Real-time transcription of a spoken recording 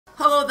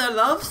Hello there,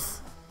 loves.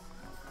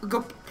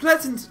 Good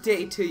pleasant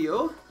day to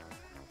you.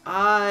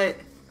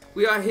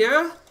 We are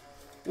here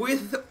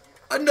with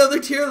another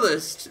tier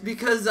list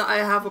because I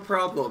have a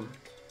problem.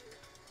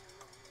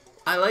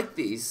 I like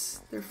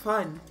these. They're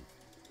fun.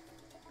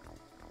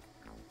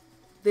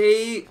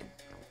 I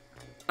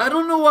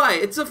don't know why.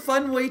 It's a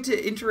fun way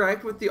to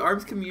interact with the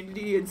ARMS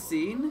community and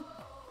scene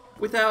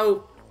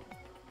without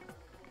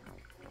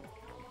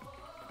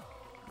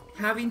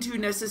having to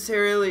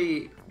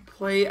necessarily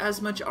play as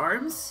much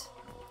ARMS.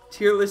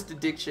 Tier list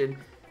addiction.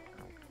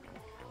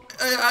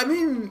 I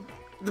mean,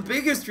 the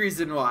biggest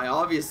reason why,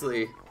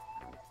 obviously.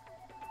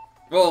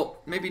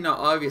 Well, maybe not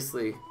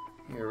obviously.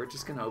 Here, we're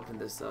just gonna open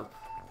this up.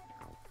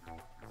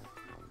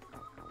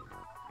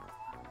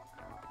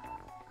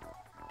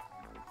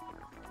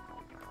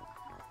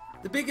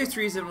 The biggest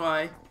reason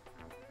why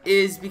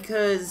is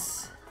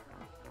because,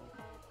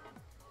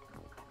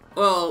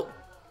 well,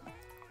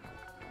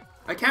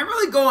 I can't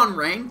really go on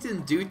ranked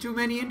and do too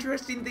many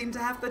interesting things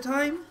half the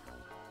time.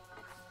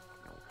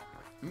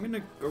 I'm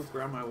gonna go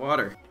grab my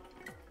water.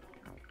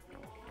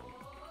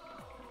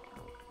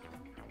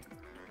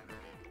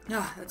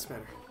 Ah, that's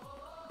better.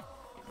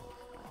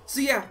 So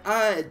yeah,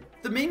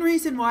 the main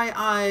reason why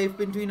I've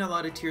been doing a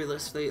lot of tier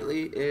lists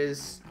lately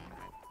is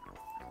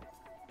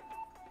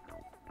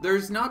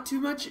there's not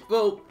too much,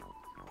 well,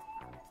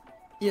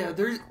 yeah,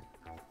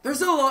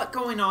 there's a lot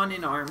going on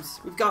in ARMS.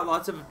 We've got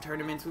lots of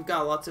tournaments, we've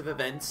got lots of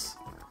events.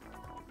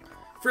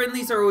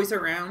 Friendlies are always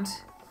around.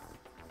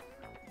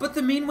 But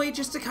the main way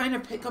just to kind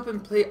of pick up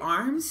and play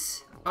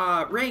ARMS,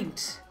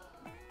 ranked,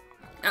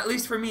 at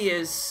least for me,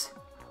 is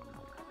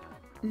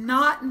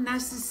not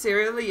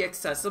necessarily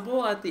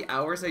accessible at the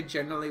hours I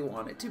generally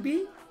want it to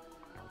be.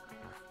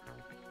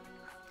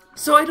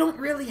 So I don't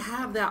really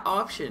have that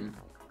option.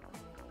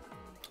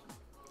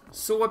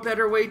 So what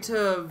better way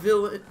to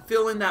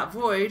fill in that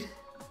void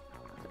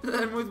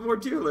than with more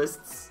tier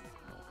lists?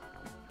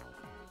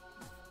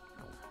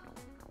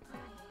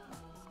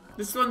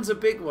 This one's a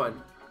big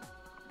one.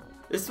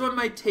 This one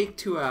might take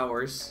 2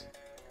 hours.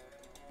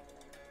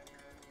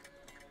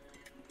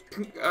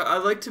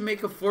 I'd like to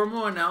make a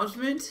formal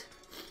announcement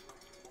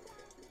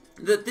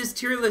that this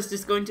tier list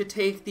is going to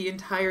take the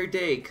entire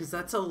day, because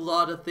that's a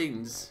lot of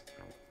things.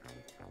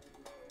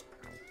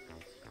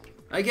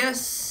 I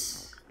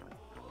guess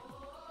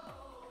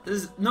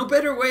there's no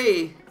better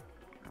way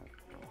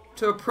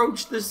to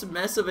approach this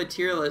mess of a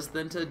tier list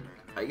than to,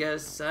 I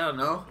guess, I don't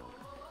know,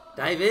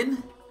 dive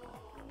in?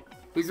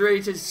 Who's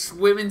ready to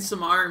swim in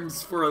some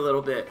ARMS for a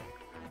little bit?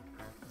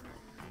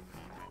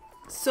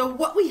 So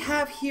what we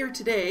have here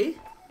today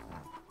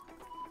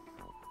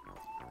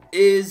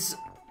is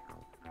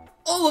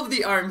all of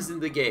the ARMS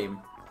in the game.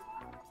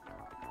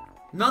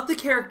 Not the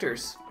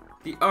characters,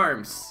 the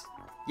ARMS.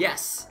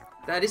 Yes,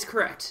 that is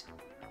correct.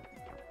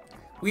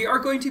 We are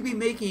going to be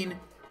making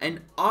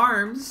an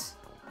ARMS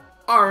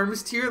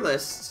tier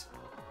list.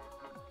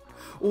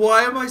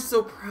 Why am I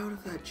so proud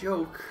of that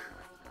joke?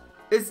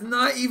 It's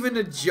not even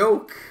a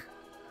joke.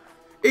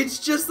 It's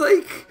just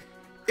like,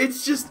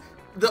 it's just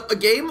the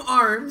game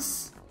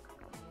ARMS,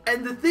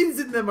 and the things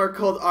in them are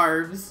called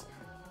ARMS.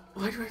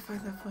 Why do I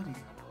find that funny?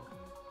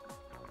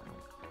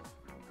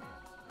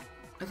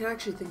 I can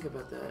actually think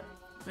about that.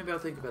 Maybe I'll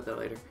think about that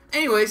later.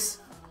 Anyways,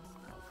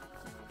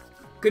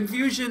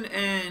 confusion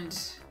and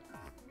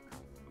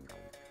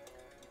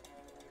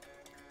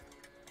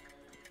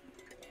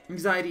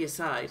anxiety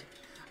aside,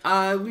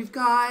 we've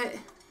got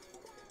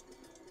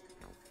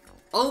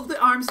all of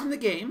the ARMS in the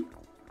game.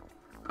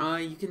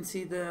 You can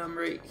see them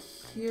right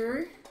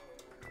here.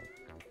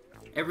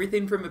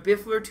 Everything from a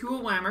Biffler to a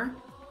Whammer.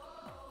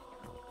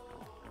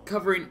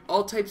 Covering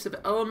all types of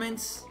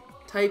elements,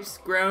 types,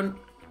 ground,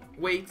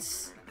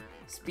 weights,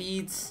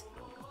 speeds.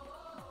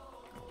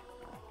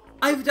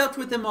 I've dealt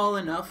with them all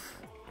enough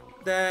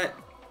that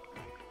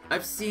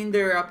I've seen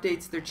their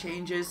updates, their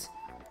changes.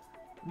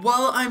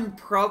 While I'm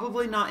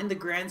probably not in the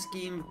grand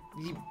scheme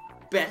the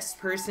best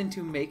person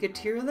to make a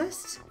tier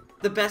list,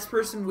 the best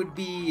person would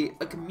be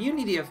a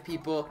community of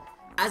people,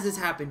 as has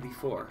happened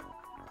before.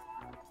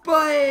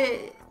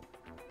 But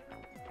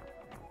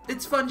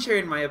it's fun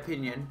sharing my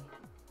opinion.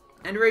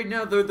 And right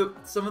now they're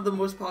some of the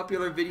most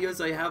popular videos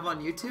I have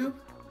on YouTube,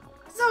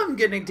 so I'm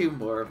gonna do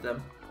more of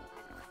them.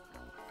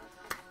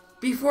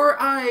 Before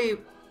I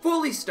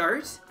fully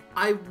start,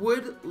 I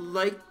would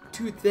like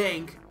to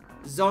thank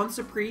Zon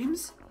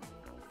Supremes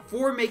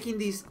for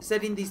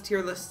setting these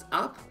tier lists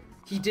up.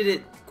 He did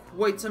it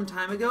quite some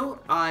time ago.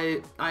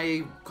 I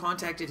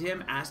contacted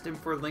him, asked him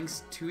for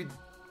links to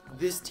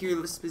this tier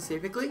list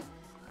specifically,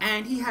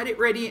 and he had it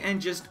ready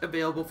and just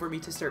available for me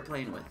to start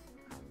playing with.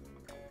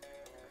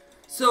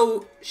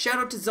 So, shout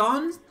out to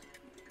Zon.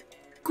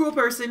 Cool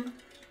person.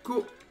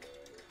 Cool.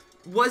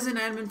 Was an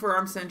admin for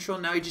ARMS Central,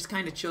 now he just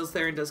kind of chills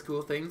there and does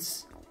cool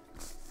things.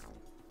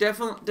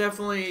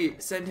 Definitely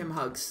send him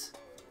hugs.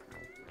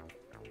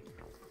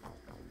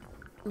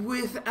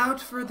 Without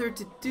further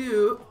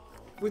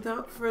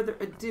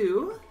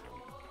ado,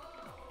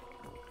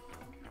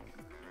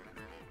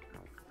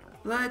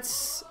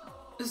 let's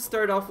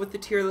start off with the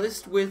tier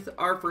list with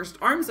our first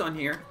arms on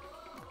here.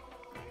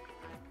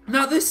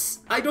 Now this,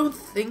 I don't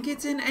think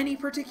it's in any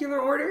particular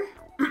order.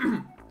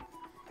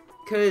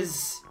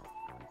 Because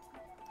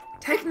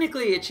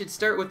technically it should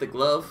start with the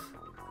glove.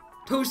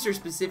 Toaster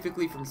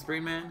specifically from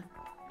Springman.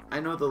 I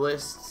know the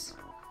lists.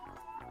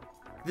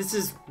 This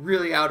is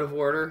really out of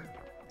order.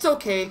 It's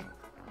okay.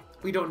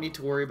 We don't need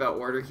to worry about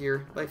order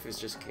here. Life is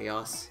just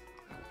chaos.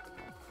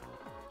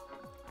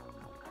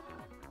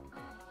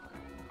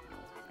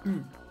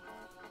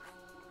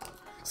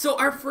 So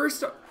our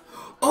first...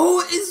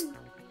 Oh,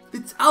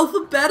 it's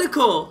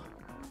alphabetical!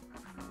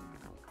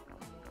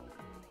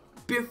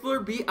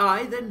 Biffler,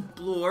 B-I, then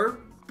Blorb,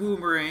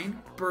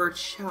 Boomerang,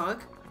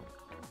 Brrchuck,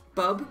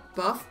 Bubb,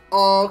 Buff.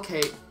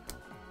 Okay.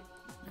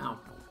 Now.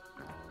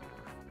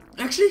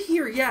 Actually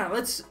here, yeah,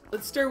 let's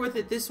start with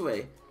it this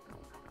way.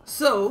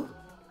 So,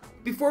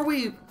 before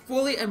we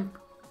fully and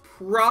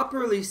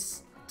properly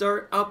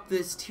start up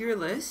this tier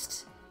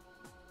list,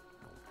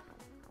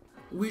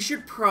 we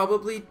should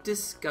probably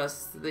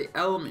discuss the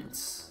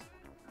elements.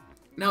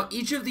 Now,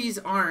 each of these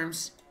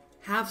arms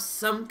have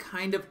some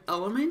kind of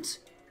element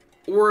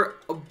or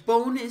a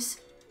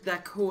bonus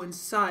that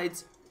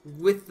coincides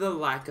with the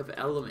lack of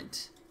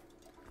element.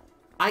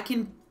 I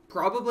can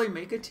probably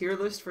make a tier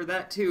list for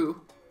that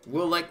too.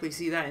 We'll likely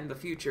see that in the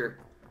future.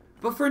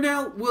 But for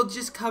now, we'll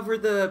just cover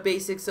the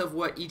basics of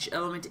what each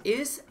element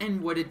is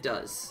and what it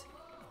does.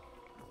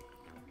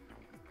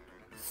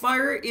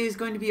 Fire is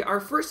going to be our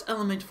first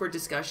element for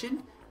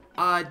discussion.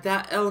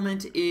 That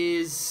element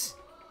is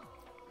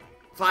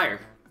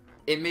fire.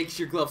 It makes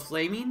your glove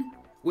flaming,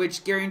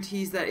 which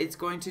guarantees that it's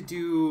going to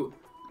do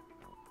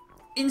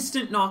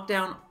instant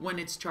knockdown when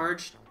it's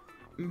charged.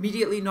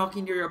 Immediately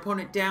knocking your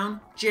opponent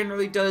down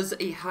generally does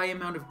a high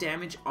amount of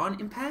damage on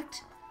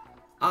impact.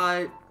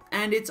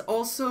 And it's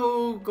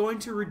also going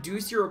to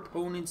reduce your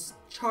opponent's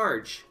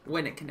charge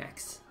when it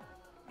connects.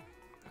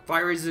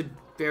 Fire is a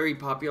very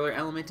popular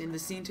element in the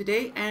scene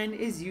today and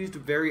is used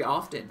very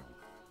often.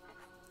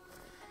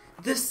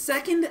 The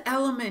second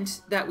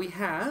element that we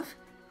have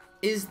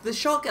is the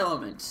shock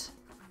element.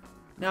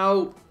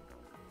 Now,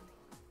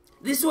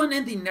 this one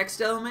and the next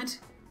element,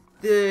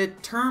 the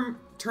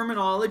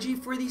terminology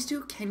for these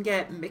two can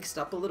get mixed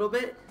up a little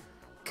bit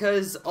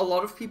because a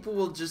lot of people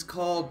will just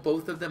call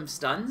both of them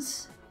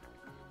stuns,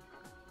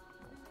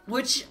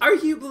 which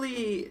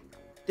arguably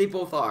they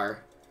both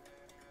are.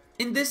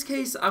 In this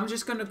case, I'm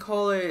just gonna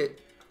call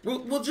it,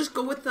 we'll just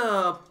go with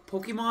the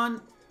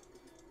Pokemon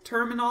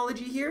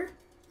terminology here.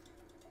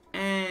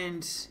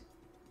 And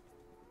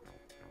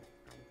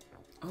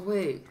oh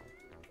wait,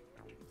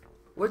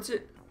 what's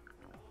it?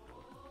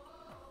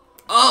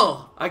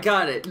 Oh, I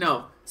got it.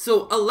 No,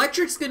 so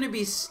electric's gonna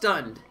be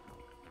stunned.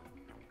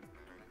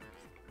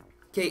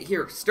 Okay,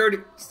 here,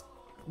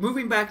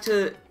 moving back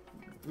to,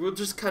 we'll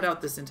just cut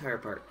out this entire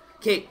part.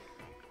 Okay,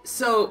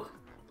 so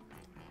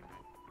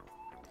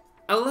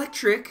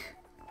electric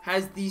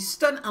has the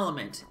stun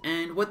element,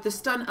 and what the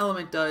stun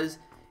element does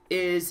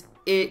is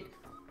it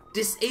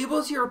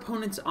disables your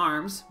opponent's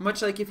arms,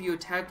 much like if you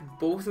attacked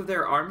both of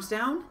their arms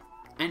down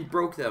and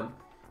broke them,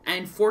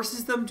 and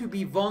forces them to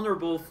be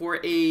vulnerable for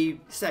a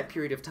set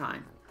period of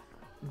time.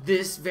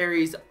 This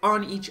varies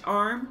on each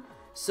arm,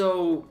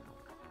 so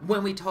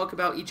when we talk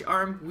about each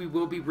arm, we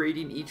will be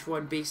rating each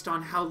one based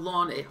on how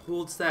long it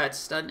holds that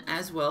stun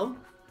as well.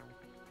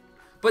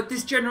 But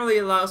this generally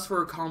allows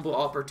for combo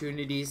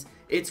opportunities.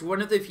 It's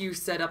one of the few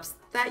setups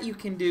that you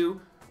can do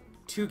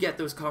to get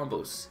those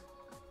combos.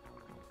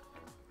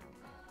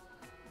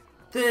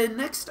 The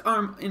next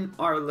arm in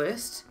our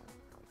list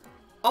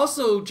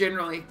also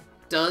generally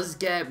does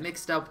get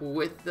mixed up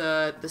with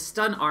the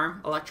stun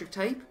arm, electric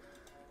type,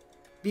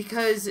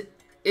 because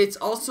it's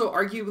also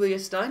arguably a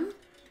stun.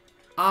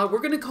 We're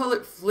going to call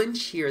it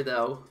flinch here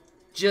though,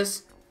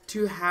 just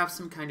to have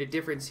some kind of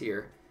difference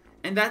here.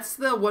 And that's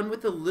the one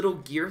with the little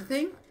gear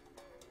thing.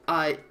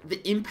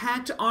 The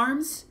impact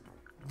arms,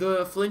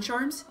 the flinch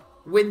arms,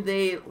 when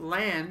they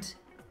land,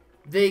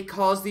 they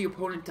cause the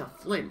opponent to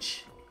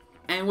flinch.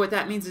 And what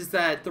that means is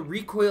that the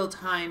recoil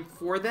time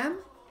for them,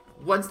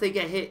 once they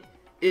get hit,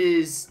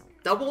 is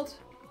doubled,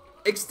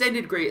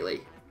 extended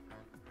greatly.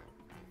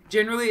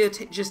 Generally,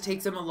 it just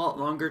takes them a lot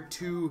longer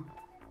to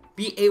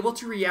be able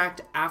to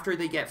react after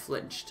they get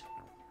flinched.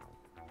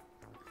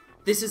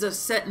 This is a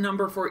set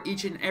number for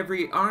each and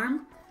every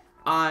arm.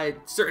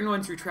 Certain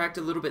ones retract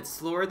a little bit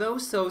slower though,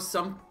 so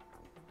some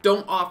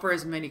don't offer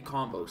as many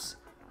combos.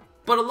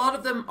 But a lot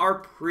of them are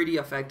pretty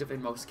effective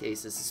in most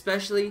cases,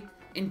 especially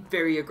in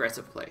very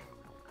aggressive play.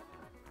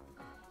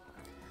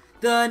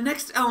 The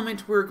next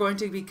element we're going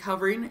to be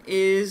covering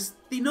is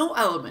the no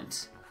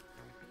element.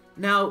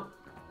 Now,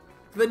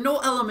 the no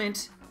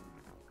element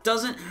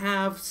doesn't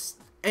have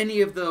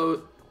any of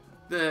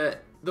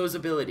those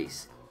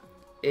abilities.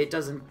 It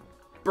doesn't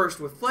burst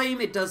with flame,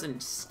 it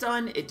doesn't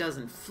stun, it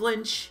doesn't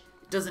flinch,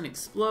 it doesn't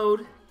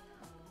explode.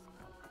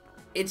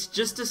 It's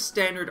just a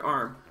standard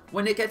arm.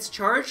 When it gets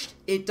charged,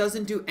 it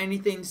doesn't do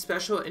anything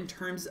special in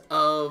terms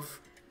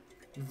of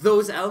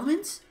those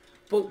elements,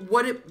 but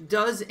what it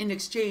does in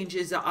exchange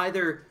is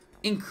either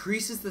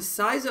increases the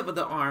size of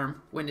the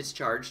arm when it's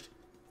charged,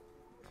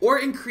 or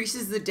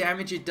increases the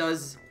damage it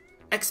does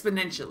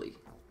exponentially.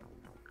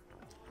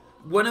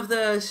 One of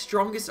the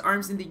strongest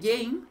arms in the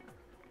game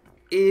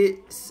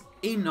is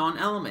a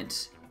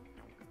non-element.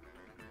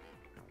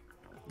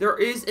 There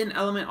is an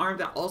element arm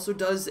that also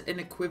does an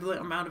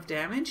equivalent amount of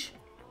damage,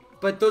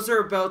 but those are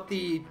about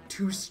the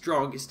two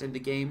strongest in the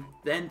game.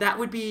 Then that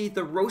would be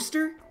the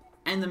Roaster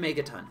and the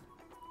Megaton.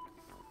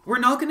 We're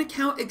not going to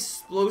count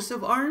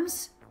explosive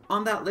arms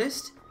on that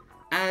list,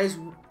 as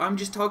I'm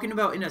just talking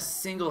about in a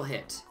single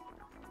hit.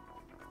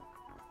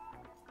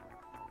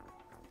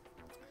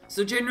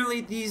 So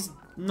generally these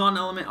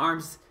non-element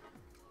arms,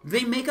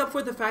 they make up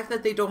for the fact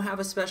that they don't have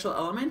a special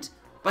element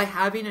by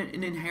having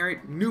an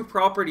inherent new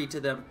property to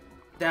them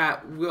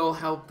that will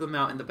help them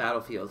out in the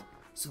battlefield.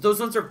 So those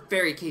ones are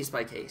very case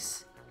by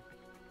case.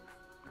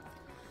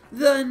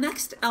 The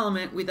next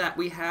element that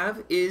we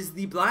have is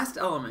the Blast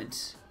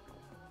element.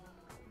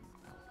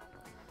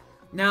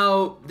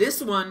 Now,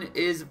 this one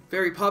is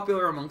very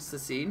popular amongst the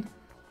scene,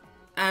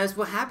 as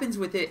what happens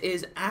with it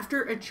is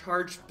after a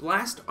charged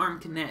Blast arm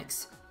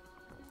connects,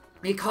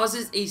 it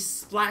causes a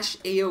splash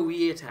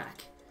AoE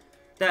attack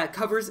that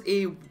covers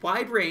a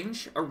wide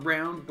range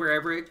around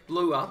wherever it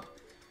blew up,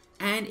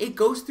 and it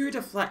goes through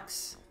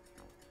deflects.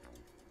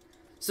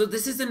 So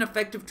this is an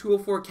effective tool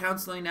for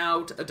cancelling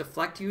out a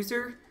deflect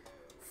user,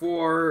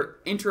 for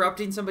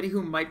interrupting somebody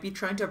who might be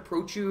trying to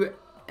approach you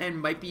and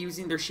might be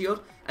using their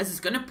shield, as it's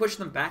going to push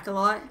them back a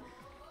lot.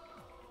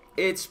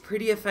 It's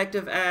pretty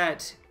effective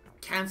at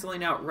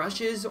cancelling out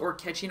rushes or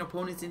catching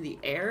opponents in the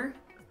air.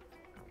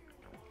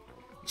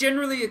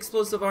 Generally,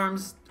 explosive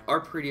arms are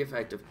pretty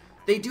effective.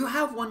 They do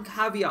have one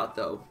caveat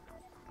though.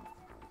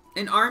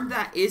 An arm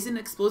that is an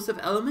explosive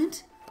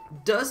element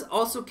does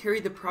also carry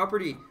the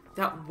property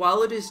that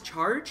while it is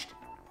charged,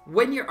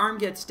 when your arm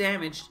gets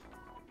damaged,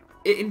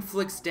 it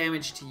inflicts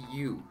damage to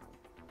you.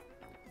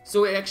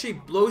 So it actually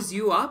blows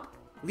you up,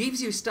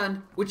 leaves you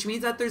stunned, which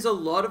means that there's a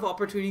lot of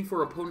opportunity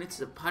for opponents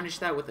to punish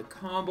that with a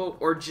combo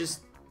or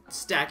just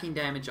stacking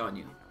damage on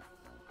you.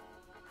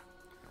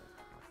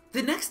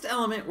 The next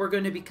element we're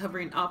going to be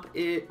covering up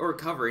we're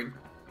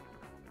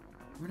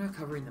not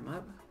covering them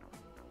up.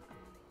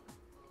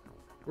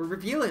 We're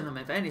revealing them,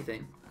 if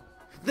anything.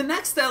 The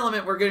next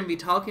element we're going to be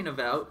talking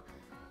about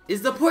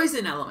is the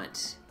Poison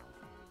element.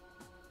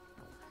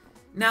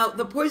 Now,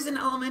 the Poison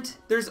element,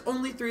 there's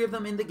only 3 of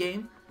them in the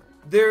game.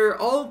 They're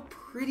all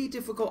pretty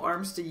difficult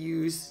arms to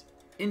use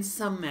in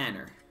some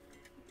manner.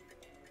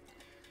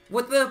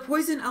 What the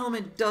Poison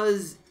element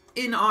does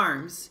in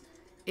arms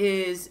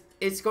is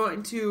it's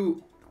going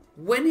to,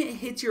 when it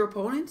hits your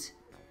opponent,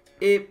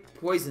 it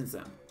poisons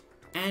them.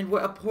 And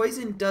what a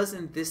poison does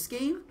in this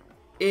game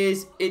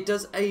is it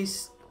does a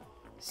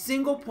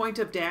single point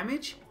of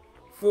damage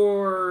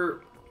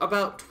for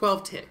about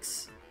 12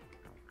 ticks.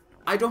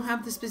 I don't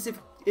have the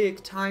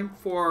specific time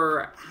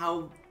for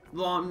how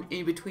long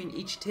in between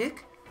each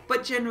tick,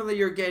 but generally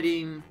you're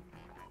getting,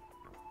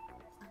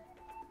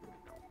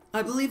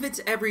 I believe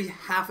it's every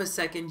half a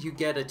second you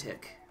get a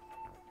tick.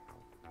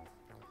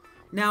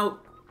 Now,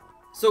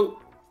 so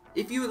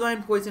if you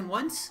land poison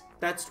once,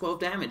 that's 12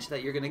 damage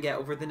that you're going to get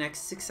over the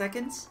next 6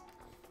 seconds.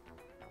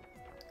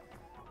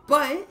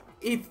 But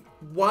if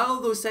while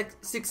those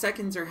 6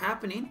 seconds are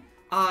happening,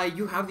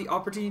 you have the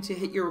opportunity to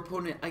hit your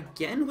opponent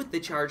again with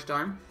the charged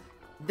arm,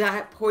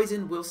 that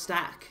poison will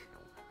stack.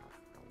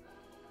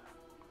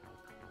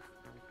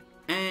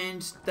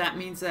 And that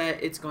means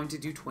that it's going to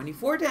do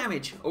 24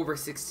 damage over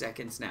 6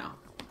 seconds now.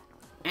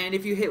 And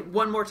if you hit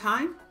one more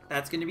time,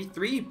 that's going to be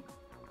 3.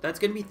 That's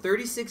going to be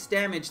 36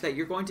 damage that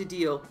you're going to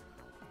deal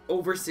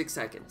over 6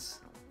 seconds.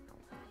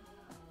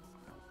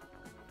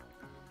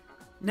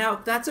 Now,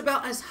 that's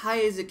about as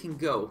high as it can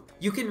go.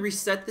 You can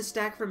reset the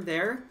stack from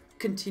there,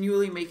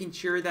 continually making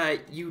sure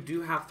that you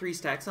do have 3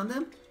 stacks on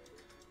them.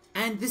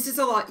 And this is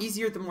a lot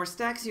easier the more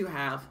stacks you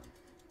have,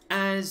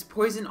 as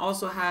poison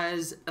also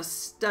has a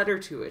stutter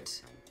to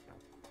it.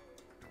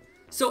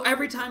 So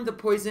every time the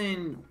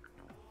poison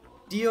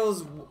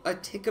deals a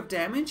tick of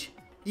damage,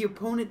 the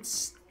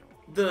opponent,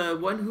 the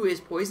one who is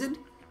poisoned,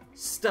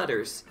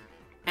 stutters.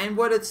 And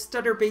what a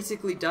stutter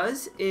basically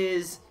does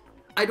is,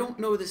 I don't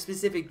know the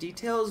specific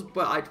details,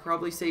 but I'd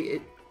probably say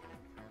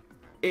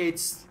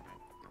it's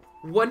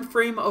 1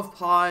 frame of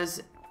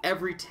pause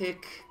every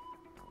tick.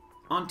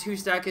 On 2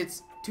 stacks,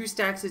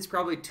 it's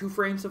probably 2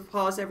 frames of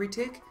pause every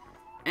tick.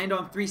 And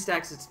on 3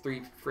 stacks, it's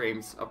 3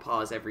 frames of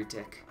pause every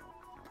tick.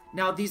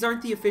 Now, these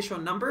aren't the official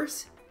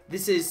numbers.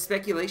 This is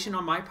speculation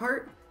on my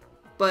part,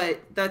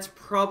 but that's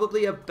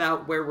probably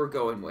about where we're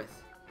going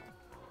with.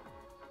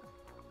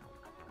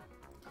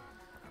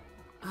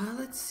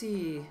 Let's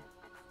see.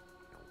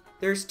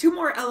 There's 2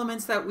 more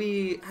elements that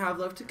we have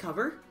left to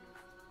cover.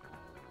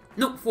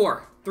 No,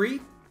 4. 3?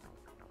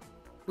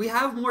 We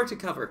have more to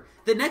cover.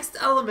 The next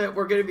element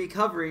we're going to be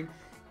covering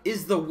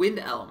is the Wind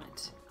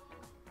element.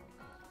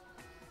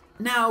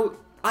 Now,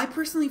 I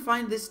personally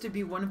find this to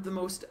be one of the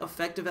most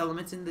effective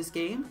elements in this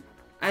game,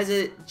 as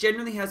it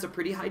generally has a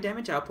pretty high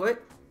damage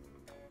output.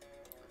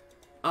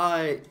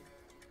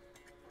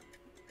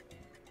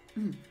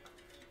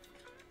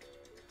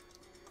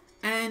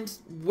 And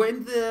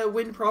when the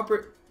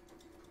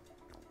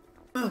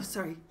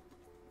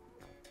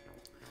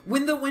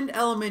when the wind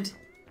element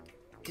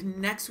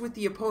connects with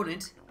the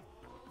opponent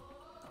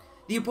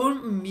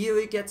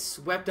immediately gets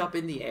swept up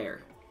in the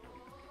air.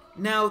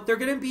 Now, they're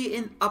going to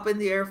be up in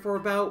the air for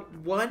about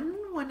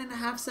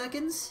 1.5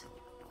 seconds.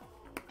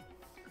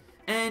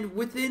 And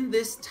within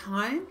this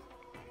time,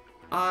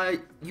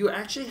 you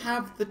actually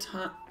have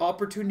the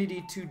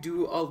opportunity to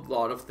do a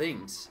lot of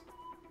things.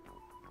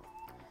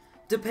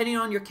 Depending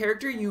on your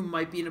character, you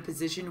might be in a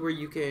position where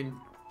you can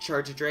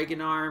charge a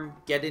Dragon Arm,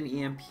 get an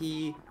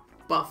EMP,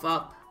 buff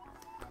up.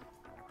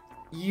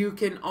 You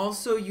can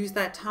also use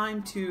that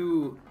time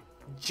to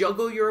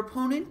juggle your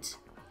opponent,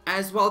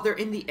 as while they're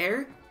in the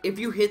air. If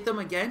you hit them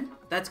again,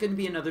 that's going to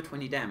be another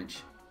 20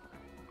 damage.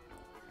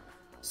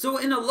 So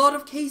in a lot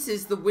of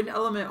cases, the wind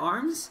element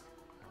arms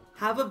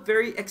have a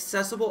very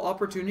accessible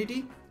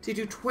opportunity to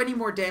do 20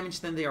 more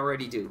damage than they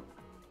already do,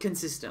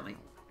 consistently.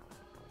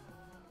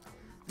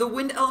 The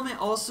wind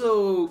element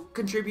also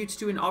contributes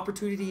to an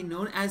opportunity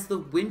known as the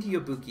wind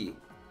Yabuki.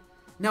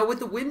 Now what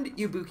the wind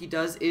Yabuki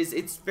does is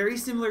it's very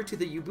similar to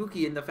the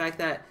Yabuki in the fact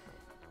that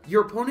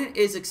your opponent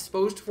is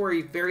exposed for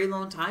a very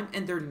long time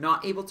and they're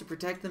not able to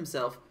protect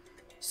themselves.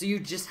 So you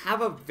just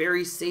have a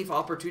very safe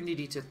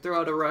opportunity to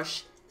throw out a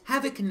rush,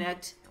 have it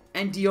connect,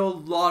 and deal a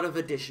lot of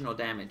additional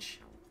damage.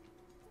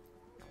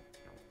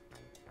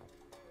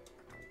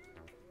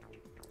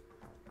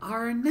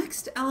 Our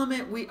next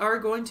element we are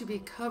going to be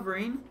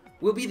covering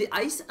will be the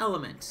ice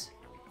element.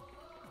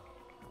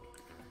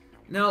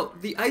 Now,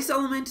 the ice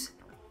element,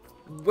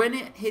 when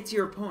it hits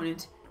your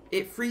opponent,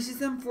 it freezes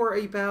them for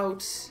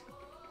about,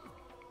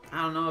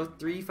 I don't know,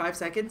 3-5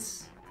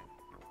 seconds?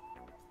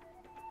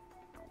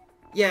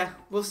 Yeah,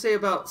 we'll say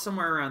about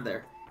somewhere around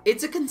there.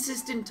 It's a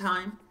consistent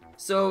time,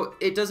 so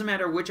it doesn't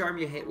matter which arm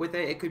you hit with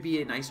it. It could be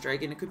an Ice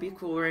Dragon, it could be a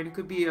Coolerang, it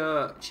could be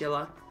a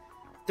Chilla.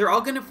 They're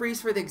all going to freeze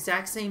for the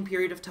exact same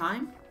period of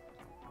time.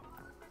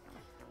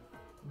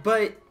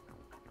 But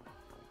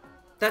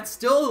that's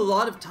still a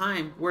lot of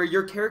time where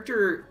your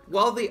character,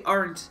 while they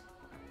aren't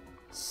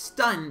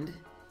stunned,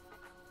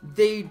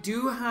 they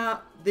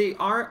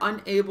are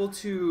unable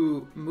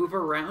to move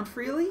around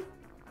freely.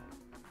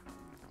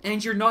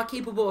 And you're not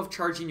capable of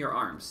charging your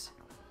arms.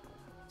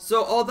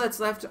 So all that's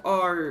left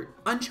are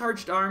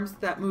uncharged arms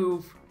that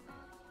move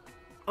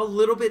a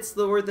little bit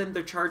slower than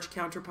their charged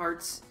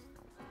counterparts.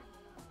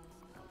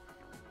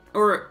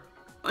 Or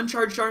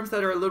uncharged arms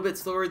that are a little bit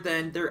slower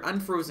than their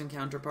unfrozen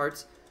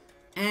counterparts.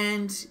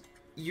 And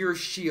your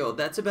shield.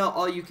 That's about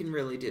all you can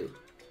really do.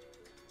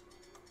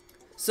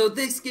 So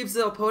this gives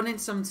the opponent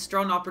some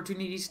strong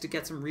opportunities to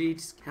get some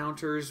reads,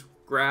 counters,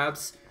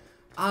 grabs.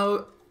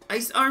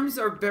 Ice arms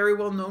are very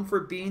well known for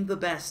being the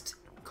best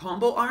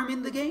combo arm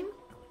in the game,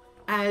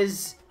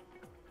 as,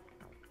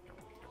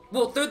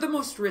 well, they're the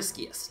most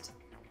riskiest.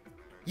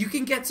 You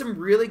can get some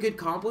really good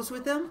combos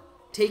with them,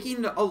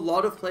 taking a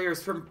lot of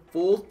players from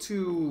full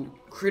to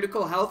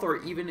critical health or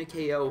even a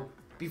KO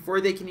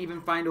before they can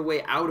even find a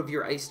way out of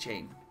your ice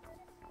chain.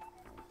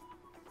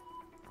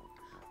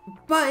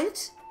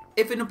 But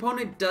if an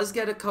opponent does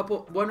get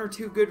one or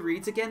two good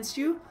reads against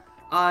you,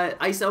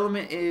 ice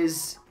element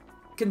is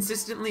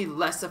consistently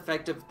less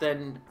effective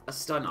than a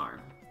stun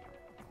arm.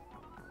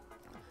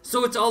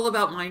 So it's all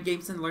about mind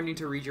games and learning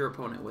to read your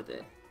opponent with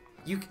it.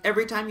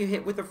 Every time you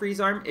hit with a freeze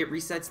arm, it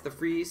resets the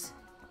freeze.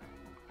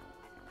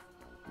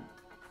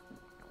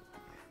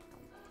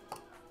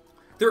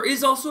 There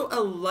is also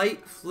a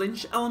light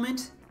flinch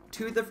element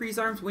to the freeze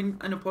arms when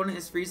an opponent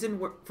is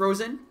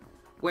frozen,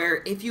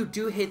 where if you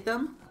do hit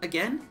them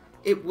again,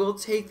 it will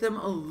take them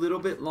a little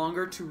bit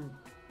longer to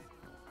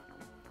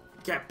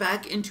get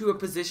back into a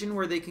position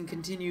where they can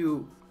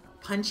continue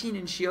punching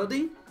and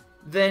shielding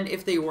than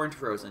if they weren't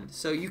frozen.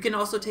 So you can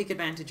also take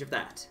advantage of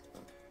that.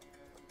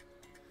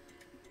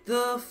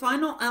 The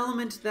final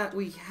element that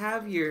we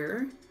have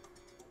here,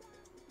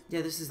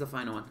 yeah, this is the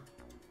final one,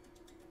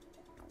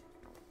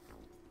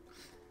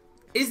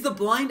 is the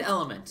blind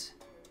element.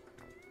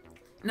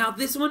 Now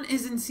this one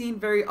isn't seen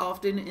very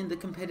often in the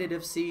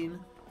competitive scene,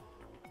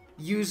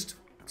 used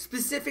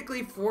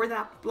specifically for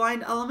that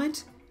blind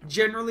element.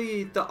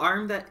 Generally, the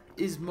arm that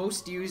is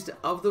most used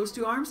of those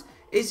two arms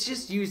is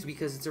just used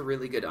because it's a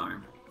really good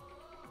arm.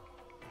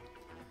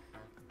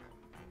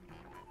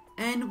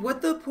 And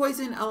what the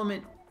poison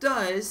element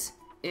does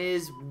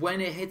is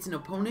when it hits an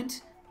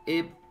opponent,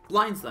 it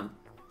blinds them.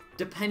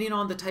 Depending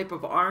on the type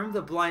of arm,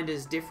 the blind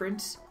is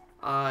different.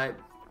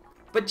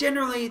 But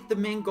generally, the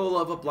main goal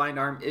of a blind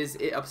arm is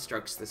it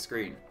obstructs the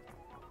screen.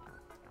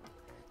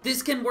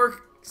 This can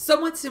work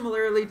somewhat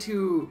similarly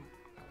to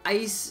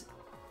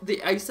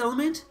the ice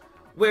element,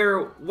 where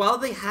while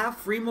they have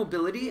free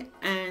mobility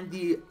and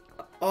the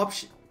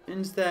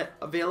options that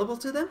available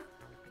to them,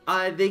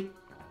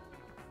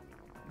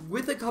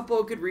 with a couple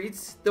of good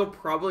reads, they'll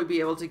probably be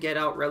able to get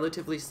out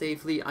relatively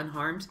safely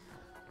unharmed.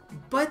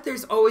 But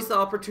there's always the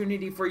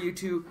opportunity for you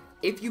to,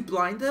 if you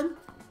blind them,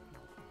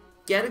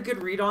 get a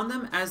good read on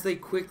them as they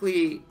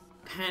quickly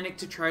panic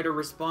to try to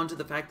respond to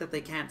the fact that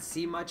they can't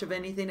see much of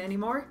anything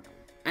anymore.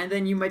 And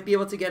then you might be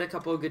able to get a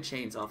couple of good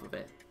chains off of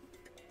it.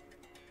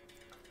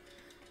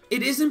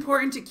 It is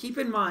important to keep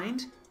in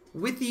mind,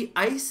 with the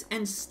Ice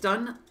and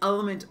Stun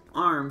element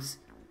arms,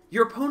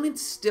 your opponent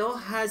still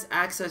has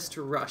access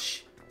to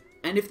Rush.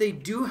 And if they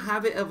do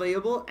have it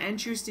available and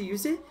choose to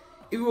use it,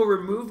 it will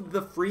remove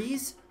the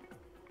freeze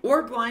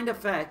or blind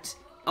effect,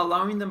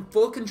 allowing them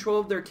full control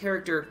of their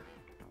character.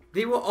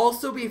 They will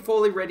also be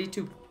fully ready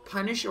to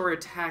punish or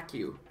attack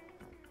you.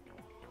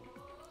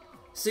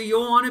 So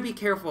you'll want to be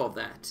careful of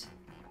that.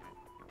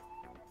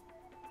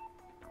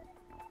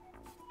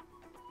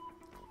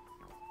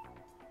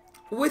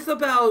 With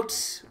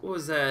about, what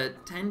was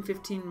that,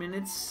 10-15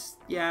 minutes?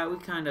 Yeah, we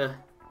kind of...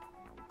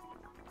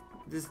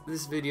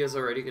 This video is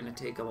already going to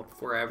take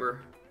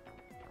forever.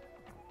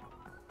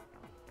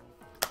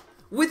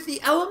 With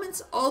the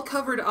elements all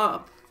covered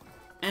up,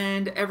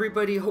 and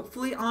everybody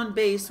hopefully on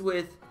base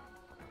with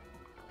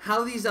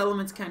how these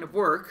elements kind of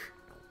work,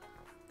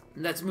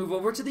 let's move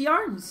over to the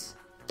arms.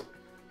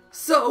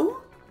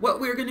 So,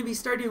 what we're going to be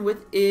starting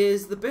with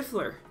is the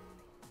Biffler.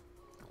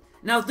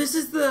 Now, this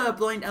is the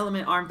blind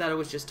element arm that I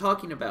was just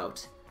talking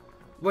about,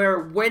 where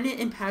when it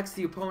impacts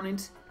the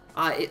opponent,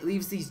 it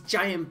leaves these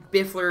giant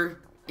Biffler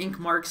ink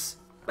marks,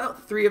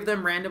 about 3 of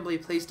them randomly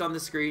placed on the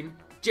screen,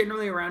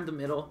 generally around the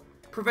middle,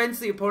 prevents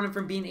the opponent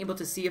from being able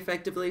to see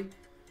effectively,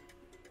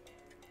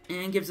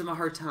 and gives them a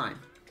hard time.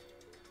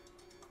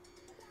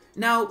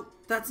 Now,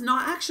 that's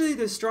not actually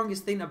the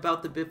strongest thing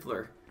about the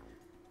Biffler.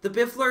 The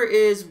Biffler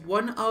is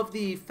one of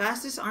the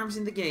fastest arms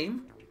in the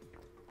game,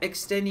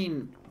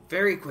 extending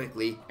very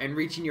quickly and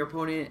reaching your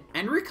opponent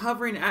and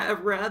recovering at a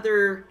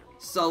rather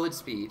solid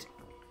speed.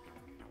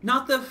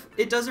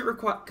 It doesn't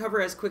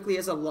recover as quickly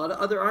as a lot of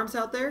other arms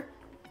out there,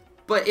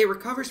 but it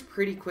recovers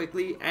pretty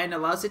quickly and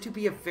allows it to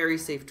be a very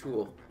safe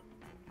tool.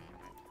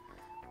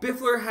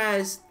 Biffler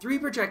has 3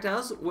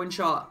 projectiles, one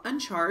shot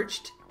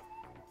uncharged,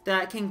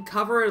 that can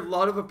cover a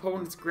lot of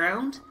opponents'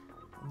 ground.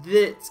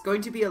 That's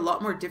going to be a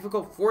lot more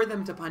difficult for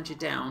them to punch it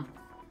down,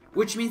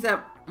 which means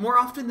that more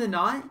often than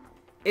not,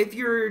 if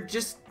you're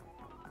just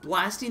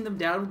blasting them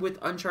down with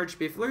uncharged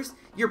Bifflers,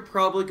 you're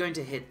probably going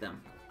to hit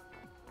them.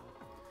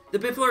 The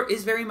Biffler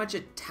is very much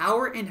a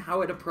tower in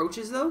how it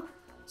approaches though,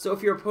 so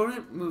if your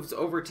opponent moves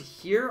over to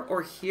here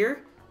or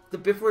here, the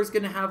Biffler is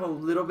going to have a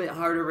little bit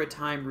harder of a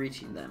time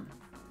reaching them.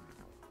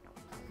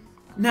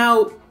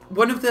 Now,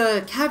 one of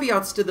the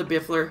caveats to the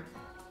Biffler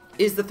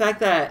is the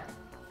fact that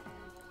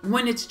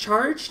when it's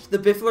charged, the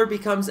Biffler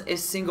becomes a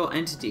single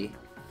entity.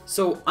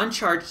 So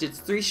uncharged, it's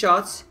 3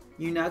 shots,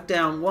 you knock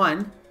down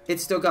 1,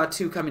 it's still got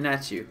 2 coming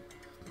at you.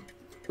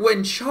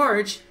 When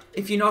charged,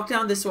 if you knock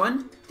down this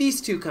one,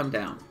 these 2 come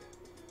down.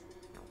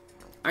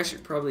 I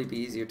should probably be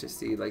easier to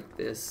see like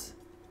this.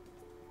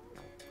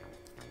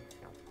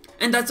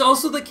 And that's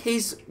also the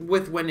case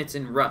with when it's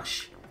in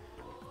Rush.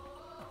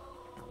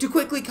 To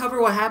quickly cover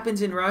what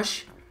happens in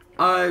Rush,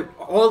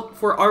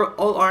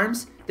 all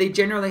arms, they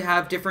generally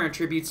have different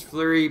attributes,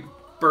 flurry,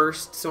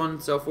 burst, so on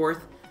and so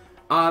forth.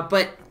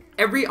 But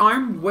every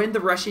arm, when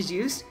the Rush is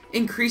used,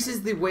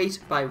 increases the weight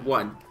by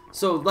 1.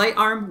 So light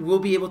arm will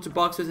be able to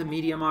box with a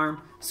medium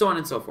arm, so on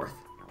and so forth.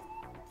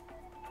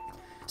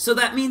 So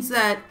that means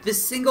that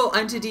this single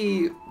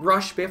entity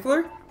Rush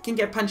Biffler can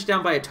get punched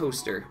down by a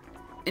toaster.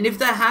 And if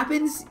that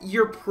happens,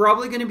 you're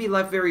probably going to be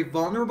left very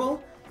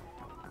vulnerable,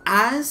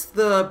 as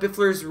the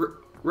Biffler's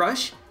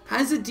Rush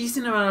has a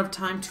decent amount of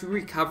time to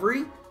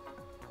recovery,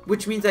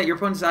 which means that your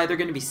opponent's either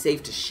going to be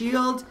safe to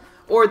shield,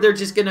 or they're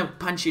just going to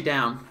punch you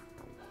down.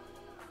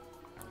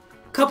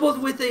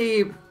 Coupled with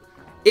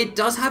it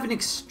does have an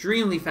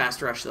extremely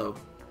fast rush though.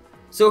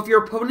 So if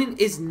your opponent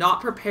is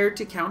not prepared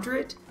to counter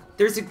it,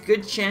 there's a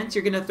good chance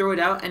you're going to throw it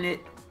out, and if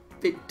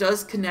it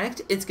does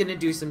connect, it's going to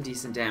do some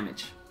decent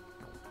damage.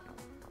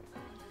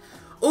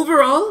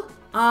 Overall,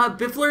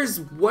 Biffler is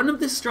one of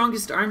the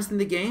strongest arms in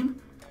the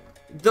game,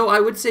 though I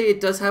would say it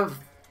does have a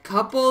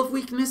couple of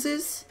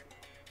weaknesses.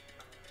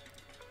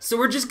 So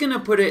we're just going to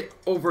put it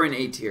over an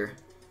A tier.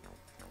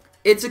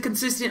 It's a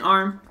consistent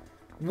arm.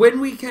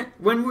 When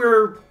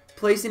we're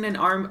placing an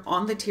arm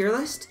on the tier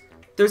list,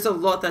 there's a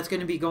lot that's going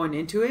to be going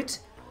into it,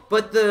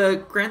 but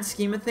the grand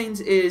scheme of things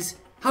is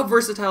how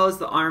versatile is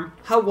the arm,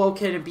 how well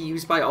can it be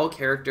used by all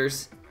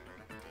characters,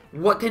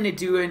 what can it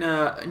do in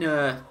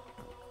a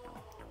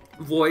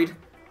void.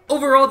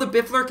 Overall, the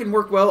Biffler can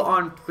work well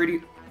on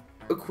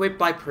equipped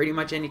by pretty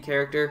much any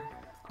character.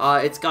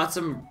 It's got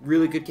some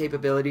really good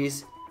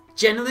capabilities.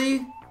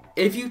 Generally,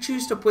 if you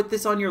choose to put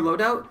this on your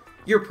loadout,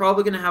 you're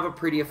probably going to have a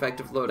pretty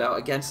effective loadout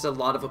against a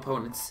lot of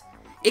opponents.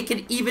 It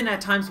can even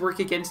at times work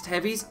against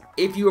heavies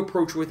if you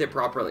approach with it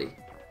properly.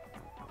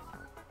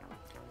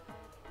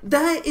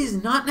 That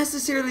is not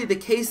necessarily the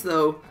case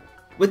though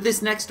with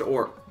this next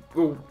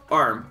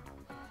arm.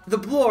 The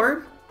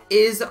Blorb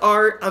is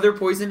our other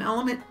poison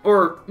element,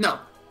 or no,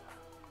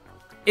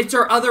 it's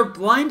our other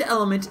blind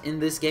element in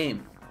this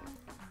game.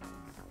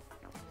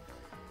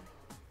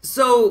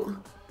 So,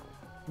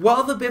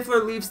 while the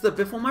Biffler leaves the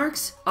Biffle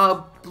marks,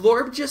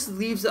 Blorb just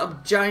leaves a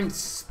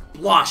giant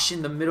splosh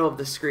in the middle of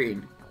the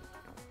screen,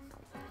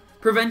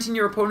 preventing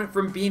your opponent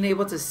from being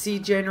able to see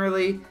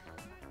generally,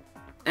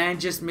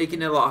 and just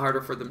making it a lot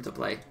harder for them to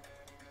play.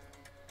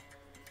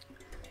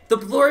 The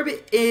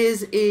Blorb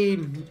is a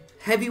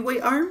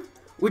heavyweight arm,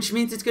 which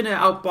means it's going to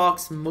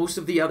outbox most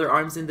of the other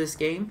arms in this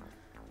game.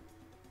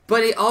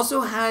 But it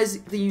also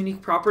has the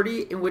unique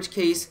property in which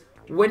case,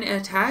 when it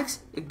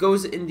attacks, it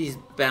goes in these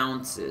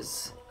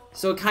bounces.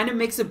 So it kind of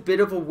makes a bit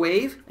of a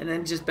wave and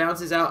then just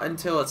bounces out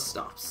until it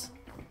stops.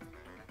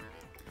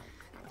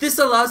 This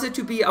allows it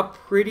to be a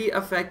pretty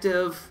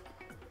effective...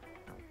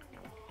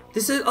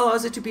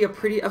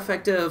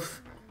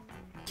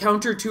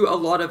 counter to a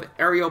lot of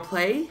aerial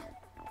play.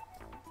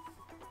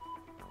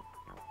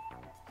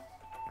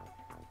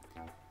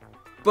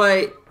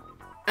 But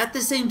at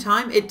the same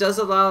time, it does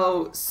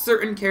allow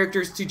certain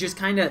characters to just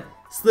kind of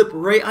slip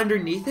right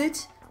underneath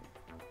it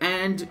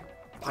and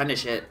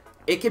punish it.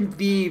 It can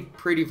be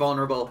pretty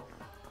vulnerable.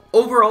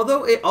 Overall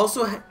though, it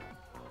also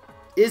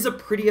is a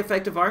pretty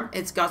effective arm.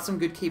 It's got some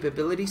good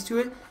capabilities to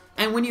it.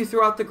 And when you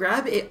throw out the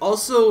grab, it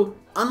also,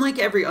 unlike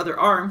every other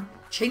arm,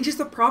 changes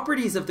the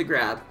properties of the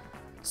grab.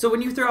 So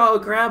when you throw out a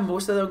grab,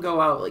 most of them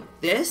go out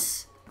like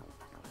this.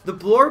 The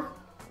Blorb,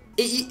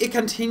 it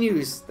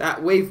continues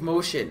that wave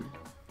motion.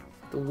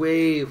 The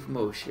wave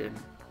motion.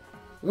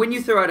 When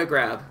you throw out a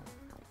grab.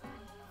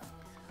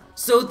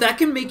 So that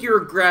can make your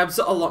grabs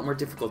a lot more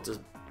difficult to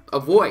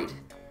avoid.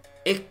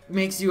 It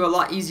makes you a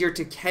lot easier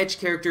to catch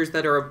characters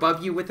that are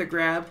above you with a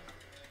grab.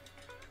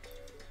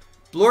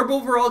 Blorb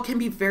overall can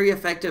be very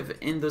effective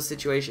in those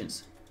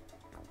situations.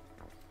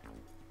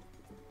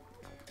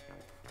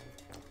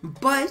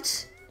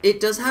 But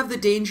it does have the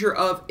danger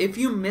of, if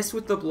you miss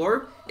with the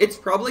Blorb, it's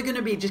probably going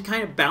to be just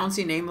kind of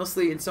bouncing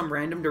aimlessly in some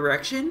random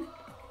direction.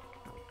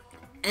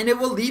 And it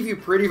will leave you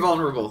pretty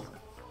vulnerable.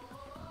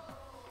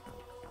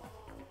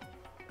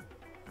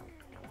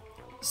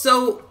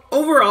 So,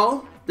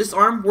 overall, this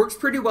arm works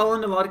pretty well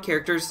on a lot of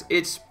characters.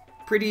 It's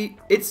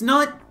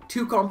not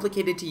too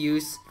complicated to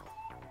use.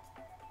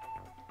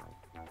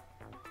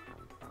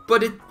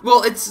 But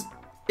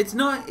it's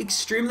not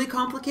extremely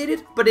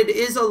complicated, but it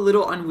is a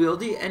little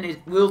unwieldy and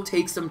it will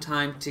take some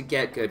time to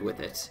get good with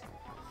it.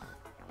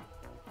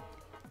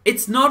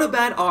 It's not a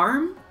bad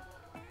arm,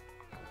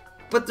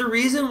 but the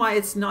reason why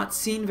it's not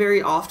seen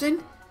very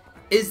often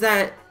is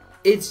that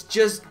it's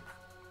just,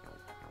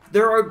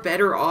 there are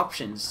better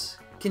options.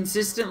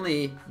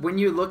 Consistently, when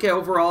you look at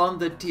overall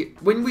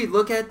when we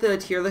look at the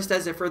tier list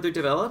as it further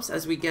develops,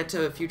 as we get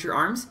to future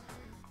arms,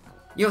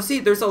 you'll see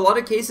there's a lot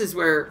of cases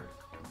where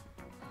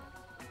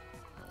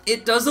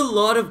it does a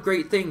lot of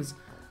great things,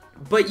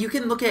 but you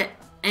can look at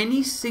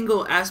any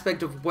single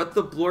aspect of what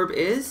the Blorb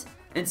is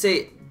and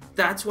say,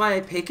 that's why I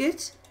pick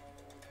it.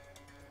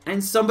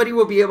 And somebody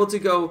will be able to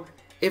go,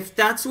 if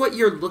that's what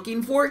you're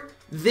looking for,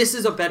 this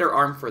is a better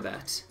arm for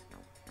that.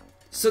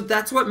 So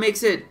that's what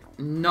makes it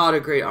not a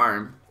great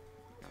arm.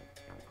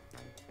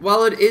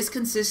 While it is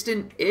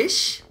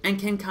consistent-ish and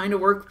can kind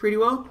of work pretty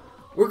well,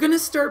 we're going to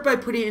start by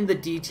putting it in the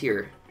D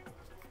tier.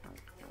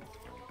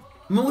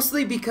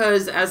 Mostly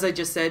because, as I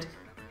just said,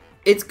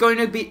 it's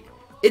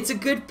a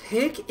good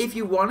pick if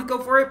you want to go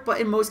for it, but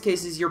in most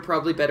cases you're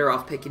probably better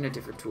off picking a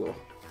different tool.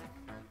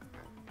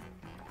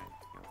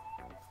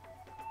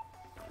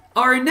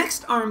 Our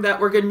next arm that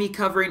we're going to be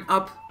covering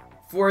up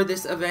for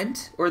this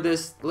event, or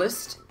this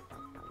list,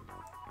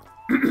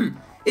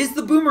 is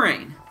the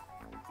Boomerang.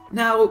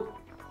 Now,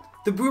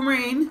 the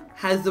Boomerang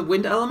has the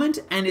wind element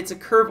and it's a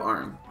curve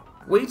arm.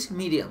 Weight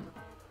medium.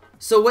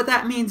 So what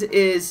that means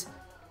is,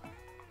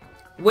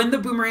 when the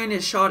Boomerang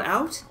is shot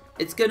out,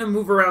 it's going to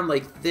move around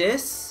like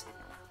this,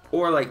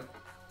 or like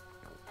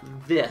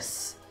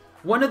this.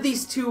 One of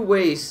these two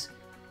ways,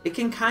 it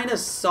can kind of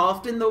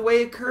soften the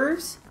way it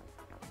curves,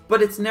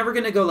 but it's never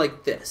going to go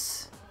like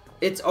this.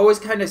 It's always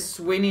kind of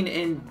swinging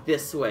in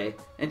this way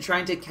and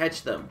trying to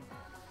catch them.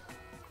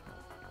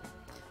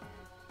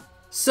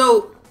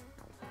 So,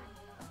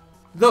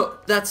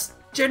 that's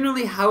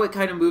generally how it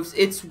kind of moves.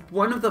 It's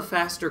one of the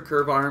faster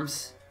curve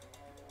arms.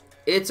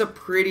 It's a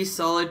pretty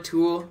solid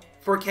tool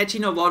for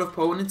catching a lot of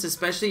opponents,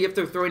 especially if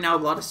they're throwing out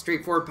a lot of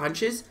straightforward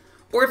punches,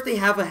 or if they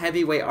have a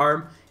heavyweight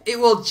arm. It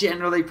will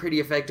generally pretty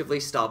effectively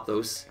stop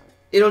those.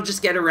 It'll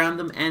just get around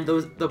them and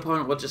the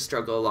opponent will just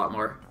struggle a lot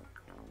more.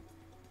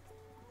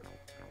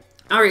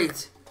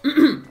 Alright.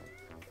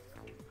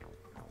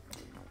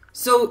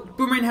 So,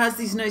 Boomerang has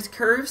these nice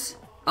curves.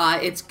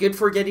 It's good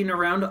for getting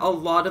around a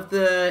lot of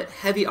the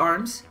heavy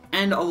arms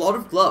and a lot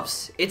of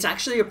gloves. It's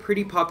actually a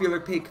pretty popular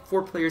pick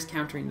for players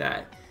countering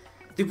that.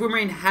 The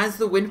Boomerang has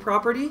the wind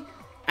property,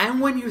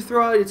 and when you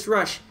throw out its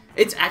rush,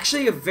 it's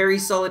actually a very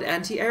solid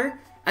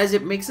anti-air, as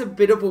it makes a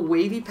bit of a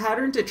wavy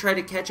pattern to try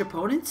to catch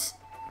opponents,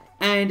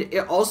 and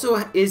it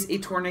also is a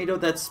tornado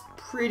that's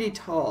pretty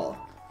tall.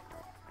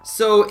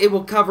 So it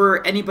will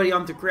cover anybody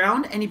on the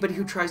ground, anybody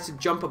who tries to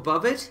jump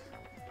above it,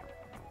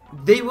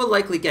 they will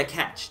likely get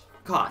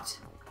caught.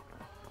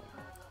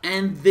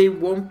 And they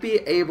won't be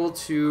able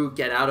to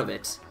get out of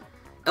it.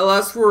 It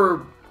allows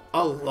for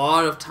a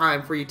lot of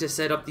time for you to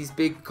set up these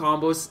big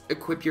combos,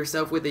 equip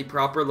yourself with a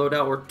proper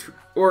loadout,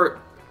 or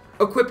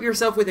equip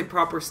yourself with a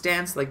proper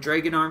stance like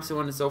Dragon Arm, so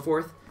on and so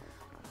forth.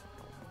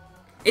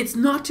 It's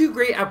not too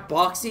great at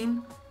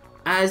boxing,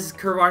 as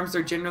curve arms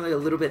are generally a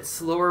little bit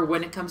slower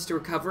when it comes to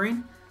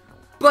recovering,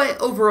 but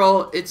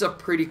overall it's a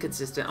pretty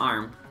consistent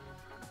arm.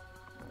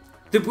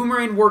 The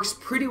Boomerang works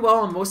pretty well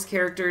on most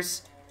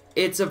characters.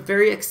 It's a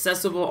very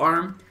accessible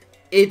arm.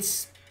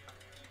 It's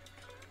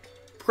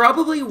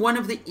probably one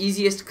of the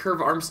easiest curve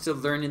arms to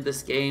learn in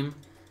this game,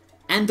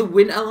 and the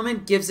wind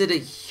element gives it a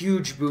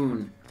huge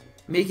boon,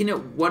 making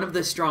it one of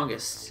the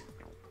strongest.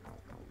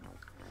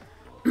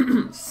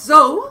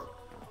 So,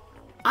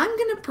 I'm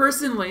gonna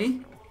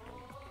personally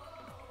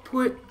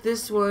put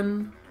this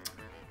one...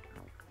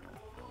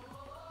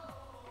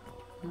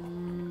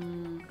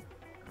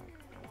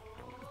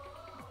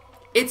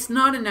 It's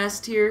not an S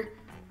tier.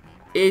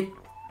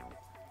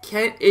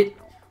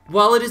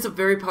 While it is a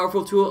very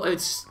powerful tool,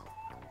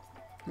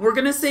 we're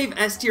gonna save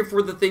S tier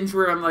for the things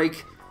where I'm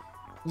like,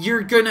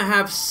 you're gonna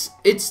have,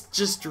 it's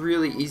just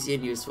really easy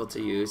and useful to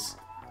use.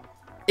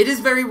 It is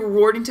very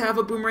rewarding to have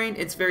a Boomerang.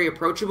 It's very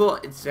approachable.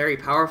 It's very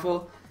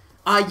powerful.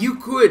 You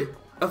could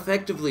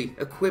effectively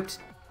equip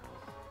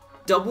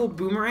double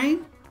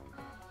Boomerang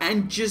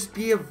and just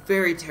be a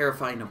very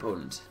terrifying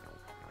opponent.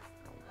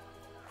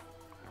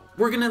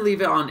 We're gonna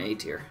leave it on A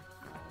tier.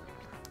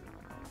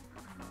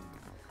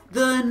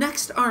 The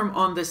next arm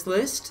on this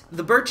list,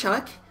 the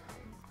Brrchuck,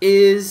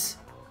 is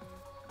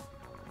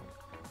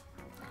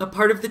a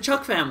part of the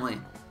Chuck family.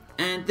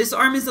 And this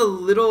arm is a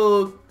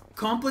little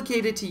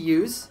complicated to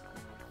use.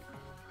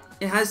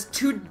 It has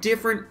two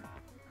different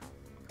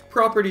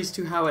properties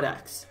to how it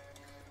acts.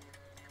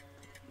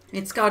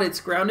 It's got its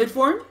grounded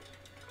form,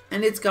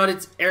 and it's got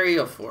its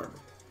aerial form.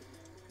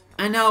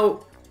 And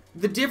now,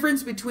 the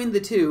difference between the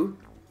two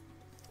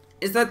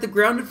is that the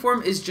grounded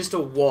form is just a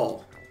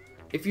wall.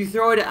 If you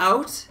throw it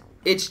out,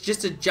 it's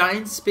just a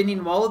giant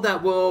spinning wall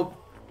that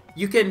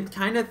you can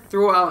kind of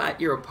throw out at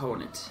your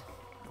opponent.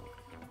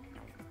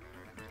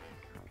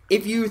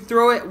 If you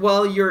throw it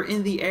while you're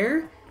in the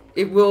air,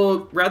 it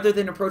will, rather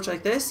than approach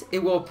like this, it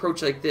will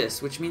approach like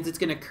this, which means it's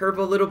going to curve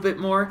a little bit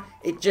more.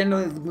 It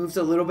generally moves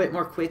a little bit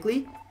more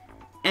quickly,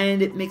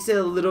 and it makes it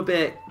a little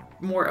bit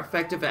more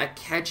effective at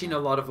catching a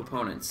lot of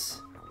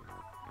opponents.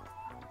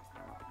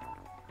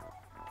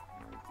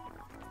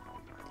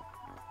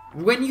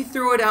 When you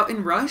throw it out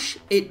in rush,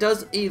 it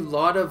does a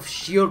lot of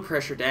shield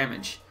pressure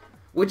damage,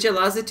 which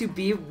allows it to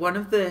be one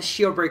of the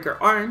shield breaker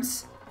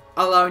arms,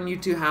 allowing you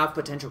to have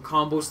potential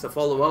combos to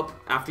follow up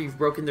after you've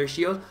broken their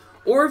shield,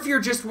 or if you're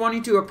just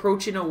wanting to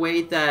approach in a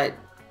way that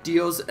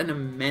deals an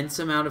immense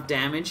amount of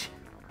damage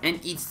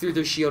and eats through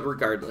their shield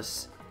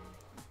regardless.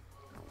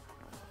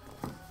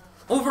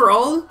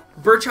 Overall,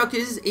 Brrchuck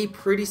is a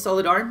pretty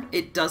solid arm.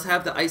 It does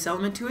have the ice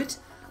element to it.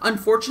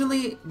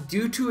 Unfortunately,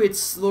 due to its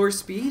slower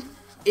speed,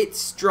 it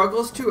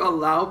struggles to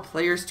allow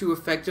players to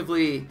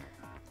effectively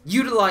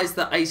utilize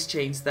the ice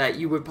chains that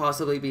you would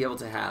possibly be able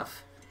to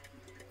have.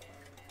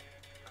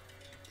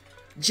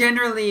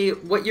 Generally,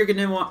 what you're going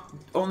to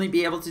only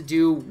be able to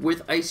do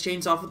with ice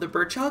chains off of the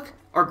Brrchuck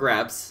are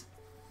grabs.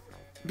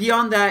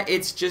 Beyond that,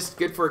 it's just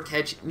good for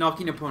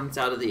knocking opponents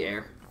out of the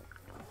air.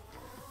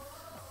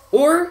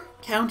 Or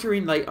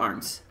countering light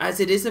arms. As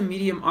it is a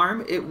medium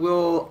arm, it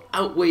will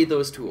outweigh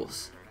those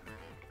tools.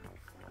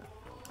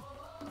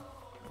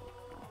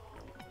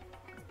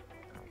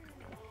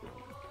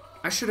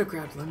 I should have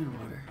grabbed lemon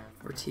water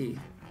or tea.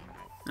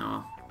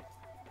 No.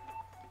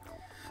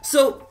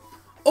 So,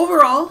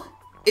 overall,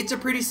 it's a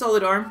pretty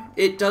solid arm.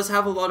 It does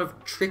have a lot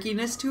of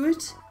trickiness to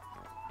it.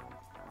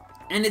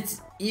 And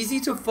it's easy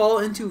to fall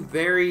into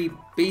very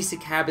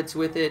basic habits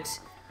with it.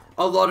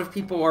 A lot of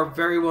people are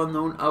very well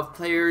known of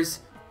players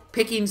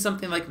picking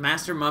something like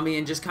Master Mummy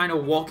and just kind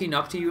of walking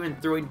up to you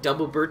and throwing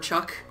double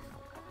Brrchuck.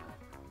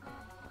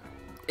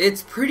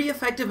 It's pretty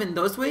effective in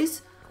those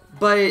ways,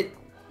 but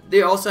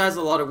it also has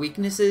a lot of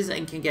weaknesses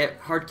and can get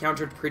hard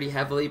countered pretty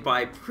heavily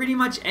by pretty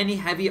much any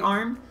heavy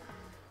arm,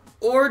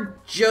 or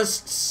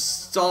just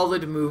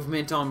solid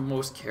movement on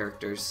most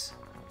characters.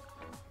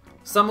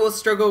 Some will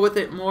struggle with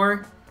it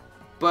more,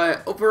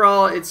 but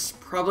overall it's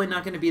probably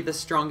not going to be the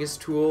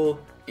strongest tool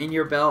in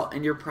your belt,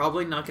 and you're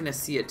probably not going to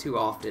see it too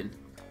often,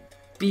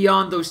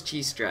 beyond those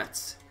cheese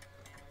strats.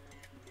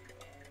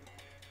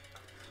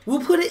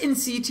 We'll put it in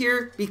C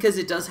tier because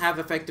it does have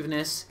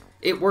effectiveness.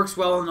 It works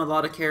well on a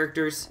lot of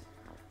characters.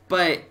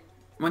 But,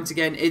 once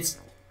again,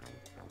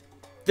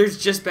 there's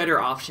just better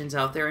options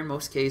out there in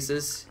most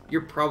cases.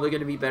 You're probably going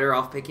to be better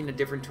off picking a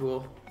different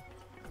tool.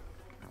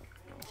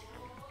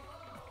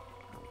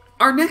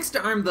 Our next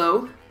arm,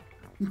 though,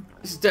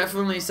 is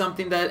definitely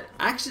something that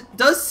actually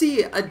does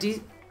see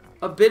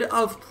a bit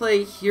of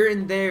play here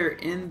and there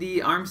in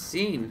the arm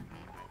scene.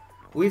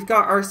 We've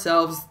got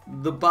ourselves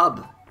the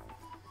Bubb.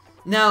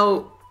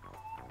 Now,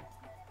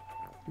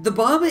 the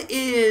Bubb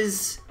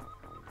is,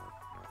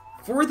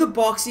 for the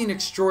boxing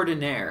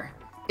extraordinaire,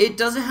 it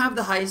doesn't have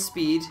the highest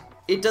speed,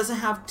 it doesn't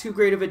have too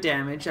great of a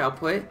damage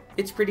output,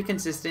 it's pretty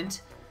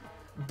consistent,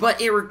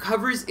 but it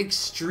recovers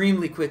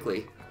extremely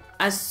quickly.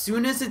 As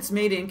soon as it's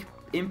made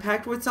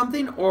impact with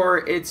something,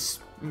 or it's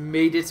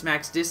made its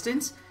max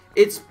distance,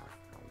 it's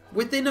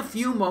within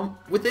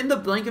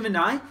the blink of an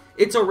eye,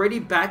 it's already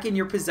back in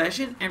your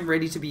possession and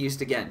ready to be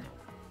used again.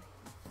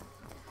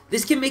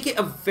 This can make it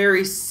a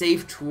very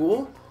safe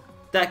tool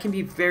that can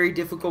be very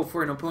difficult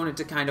for an opponent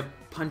to kind of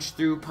punch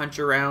through, punch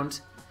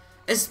around,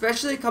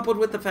 especially coupled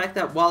with the fact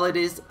that while it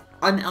is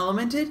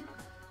unelemented,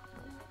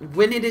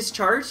 when it is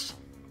charged,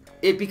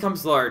 it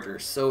becomes larger.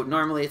 So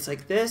normally it's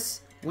like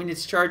this. When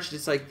it's charged,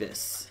 it's like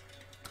this.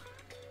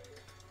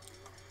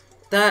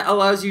 That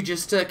allows you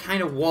just to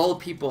kind of wall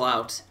people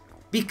out.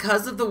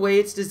 Because of the way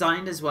it's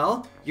designed as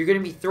well, you're going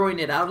to be throwing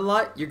it out a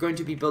lot. You're going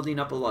to be building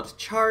up a lot of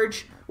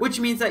charge,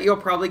 which means that you'll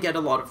probably get a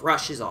lot of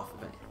rushes off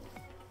of it.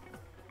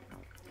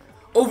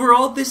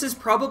 Overall, this is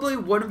probably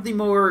one of the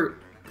more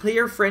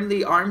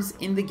player-friendly arms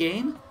in the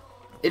game.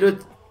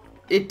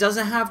 It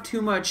doesn't have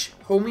too much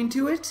homing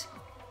to it.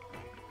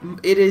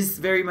 It is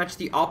very much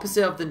the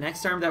opposite of the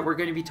next arm that we're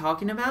going to be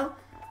talking about,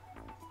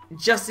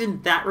 just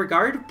in that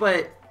regard.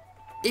 But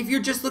if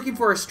you're just looking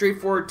for a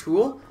straightforward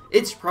tool,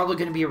 it's probably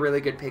going to be a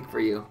really good pick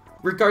for you.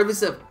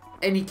 Regardless of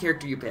any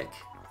character you pick,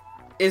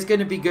 it's going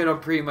to be good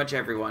on pretty much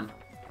everyone.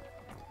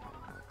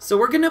 So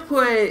we're going to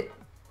put,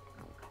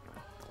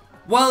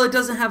 while it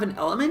doesn't have an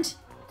element,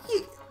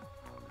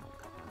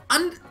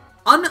 arms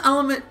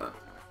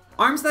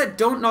that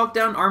don't knock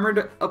down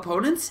armored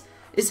opponents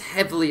is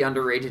heavily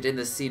underrated in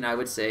this scene, I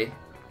would say.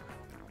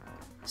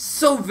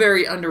 So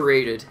very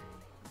underrated.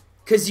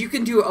 Because you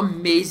can do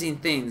amazing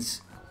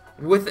things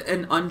with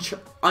an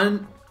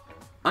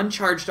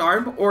uncharged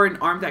arm, or an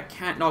arm that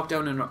can't knock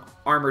down an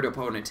armored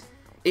opponent.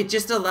 It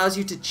just allows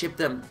you to chip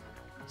them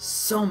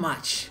so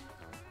much.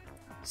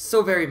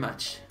 So very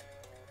much.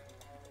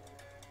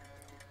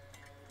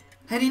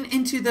 Heading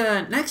into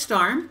the next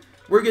arm,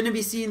 we're going to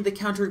be seeing the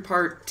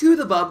counterpart to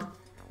the Bubb,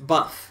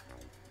 Buff.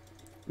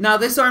 Now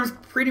this arm's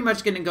pretty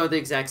much going to go the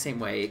exact same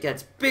way. It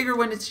gets bigger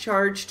when it's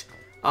charged.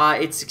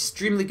 It's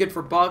extremely good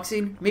for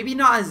boxing. Maybe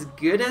not as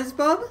good as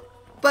Bubb,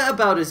 but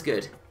about as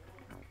good.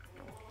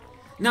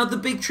 Now the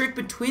big trick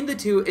between the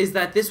two is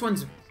that this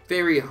one's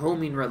very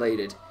homing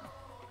related.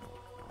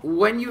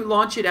 When you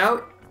launch it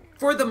out,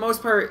 for the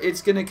most part,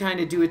 it's going to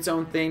kind of do its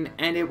own thing,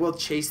 and it will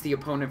chase the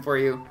opponent for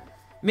you,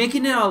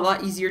 making it a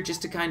lot easier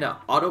just to kind of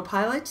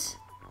autopilot.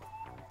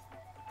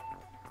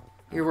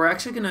 Here,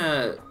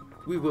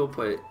 we will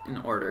put it in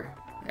order.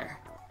 There.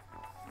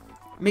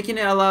 Making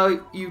it allow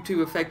you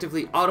to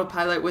effectively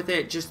autopilot with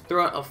it, just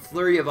throw out a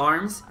flurry of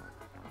arms,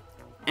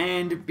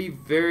 and be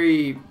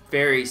very,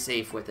 very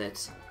safe with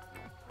it.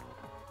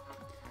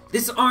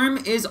 This arm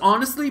is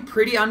honestly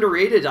pretty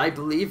underrated, I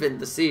believe, in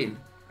the scene.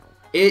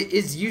 It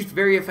is used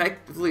very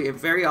effectively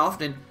very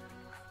often,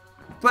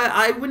 but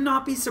I would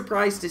not be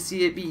surprised to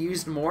see it be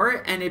used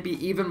more and it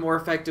be even more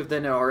effective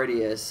than it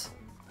already is.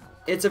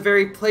 It's a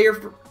very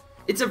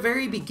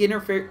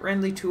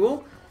beginner-friendly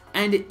tool,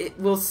 and it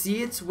will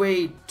see its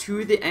way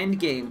to the end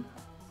game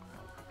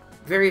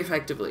very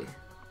effectively.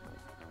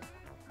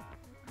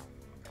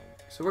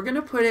 So we're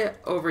gonna put it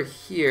over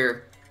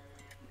here,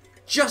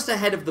 just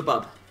ahead of the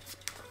Bubb,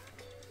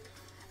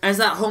 as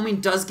that homing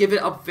does give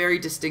it a very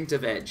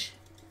distinctive edge.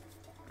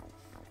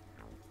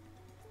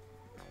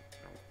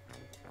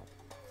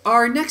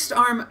 Our next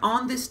arm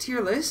on this tier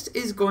list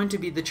is going to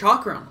be the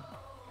Chakram.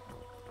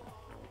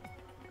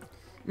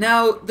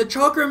 Now, the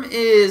Chakram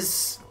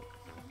is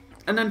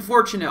an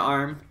unfortunate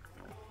arm.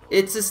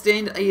 It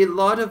sustained a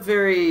lot of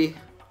very...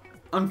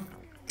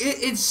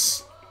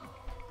 It's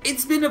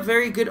been a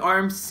very good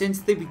arm since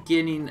the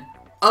beginning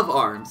of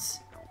arms.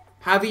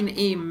 Having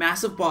a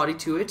massive body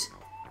to it,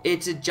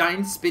 it's a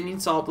giant spinning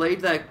saw blade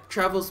that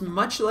travels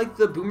much like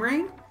the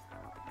Boomerang,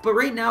 but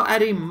right now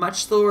at a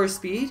much slower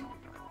speed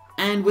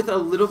and with a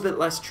little bit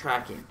less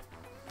tracking.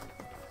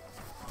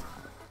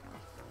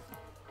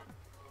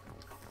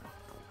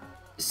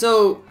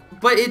 So,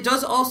 but it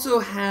does also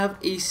have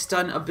a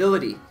stun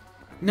ability.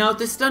 Now,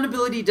 the stun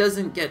ability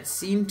doesn't get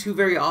seen too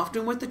very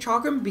often with the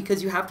Chakram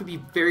because you have to be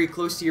very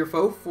close to your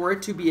foe for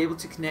it to be able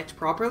to connect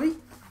properly.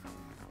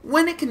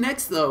 When it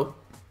connects though,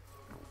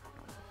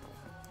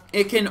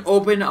 it can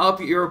open up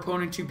your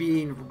opponent to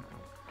being...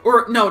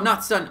 Or, no,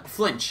 not stun,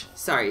 flinch,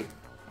 sorry.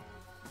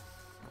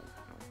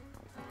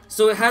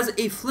 So it has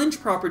a flinch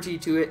property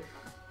to it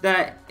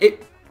that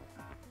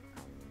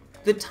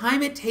the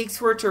time it takes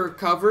for it to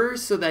recover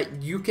so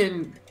that you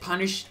can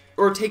punish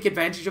or take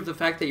advantage of the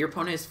fact that your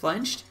opponent is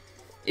flinched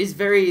is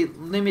very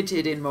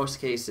limited in most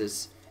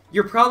cases.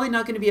 You're probably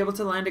not going to be able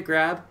to land a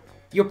grab.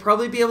 You'll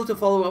probably be able to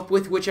follow up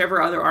with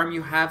whichever other arm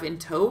you have in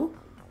tow,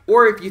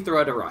 or if you throw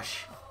out a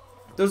rush.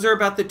 Those are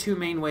about the two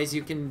main ways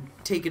you can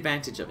take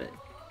advantage of it.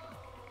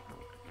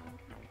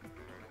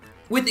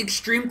 With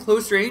extreme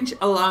close range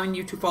allowing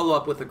you to follow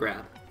up with a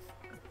grab.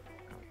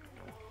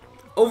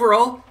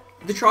 Overall,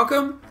 the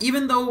Chakram,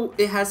 even though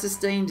it has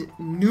sustained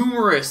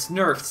numerous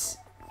nerfs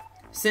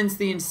since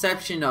the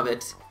inception of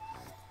it,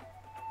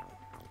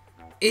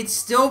 it's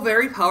still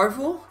very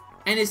powerful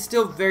and is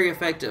still very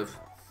effective.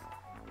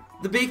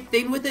 The big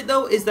thing with it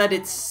though is that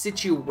it's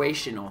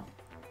situational.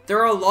 There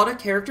are a lot of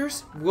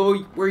characters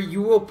where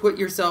you will put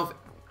yourself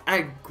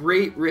at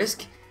great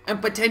risk,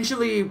 and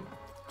potentially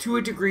to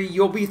a degree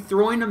you'll be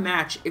throwing a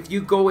match if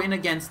you go in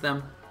against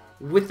them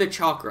with the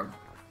Chakram.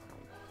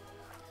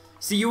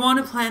 So you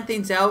want to plan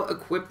things out,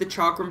 equip the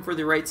Chakram for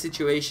the right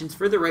situations,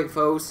 for the right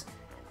foes,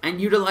 and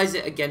utilize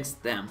it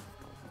against them.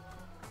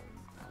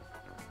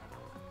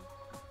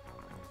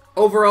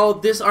 Overall,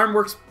 this arm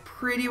works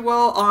pretty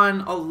well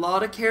on a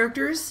lot of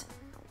characters.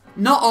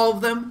 Not all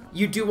of them.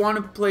 You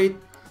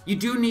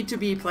do need to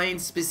be playing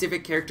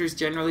specific characters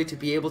generally to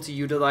be able to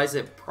utilize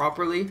it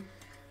properly.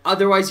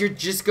 Otherwise, you're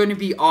just going to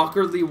be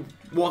awkwardly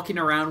walking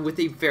around with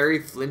a very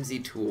flimsy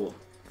tool.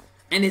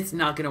 And it's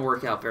not going to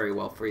work out very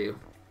well for you.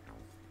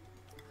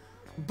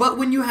 But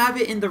when you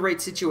have it in the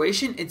right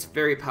situation, it's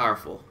very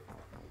powerful.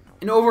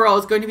 And overall,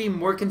 it's going to be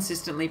more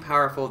consistently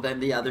powerful than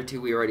the other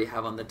two we already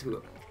have on the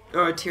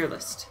tier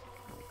list.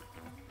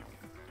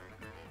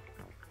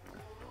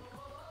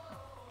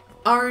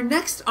 Our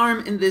next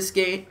arm in this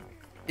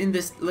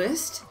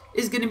list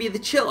is going to be the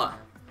Chilla.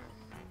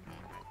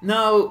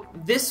 Now,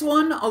 this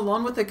one,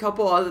 along with a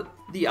couple of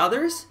the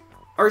others,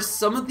 are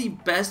some of the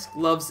best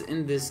gloves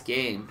in this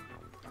game.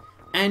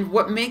 And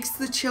what makes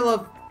the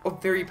Chilla a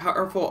very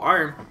powerful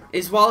arm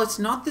is while it's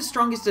not the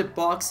strongest at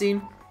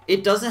boxing,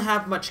 it doesn't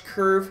have much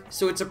curve,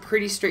 so it's a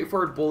pretty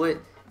straightforward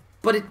bullet,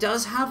 but it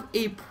does have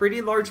a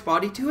pretty large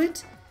body to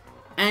it,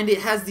 and it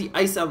has the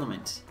ice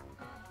element.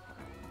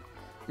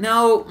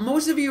 Now,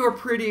 most of you are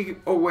pretty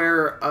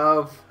aware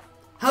of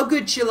how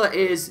good Chilla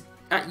is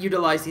at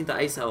utilizing the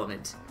ice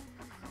element.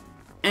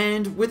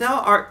 And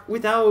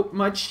without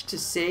much to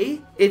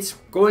say, it's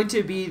going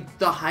to be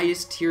the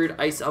highest tiered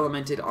ice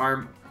elemented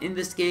arm in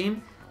this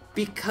game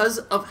because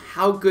of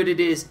how good it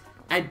is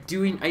at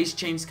doing ice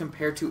chains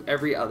compared to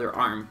every other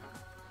arm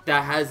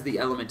that has the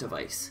element of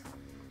ice.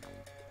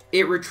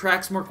 It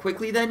retracts more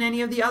quickly than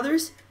any of the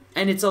others,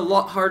 and it's a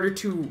lot harder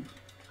to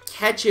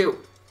catch it,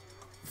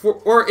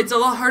 or it's a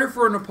lot harder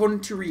for an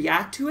opponent to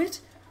react to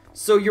it,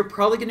 so you're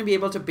probably going to be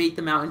able to bait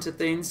them out into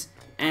things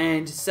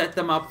and set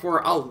them up for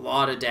a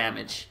lot of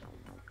damage.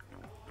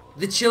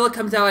 The Chilla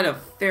comes out at a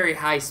very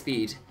high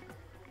speed,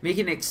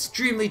 making it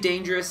extremely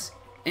dangerous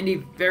and a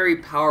very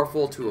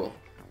powerful tool.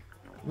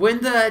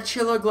 When the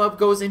Chilla glove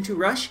goes into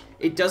rush,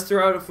 it does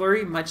throw out a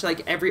flurry, much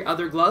like every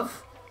other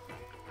glove.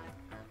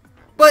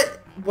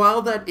 But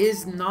while that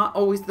is not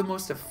always the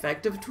most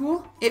effective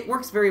tool, it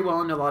works very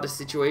well in a lot of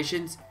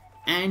situations,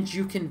 and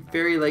you can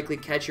very likely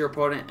catch your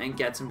opponent and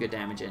get some good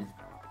damage in.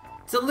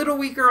 It's a little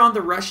weaker on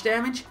the rush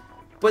damage,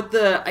 but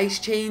the ice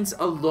chains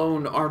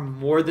alone are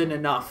more than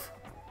enough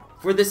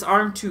for this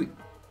arm to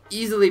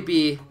easily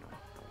be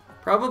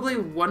probably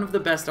one of the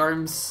best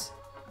arms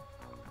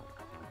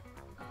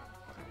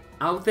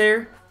out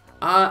there.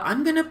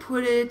 I'm gonna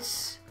put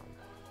it...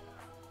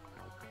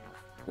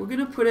 We're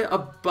gonna put it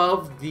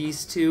above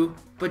these two,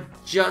 but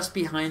just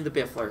behind the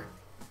Biffler.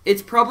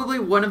 It's probably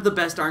one of the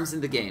best arms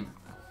in the game.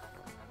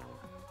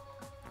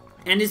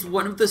 And is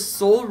one of the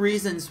sole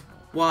reasons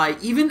why,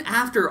 even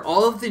after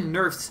all of the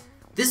nerfs,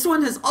 this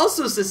one has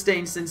also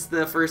sustained since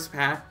the first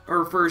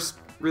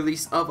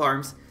release of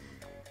arms.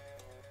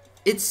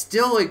 It's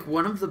still like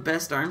one of the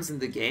best arms in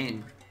the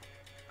game.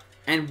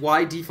 And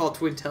why default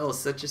twin tail is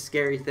such a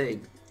scary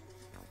thing.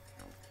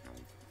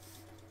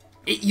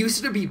 It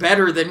used to be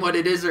better than what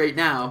it is right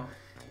now.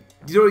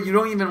 You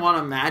don't even want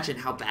to imagine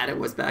how bad it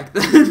was back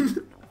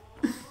then.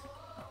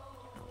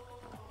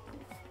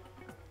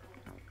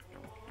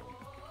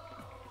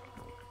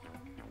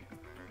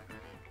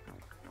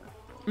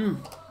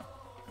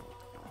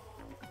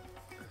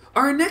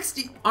 Our next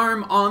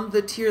arm on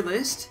the tier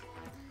list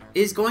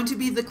is going to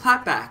be the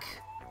Clapback.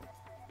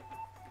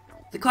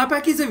 The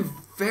Clapback is a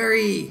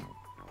very,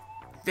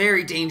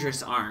 very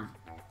dangerous arm.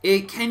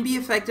 It can be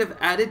effective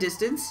at a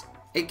distance,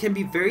 it can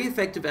be very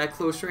effective at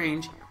close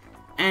range,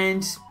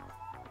 and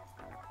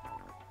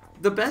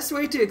the best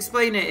way to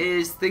explain it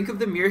is think of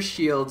the Mirror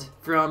Shield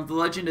from the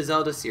Legend of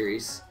Zelda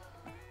series.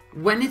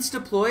 When it's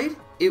deployed,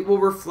 it will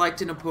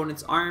reflect an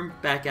opponent's arm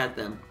back at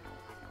them.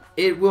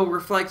 It will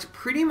reflect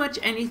pretty much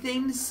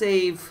anything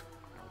save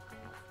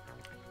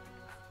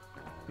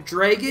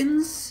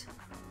dragons,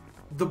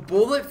 the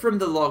bullet from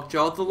the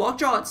Lockjaw. The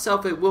Lockjaw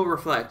itself it will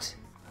reflect,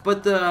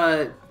 but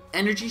the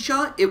energy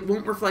shot, it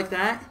won't reflect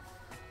that.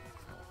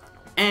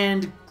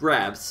 And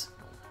grabs.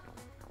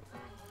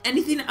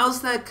 Anything else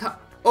that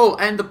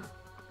and the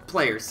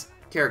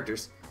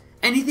characters.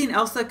 Anything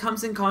else that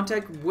comes in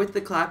contact with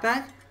the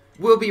Clapback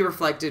will be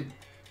reflected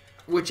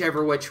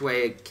whichever which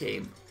way it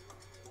came.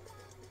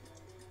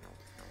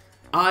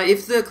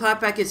 If the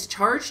Clapback is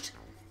charged,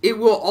 it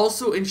will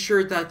also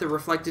ensure that the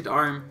reflected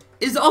arm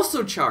is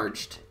also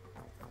charged.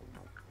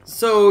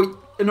 So,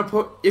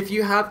 if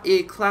you have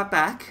a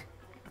Clapback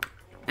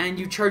and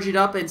you charge it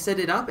up and set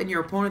it up and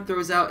your opponent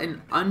throws out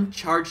an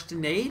uncharged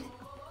Nade,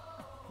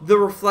 the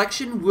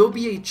reflection will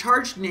be a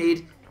charged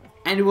Nade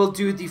and it will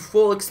do the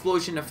full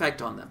explosion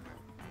effect on them.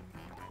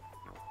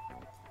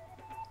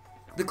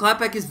 The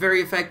Clapback is a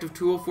very effective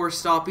tool for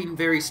stopping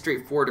very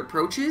straightforward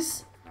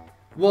approaches,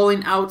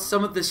 walling out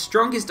some of the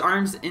strongest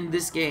arms in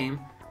this game,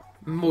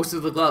 most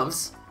of the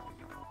gloves,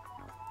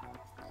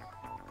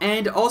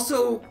 and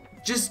also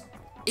just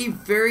a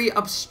very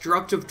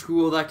obstructive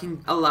tool that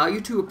can allow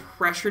you to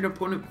pressure an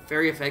opponent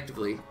very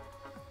effectively.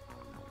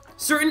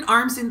 Certain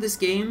arms in this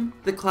game,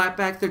 the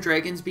Clapback, the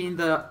dragons being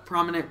the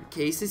prominent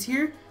cases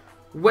here,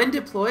 when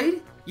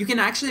deployed, you can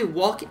actually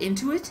walk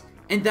into it,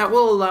 and that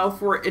will allow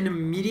for an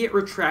immediate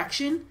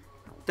retraction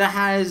that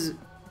has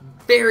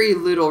very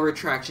little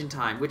retraction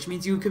time, which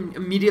means you can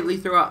immediately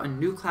throw out a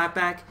new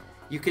Clapback,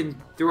 you can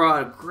throw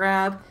out a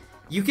grab,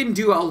 you can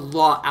do a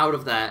lot out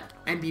of that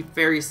and be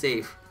very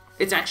safe.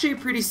 It's actually a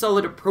pretty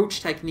solid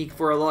approach technique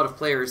for a lot of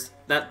players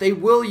that they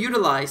will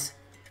utilize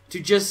to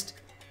just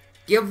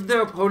give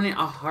the opponent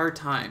a hard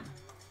time.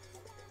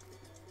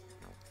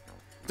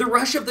 The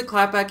rush of the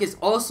Clapback is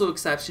also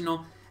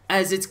exceptional,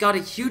 as it's got a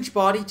huge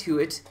body to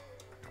it,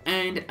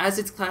 and as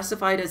it's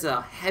classified as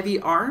a heavy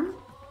arm,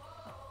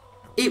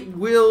 it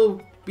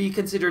will be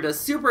considered a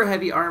super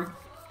heavy arm,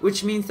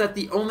 which means that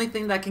the only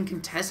thing that can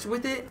contest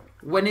with it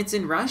when it's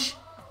in rush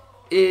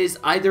is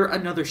either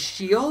another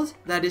shield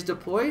that is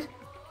deployed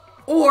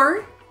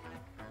or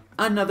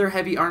another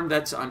heavy arm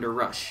that's under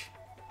rush.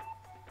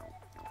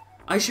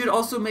 I should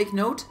also make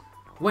note,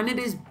 when it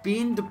is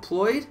being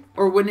deployed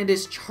or when it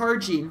is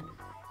charging,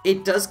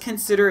 it does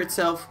consider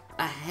itself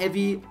a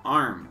heavy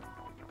arm.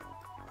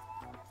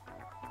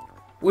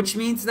 Which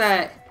means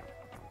that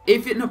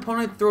if an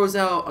opponent throws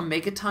out a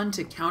Megaton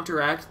to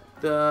counteract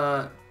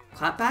the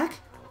Clapback,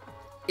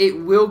 it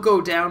will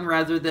go down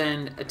rather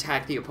than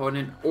attack the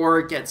opponent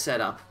or get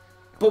set up.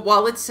 But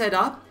while it's set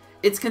up,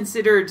 it's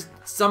considered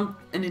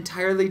an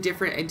entirely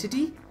different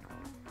entity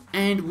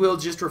and will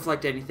just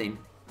reflect anything.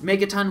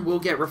 Megaton will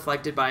get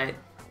reflected by it.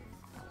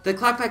 The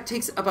Clapback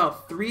takes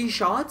about 3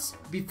 shots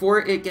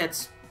before it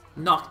gets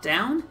knocked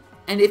down,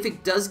 and if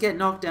it does get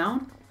knocked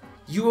down,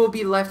 you will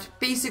be left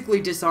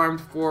basically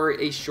disarmed for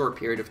a short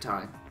period of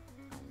time.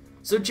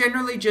 So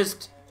generally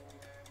just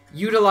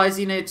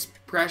utilizing its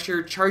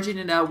pressure, charging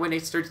it out when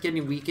it starts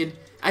getting weakened,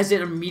 as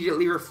it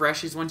immediately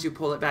refreshes once you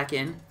pull it back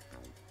in.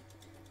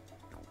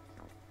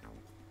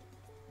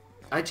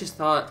 I just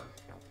thought,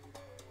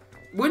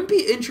 wouldn't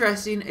it be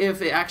interesting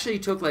if it actually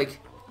took like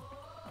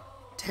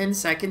 10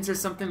 seconds or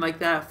something like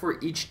that for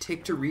each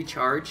tick to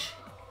recharge?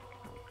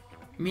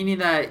 Meaning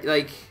that,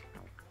 like,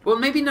 well,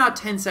 maybe not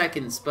 10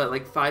 seconds, but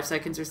like 5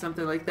 seconds or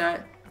something like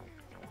that.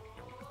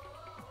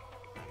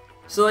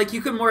 So like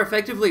you can more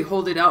effectively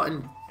hold it out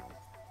and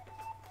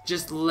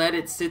just let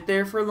it sit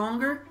there for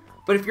longer.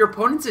 But if your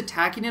opponent's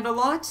attacking it a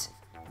lot,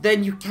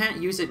 then you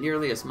can't use it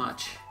nearly as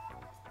much.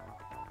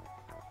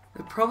 It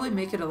would probably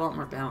make it a lot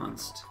more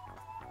balanced.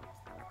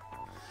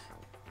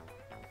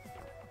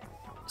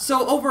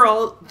 So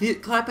overall, the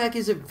Clapback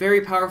is a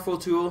very powerful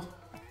tool.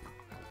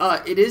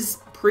 It is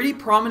pretty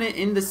prominent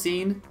in the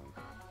scene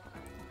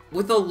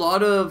with a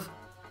lot of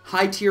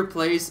high tier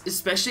plays,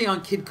 especially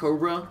on Kid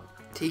Cobra,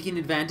 taking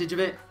advantage of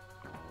it.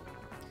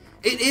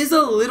 It is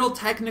a little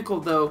technical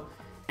though,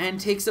 and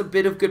takes a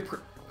bit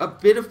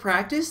of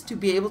practice to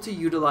be able to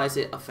utilize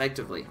it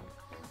effectively.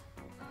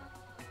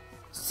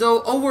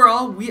 So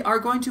overall, we are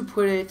going to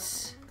put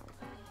it.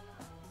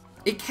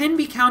 It can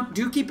be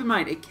do keep in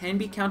mind, it can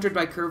be countered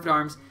by curved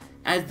arms,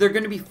 as they're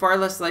going to be far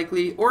less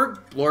likely, or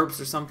Blorbs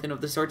or something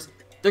of the sorts.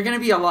 They're going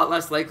to be a lot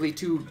less likely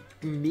to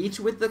meet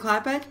with the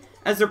Clapback,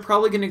 as they're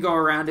probably going to go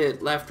around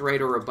it left,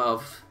 right, or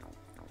above.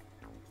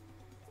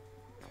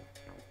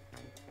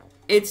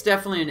 It's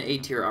definitely an A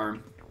tier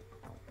arm,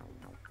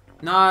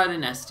 not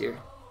an S tier.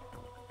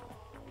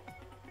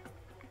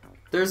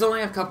 There's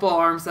only a couple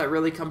arms that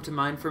really come to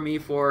mind for me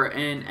for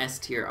an S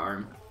tier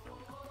arm.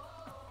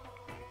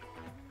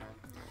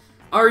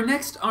 Our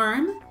next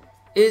arm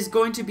is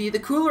going to be the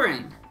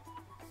Coolerang.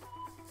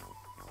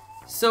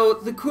 So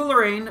the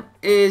Coolerang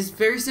is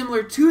very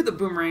similar to the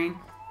Boomerang.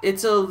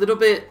 It's a little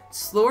bit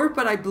slower,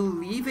 but I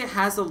believe it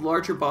has a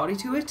larger body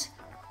to it.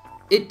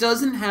 It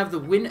doesn't have the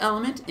wind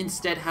element,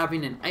 instead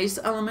having an ice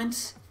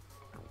element.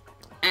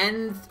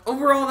 And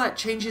overall that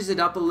changes it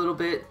up a little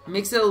bit,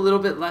 makes it a little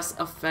bit less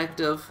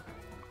effective.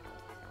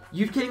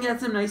 You can get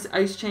some nice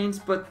ice chains,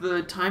 but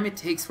the time it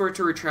takes for it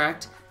to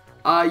retract,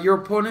 your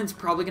opponent's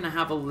probably going to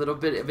have a little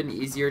bit of an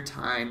easier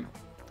time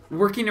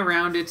working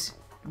around it,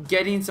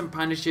 getting some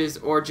punishes,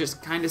 or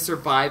just kind of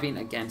surviving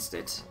against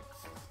it.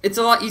 It's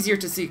a lot easier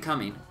to see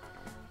coming,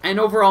 and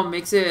overall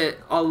makes it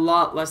a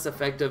lot less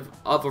effective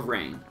of a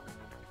rain.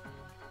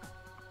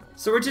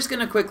 So we're just going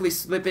to quickly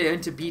slip it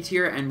into B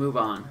tier and move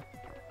on.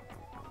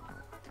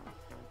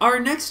 Our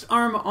next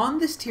arm on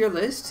this tier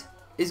list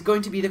is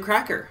going to be the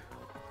Cracker.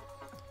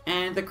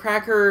 And the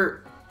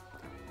Cracker,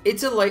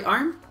 it's a light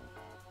arm,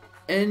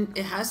 and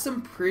it has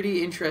some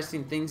pretty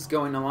interesting things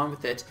going along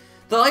with it.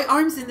 The light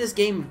arms in this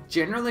game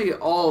generally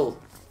all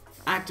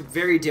act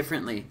very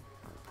differently.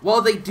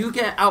 While they do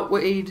get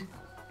outweighed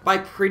by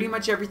pretty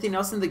much everything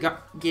else in the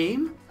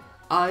game,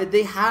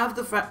 they have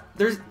the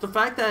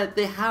fact that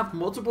they have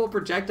multiple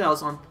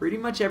projectiles on pretty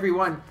much every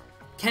one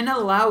can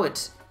allow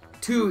it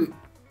to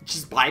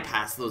just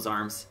bypass those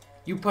arms.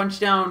 You punch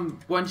down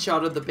one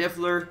shot of the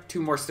Biffler,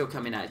 2 more still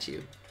coming at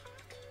you.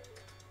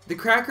 The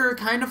Cracker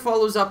kind of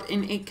follows up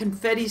in a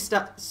confetti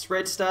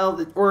spread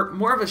style, or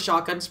more of a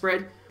shotgun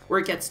spread, where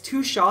it gets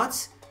 2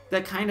 shots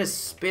that kind of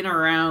spin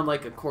around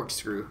like a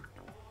corkscrew.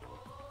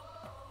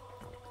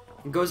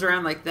 It goes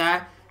around like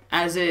that,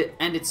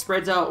 and it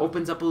spreads out,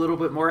 opens up a little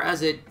bit more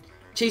as it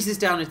chases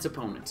down its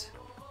opponent.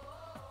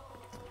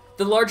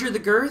 The larger the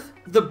girth,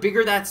 the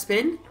bigger that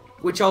spin,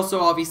 which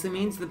also obviously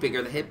means the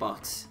bigger the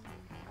hitbox.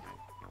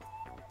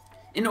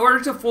 In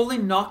order to fully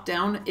knock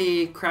down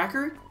a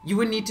Cracker, you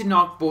would need to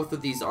knock both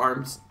of these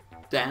arms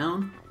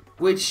down,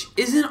 which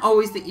isn't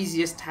always the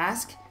easiest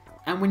task,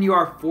 and when you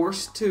are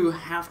forced to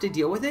have to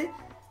deal with it,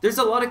 there's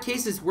a lot of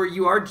cases where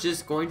you are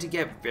just going to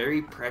get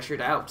very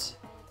pressured out.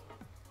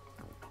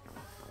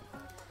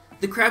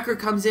 The Cracker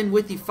comes in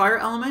with the fire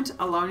element,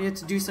 allowing it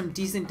to do some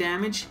decent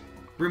damage,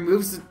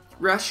 removes the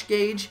rush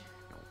gauge,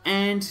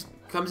 and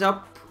comes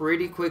out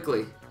pretty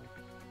quickly.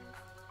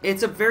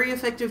 It's a very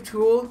effective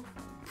tool,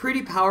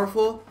 pretty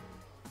powerful,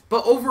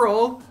 but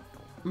overall,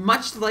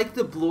 much like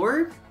the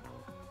Blorb,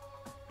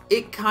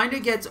 it kind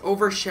of gets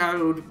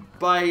overshadowed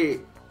by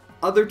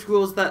other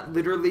tools that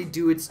literally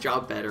do its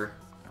job better.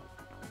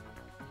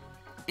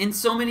 In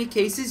so many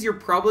cases, you're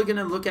probably going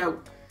to look at,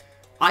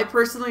 I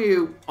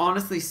personally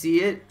honestly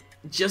see it,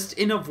 just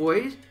in a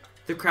void.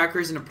 The Cracker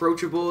is an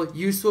approachable,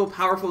 useful,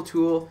 powerful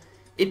tool.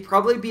 It'd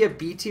probably be a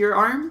B tier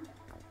arm,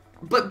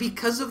 but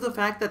because of the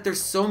fact that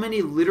there's so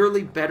many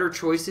literally better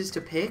choices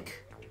to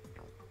pick,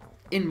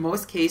 in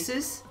most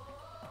cases,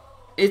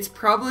 it's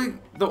probably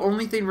the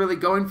only thing really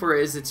going for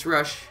it is its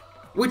rush,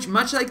 which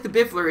much like the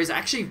Biffler is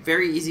actually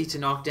very easy to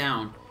knock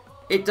down.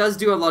 It does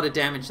do a lot of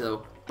damage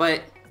though,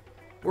 but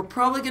we're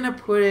probably going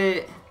to put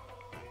it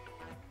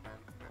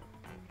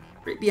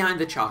right behind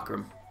the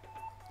Chakram.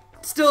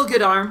 Still a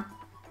good arm.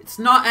 It's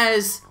not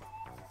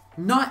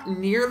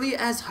nearly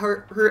as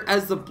hurt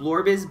as the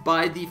Blorb is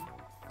by the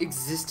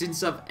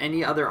existence of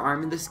any other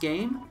arm in this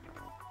game,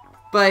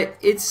 but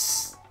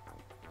it's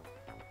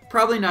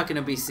probably not going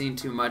to be seen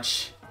too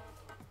much.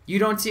 You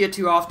don't see it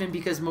too often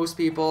because most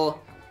people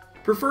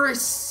prefer a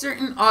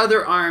certain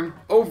other arm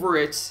over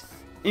it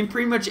in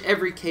pretty much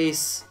every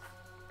case,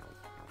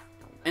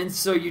 and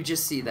so you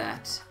just see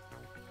that.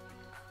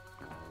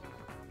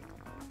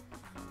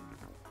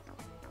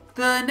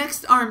 The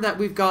next arm that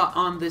we've got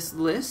on this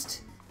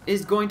list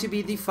is going to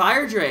be the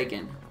Fire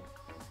Dragon.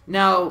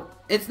 Now,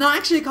 it's not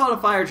actually called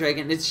a Fire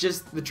Dragon, it's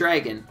just the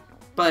dragon,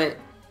 but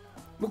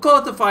we'll call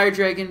it the Fire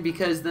Dragon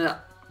because the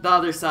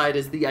other side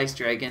is the Ice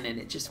Dragon and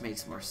it just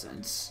makes more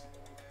sense.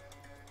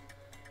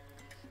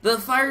 The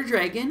Fire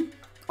Dragon,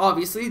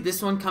 obviously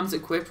this one comes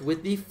equipped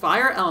with the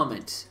Fire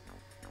element.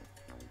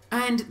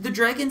 And the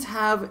dragons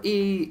have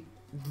they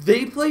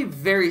play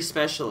very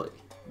specially,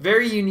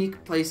 very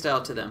unique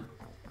playstyle to them.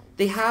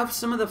 They have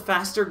some of the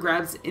faster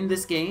grabs in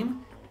this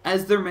game,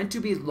 as they're meant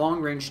to be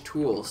long-range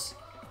tools.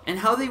 And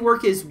how they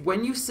work is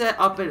when you set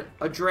up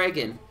a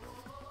dragon,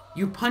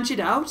 you punch it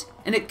out,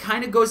 and it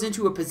kind of goes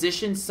into a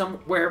position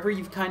wherever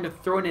you've kind of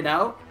thrown it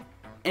out,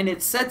 and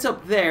it sets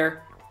up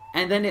there,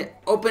 and then it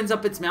opens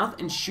up its mouth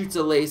and shoots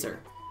a laser.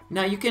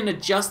 Now you can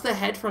adjust the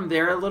head from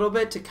there a little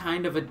bit to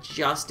kind of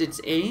adjust its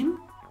aim.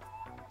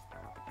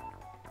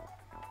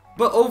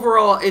 But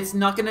overall,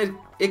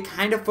 it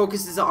kind of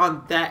focuses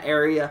on that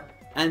area,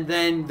 and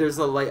then there's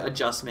a light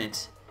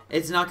adjustment.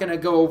 It's not going to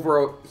go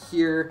over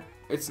here.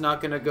 It's not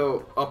going to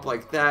go up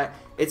like that.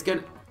 It's going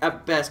to,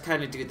 at best,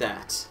 kind of do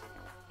that.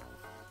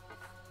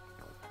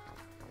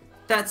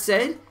 That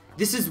said,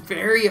 this is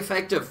very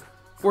effective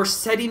for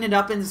setting it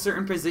up in a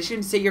certain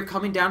position. Say you're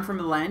coming down from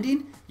a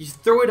landing, you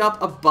throw it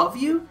up above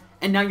you,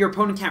 and now your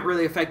opponent can't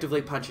really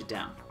effectively punch it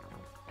down.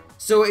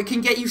 So it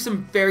can get you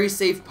some very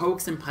safe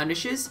pokes and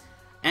punishes,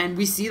 and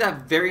we see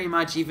that very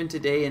much even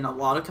today in a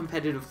lot of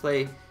competitive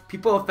play.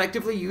 People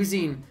effectively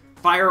using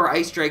fire or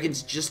ice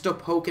dragons just to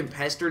poke and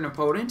pester an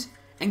opponent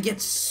and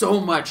get so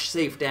much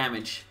safe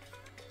damage.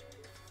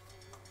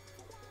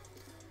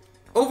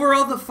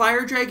 Overall, the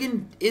Fire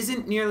Dragon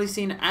isn't nearly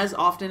seen as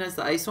often as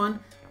the Ice one,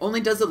 only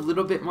does a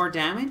little bit more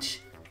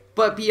damage,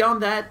 but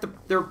beyond that,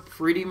 they're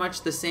pretty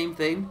much the same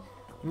thing.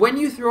 When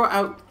you throw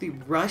out the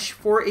rush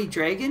for a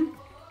dragon,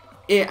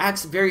 it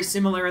acts very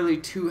similarly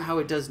to how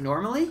it does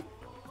normally,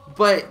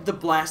 but the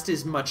blast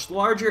is much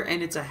larger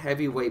and it's a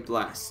heavyweight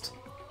blast.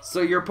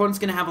 So your opponent's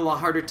going to have a lot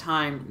harder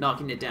time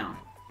knocking it down.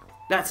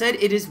 That said,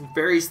 it is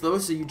very slow,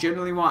 so you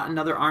generally want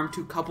another arm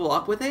to couple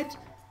up with it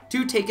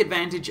to take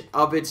advantage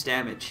of its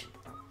damage.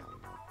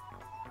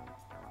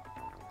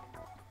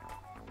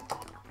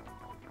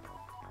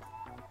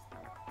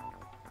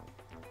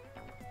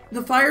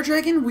 The Fire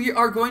Dragon, we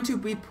are going to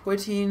be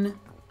putting...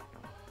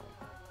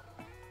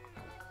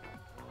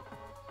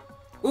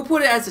 We'll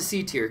put it as a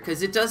C tier,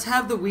 because it does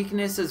have the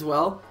weakness as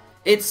well.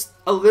 It's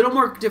a little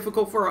more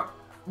difficult for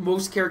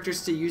most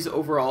characters to use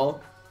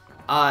overall.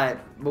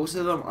 Most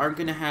of them aren't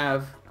going to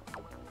have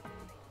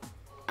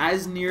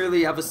as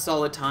nearly of a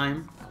solid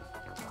time.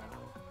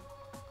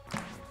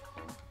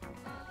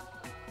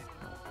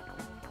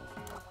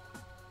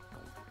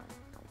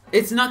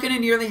 It's not going to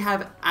nearly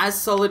have as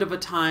solid of a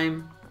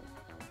time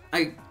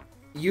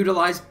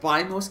utilized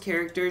by most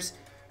characters.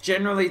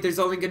 Generally, there's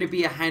only going to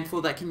be a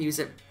handful that can use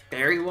it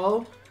very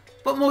well,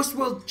 but most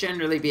will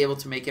generally be able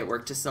to make it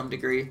work to some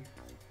degree.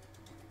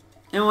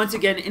 And once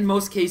again, in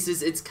most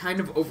cases, it's kind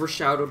of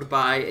overshadowed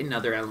by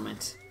another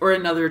element, or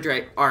another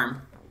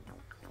arm.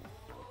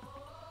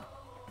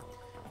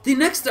 The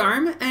next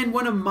arm, and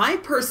one of my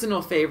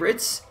personal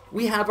favorites,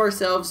 we have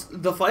ourselves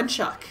the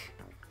Funchuck.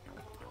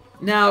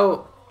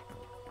 Now,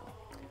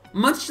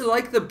 much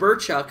like the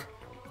Brrchuck,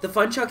 the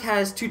Funchuck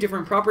has two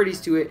different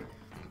properties to it.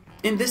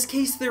 In this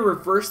case, they're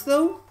reversed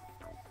though,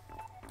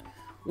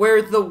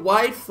 where the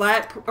wide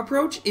flat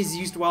approach is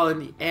used while in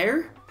the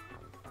air,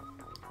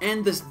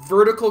 and this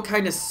vertical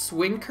kind of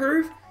swing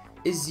curve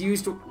is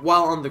used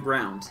while on the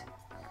ground.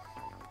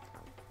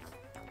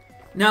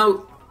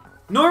 Now,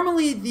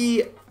 normally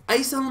the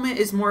Ice element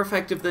is more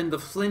effective than the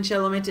Flinch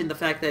element in the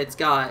fact that it's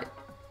got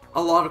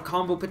a lot of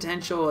combo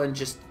potential and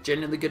just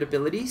generally good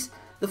abilities.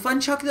 The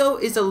Funchuck though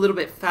is a little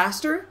bit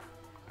faster,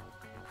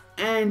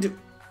 and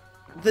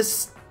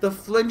the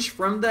flinch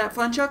from that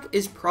Funchuck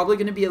is probably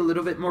going to be a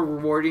little bit more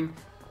rewarding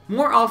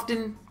more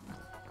often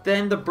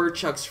than the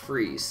Brrchuck's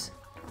freeze.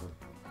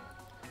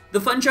 The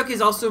Funchuck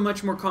is also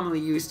much more commonly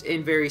used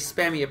in very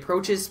spammy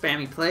approaches,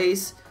 spammy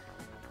plays,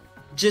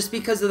 just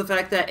because of the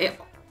fact that it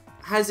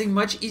has a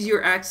much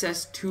easier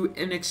access to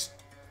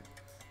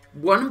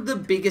one of the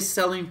biggest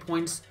selling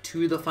points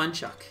to the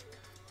Funchuck.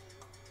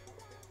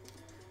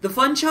 The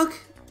Funchuck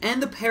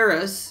and the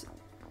Paras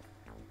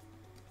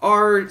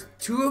are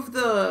two of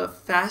the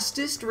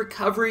fastest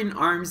recovering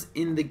arms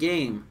in the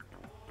game,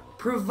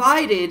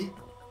 provided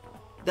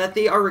that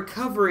they are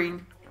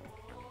recovering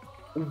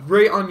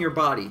right on your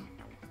body.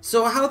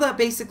 So how that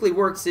basically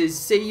works is,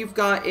 say you've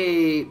got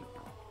 6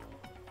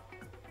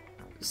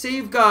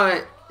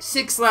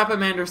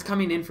 Slapamanders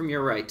coming in from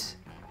your right.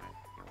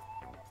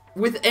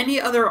 With any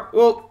other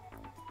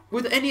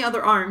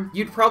arm,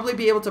 you'd probably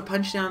be able to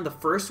punch down the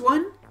first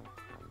one,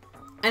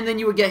 and then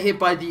you would get hit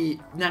by the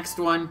next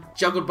one,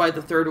 juggled by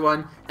the third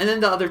one, and then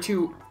the other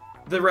two,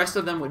 the rest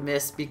of them would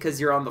miss because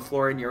you're on the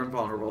floor and you're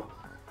invulnerable.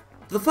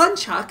 The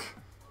Funchuck,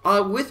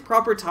 with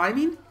proper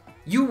timing,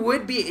 you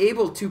would be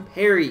able to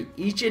parry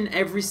each and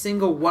every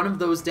single one of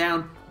those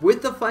down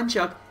with the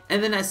Funchuck,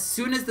 and then as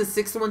soon as the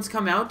 6th ones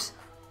come out,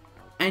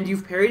 and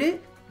you've parried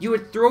it, you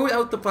would throw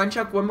out the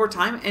Funchuck one more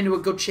time and it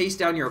would go chase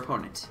down your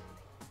opponent.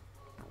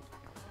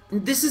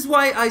 This is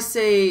why I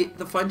say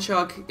the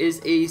Funchuck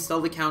is a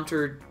solid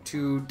counter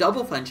to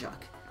double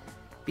Funchuck.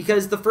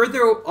 Because the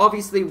further,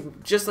 obviously,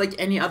 just like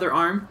any other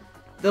arm,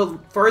 the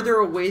farther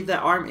away that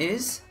arm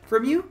is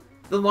from you,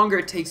 the longer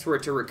it takes for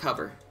it to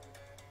recover.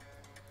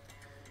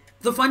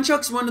 The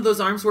Funchuck's one of those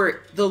arms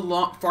where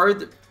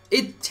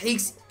it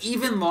takes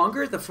even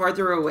longer the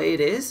farther away it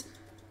is,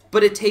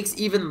 but it takes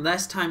even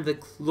less time the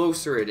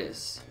closer it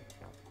is.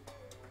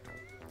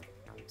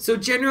 So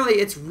generally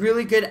it's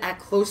really good at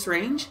close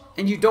range,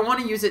 and you don't want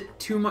to use it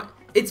too much.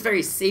 It's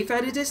very safe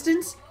at a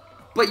distance,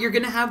 but you're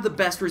going to have the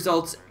best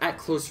results at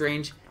close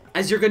range,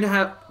 as you're going to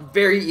have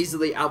very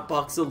easily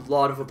outbox a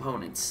lot of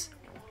opponents.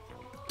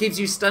 Gives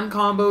you stun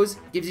combos,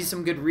 gives you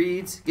some good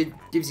reads,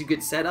 gives you good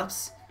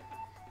setups.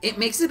 It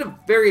makes it a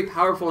very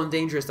powerful and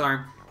dangerous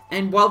arm,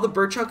 and while the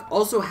Brrchuck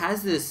also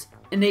has this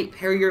innate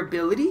parry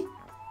ability,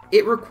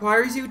 it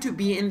requires you to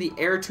be in the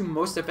air to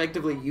most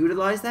effectively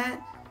utilize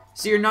that,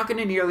 so you're not going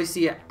to nearly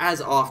see it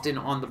as often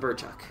on the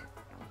Brrchuck.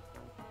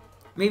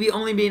 Maybe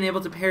only being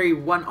able to parry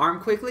one arm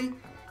quickly,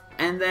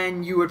 and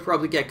then you would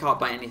probably get caught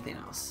by anything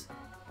else.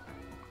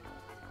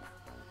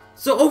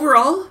 So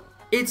overall,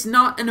 it's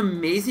not an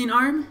amazing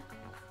arm.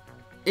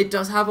 It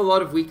does have a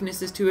lot of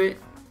weaknesses to it,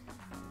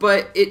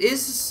 but it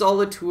is a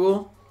solid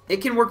tool. It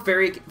can work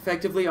very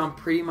effectively on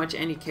pretty much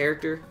any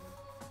character.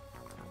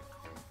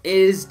 It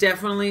is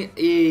definitely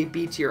a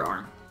B tier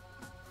arm.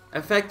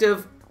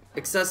 Effective,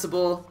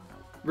 accessible,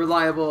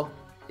 reliable,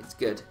 it's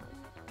good.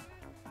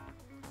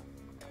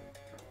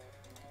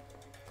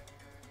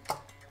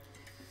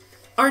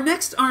 Our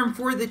next arm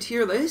for the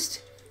tier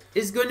list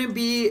is going to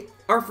be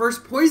our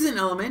first poison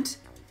element,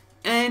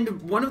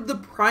 and one of the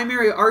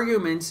primary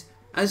arguments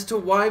as to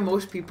why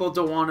most people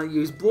don't want to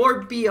use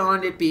Blorb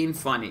beyond it being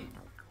funny.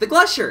 The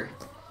Glusher.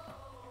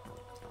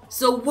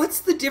 So what's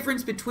the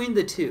difference between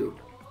the two?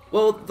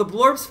 Well, the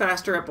Blorb's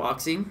faster at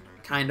boxing,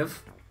 kind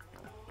of.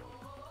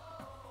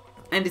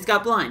 And it's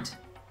got blind.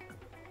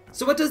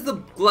 So what does the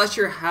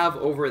Glusher have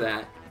over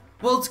that?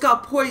 Well, it's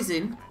got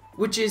poison,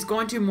 which is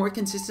going to more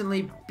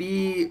consistently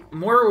be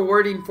more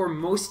rewarding for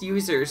most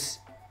users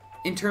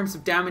in terms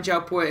of damage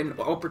output and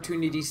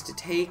opportunities to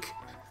take.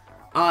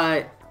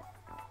 I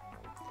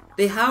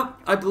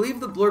believe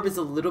the Blorb is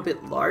a little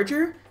bit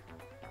larger,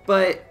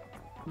 but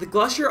the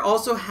Glusher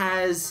also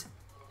has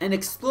an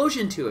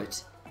explosion to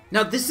it.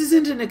 Now, this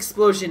isn't an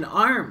explosion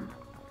arm,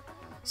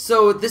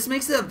 so this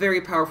makes it a very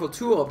powerful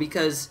tool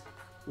because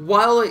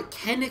while it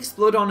can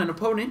explode on an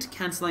opponent,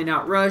 canceling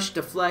out rush,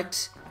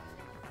 deflect,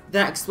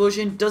 that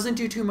explosion doesn't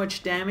do too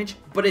much damage,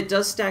 but it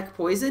does stack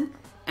poison,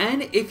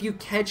 And if you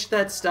catch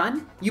that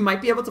stun, you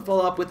might be able to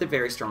follow up with a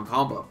very strong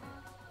combo.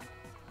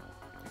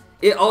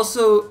 It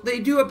also, they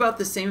do about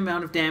the same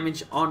amount of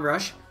damage on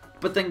rush,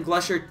 but then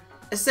Glusher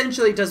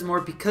essentially does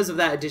more because of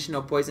that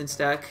additional poison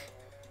stack.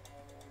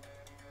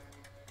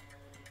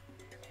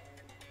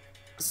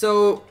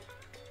 So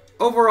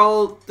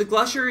overall, the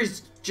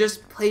Glusher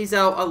just plays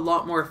out a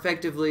lot more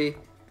effectively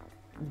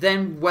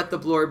than what the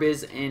Blorb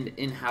is and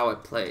in how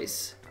it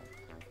plays.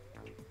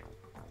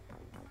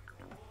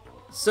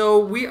 So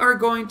we are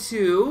going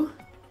to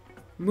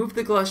move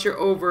the Glusher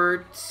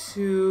over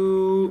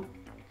to...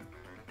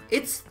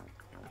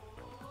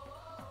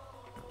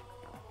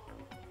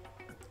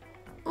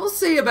 we'll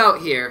say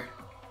about here.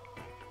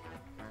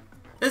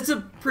 It's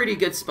a pretty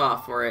good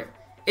spot for it.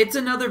 It's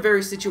another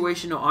very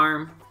situational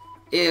arm.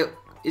 It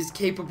is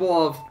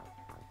capable of...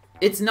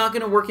 It's not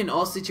going to work in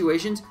all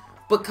situations,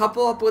 but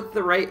couple up with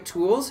the right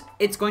tools,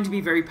 it's going to be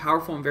very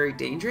powerful and very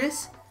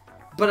dangerous.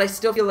 But I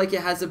still feel like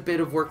it has a bit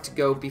of work to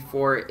go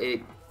before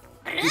it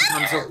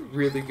becomes a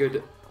really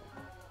good...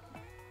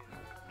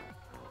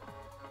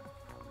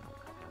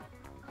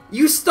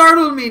 You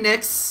startled me,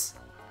 Nyx!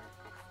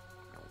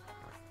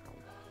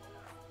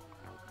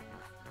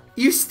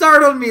 You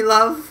startled me,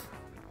 love!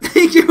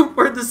 Thank you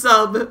for the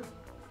sub!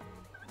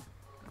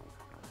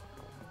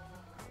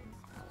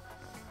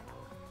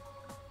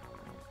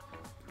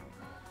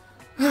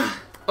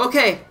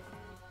 Okay.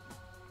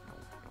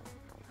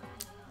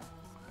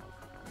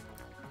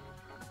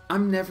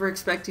 I'm never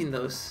expecting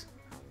those.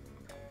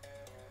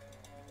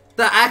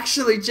 That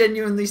actually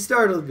genuinely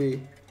startled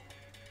me.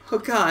 Oh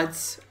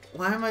gods.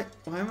 Why am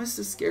I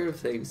so scared of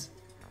things?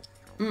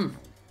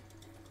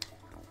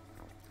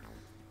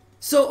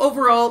 So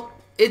overall,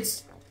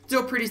 it's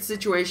still pretty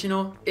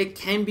situational. It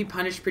can be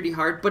punished pretty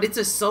hard, but it's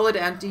a solid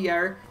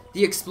anti-air.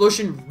 The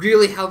explosion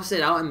really helps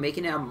it out and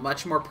making it a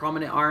much more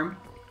prominent arm.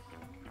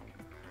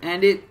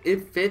 And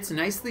it fits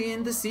nicely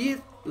in the C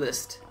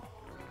list.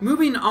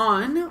 Moving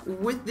on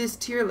with this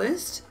tier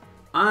list,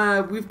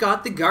 we've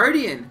got the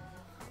Guardian.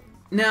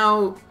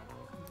 Now,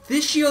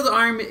 this shield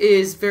arm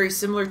is very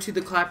similar to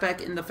the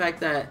Clapback in the fact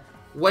that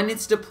when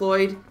it's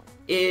deployed,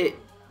 it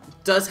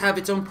does have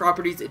its own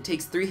properties. It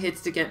takes 3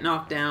 hits to get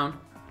knocked down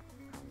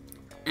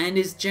and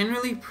is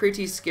generally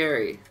pretty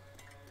scary.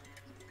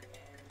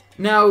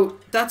 Now,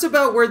 that's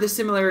about where the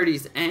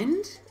similarities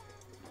end.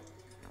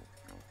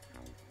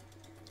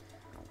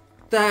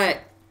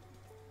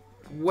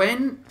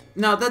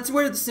 Now that's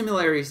where the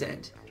similarities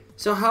end.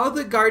 So how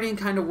the Guardian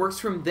kind of works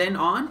from then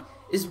on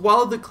is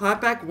while the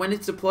Clapback, when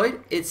it's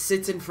deployed, it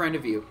sits in front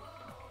of you.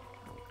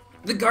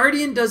 The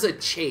Guardian does a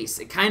chase.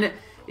 It kind of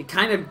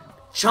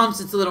chomps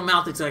its little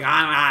mouth. It's like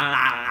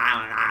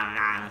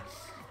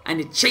and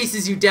it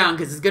chases you down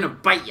because it's gonna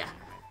bite you.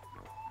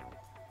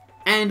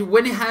 And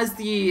when it has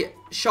the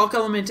shock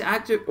element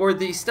active or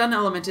the stun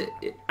element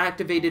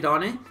activated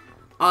on it,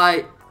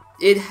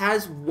 it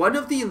has one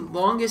of the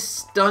longest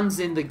stuns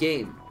in the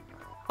game,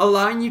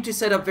 allowing you to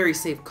set up very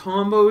safe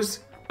combos,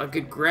 a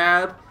good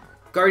grab.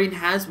 Guardian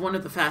has one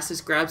of the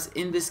fastest grabs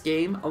in this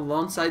game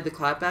alongside the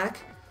Clapback.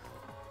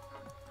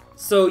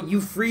 So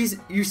you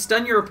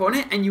stun your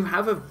opponent and you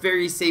have a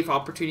very safe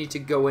opportunity to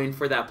go in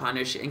for that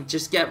punish and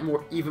just get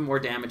even more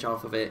damage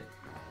off of it.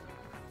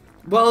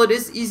 While it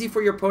is easy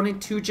for your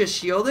opponent to just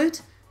shield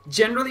it,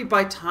 generally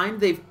by time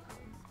they've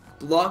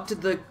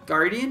blocked the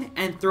Guardian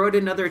and throw out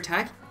another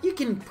attack, you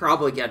can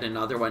probably get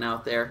another one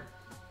out there.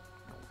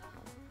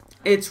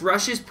 Its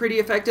rush is pretty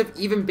effective,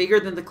 even bigger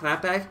than the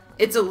Clapback.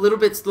 It's a little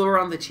bit slower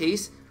on the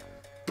chase,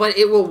 but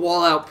it will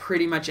wall out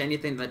pretty much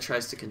anything that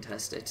tries to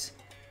contest it.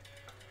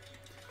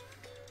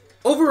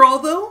 Overall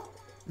though,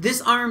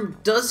 this arm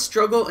does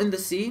struggle in the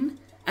scene,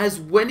 as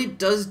when it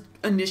does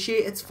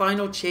initiate its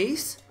final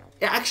chase,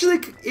 it actually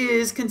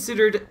is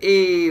considered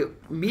a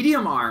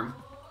medium arm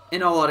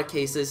in a lot of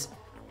cases.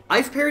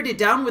 I've parried it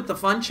down with the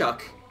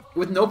Funchuck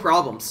with no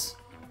problems.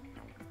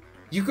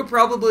 You could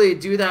probably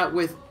do that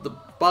with the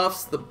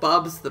buffs, the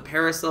Bubbs, the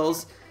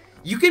Parasols.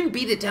 You can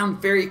beat it down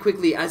very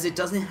quickly as it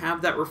doesn't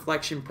have that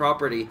reflection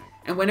property.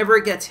 And whenever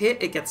it gets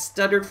hit, it gets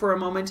stuttered for a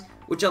moment,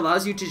 which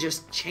allows you to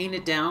just chain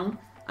it down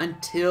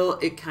until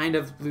it kind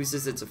of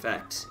loses its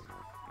effect.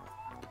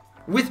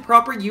 With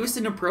proper use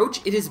and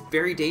approach, it is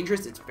very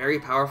dangerous, it's very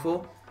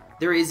powerful.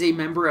 There is a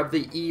member of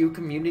the EU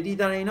community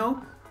that I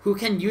know who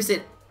can use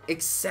it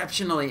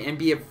exceptionally and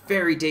be a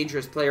very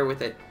dangerous player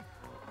with it.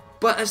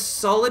 But a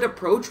solid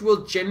approach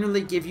will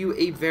generally give you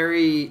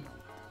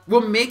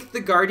will make the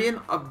Guardian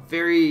a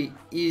very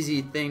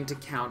easy thing to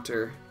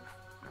counter.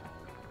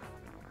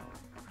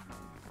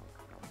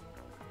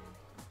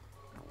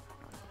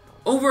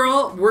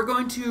 Overall, we're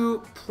going to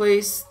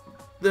place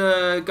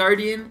the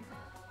Guardian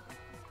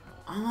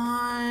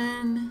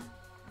on...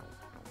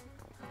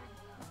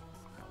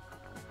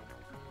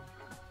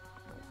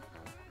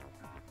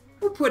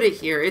 We'll put it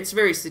here. It's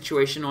very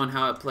situational on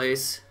how it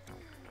plays.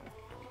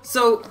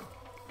 So,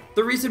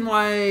 the reason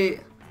why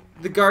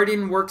the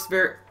Guardian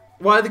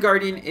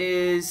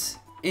is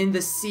in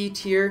the C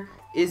tier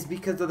is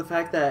because of the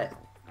fact that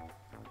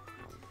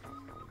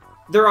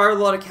there are a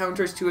lot of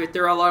counters to it.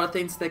 There are a lot of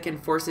things that can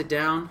force it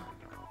down.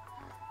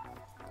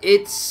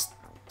 It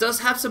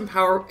does have some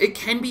power. It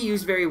can be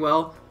used very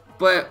well,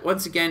 but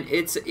once again,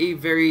 it's a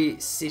very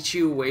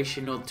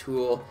situational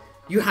tool.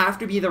 You have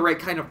to be the right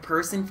kind of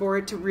person for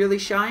it to really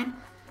shine.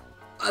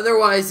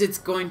 Otherwise, it's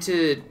going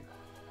to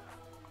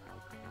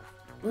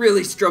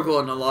really struggle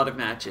in a lot of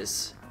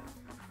matches.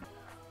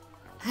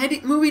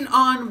 Moving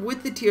on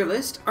with the tier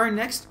list, our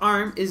next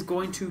arm is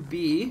going to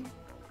be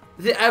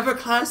the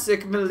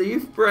ever-classic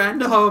Mileve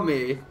brand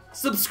homie.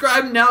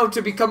 Subscribe now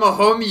to become a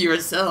homie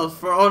yourself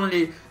for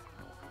only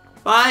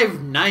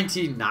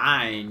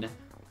 $5.99.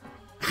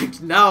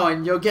 Act now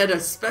and you'll get a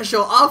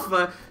special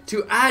offer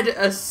to add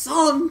a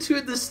song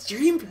to the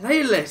stream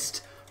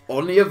playlist.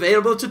 Only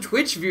available to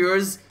Twitch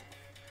viewers.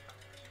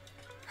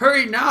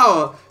 Hurry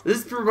now!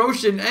 This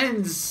promotion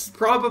ends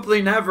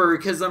probably never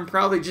because I'm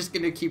probably just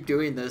gonna keep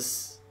doing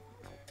this.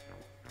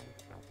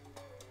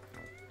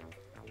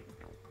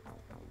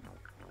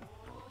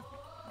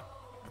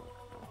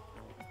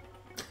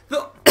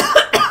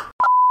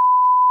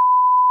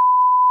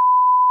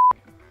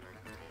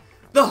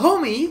 The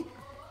homie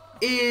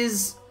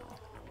is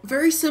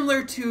very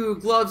similar to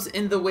Gloves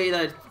in the way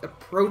that it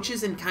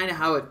approaches and kind of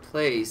how it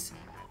plays,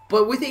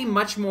 but with a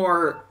much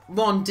more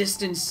long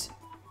distance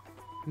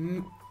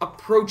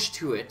approach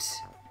to it.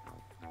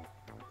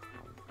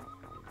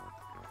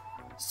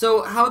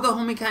 So how the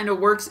homie kind of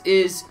works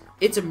is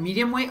it's a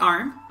medium weight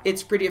arm.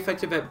 It's pretty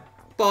effective at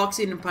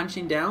boxing and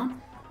punching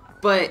down,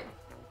 but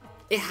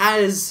it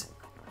has,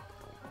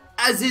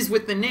 as is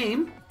with the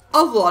name,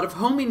 a lot of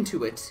homing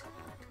to it.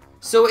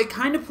 So it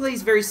kind of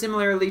plays very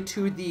similarly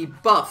to the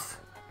buff.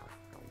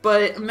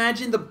 But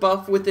imagine the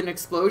buff with an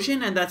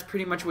explosion, and that's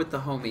pretty much what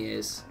the homie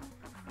is.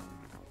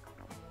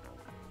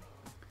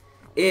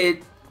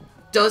 It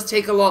does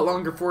take a lot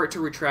longer for it to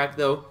retract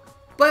though.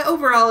 But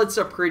overall it's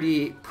a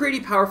pretty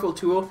powerful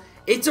tool.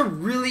 It's a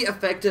really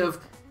effective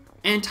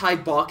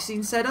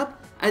anti-boxing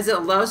setup as it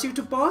allows you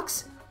to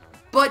box.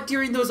 But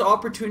during those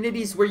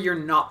opportunities where you're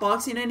not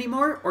boxing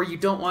anymore or you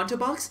don't want to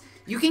box,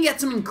 you can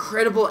get some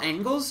incredible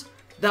angles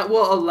that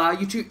will allow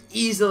you to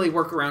easily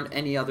work around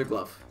any other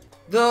glove.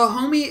 The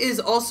homie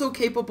is also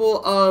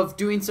capable of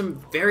doing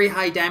some very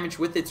high damage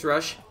with its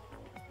rush.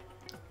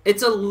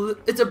 It's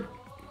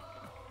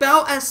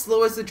about as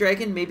slow as the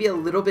dragon, maybe a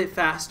little bit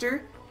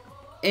faster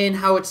in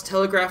how it's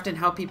telegraphed and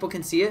how people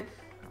can see it,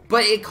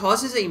 but it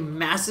causes a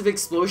massive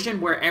explosion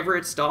wherever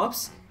it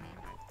stops,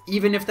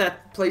 even if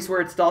that place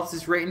where it stops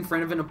is right in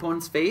front of an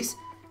opponent's face.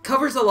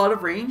 Covers a lot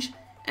of range,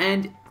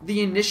 and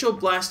the initial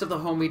blast of the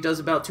homie does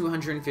about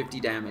 250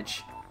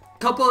 damage.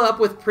 Couple up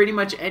with pretty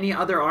much any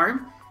other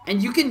arm,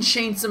 and you can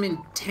chain some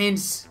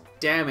intense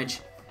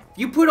damage. If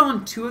you put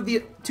on two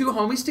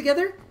homies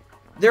together,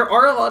 there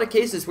are a lot of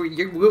cases where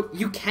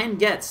you can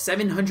get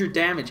 700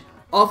 damage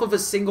off of a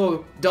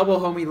single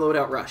double homie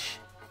loadout rush.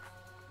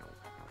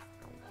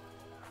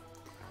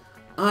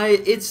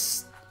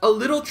 It's a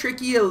little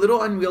tricky, a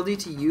little unwieldy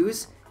to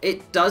use.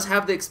 It does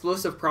have the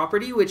explosive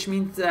property, which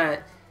means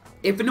that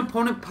if an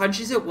opponent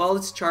punches it while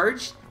it's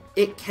charged,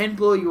 it can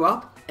blow you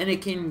up, and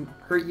it can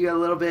hurt you a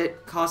little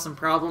bit, cause some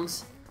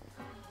problems.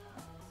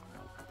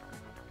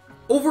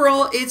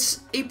 Overall,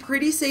 it's a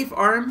pretty safe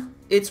arm.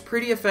 It's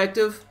pretty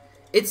effective.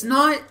 It's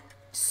not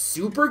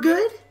super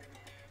good,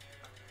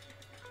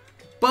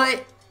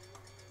 but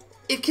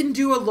it can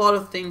do a lot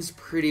of things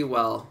pretty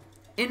well.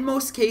 In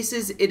most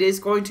cases, it is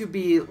going to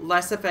be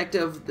less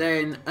effective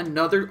than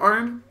another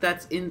arm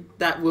that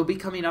will be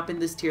coming up in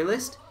this tier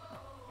list.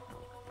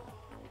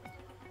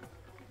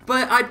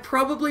 But I'd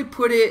probably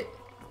put it...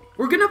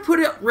 We're going to put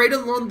it right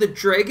along the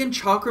Dragon,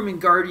 Chakram,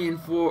 and Guardian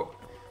for...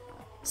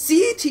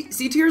 C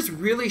tier is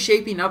really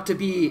shaping up to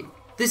be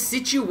the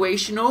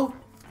situational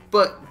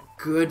but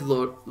good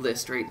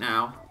list right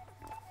now.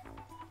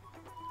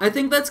 I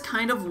think that's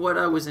kind of what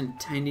I was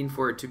intending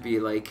for it to be.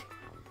 Like,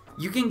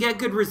 you can get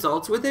good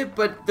results with it,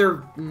 but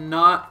they're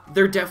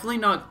definitely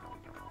not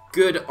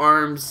good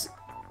arms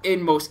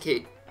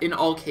in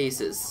all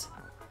cases.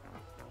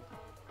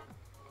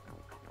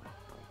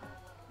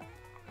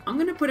 I'm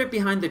gonna put it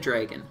behind the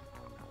dragon.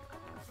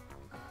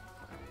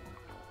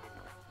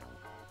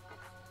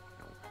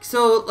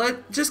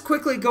 So, just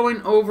quickly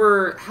going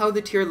over how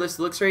the tier list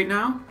looks right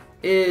now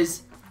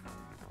is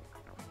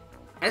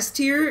S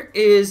tier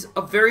is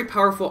a very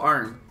powerful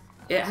arm.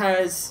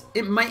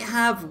 It might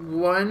have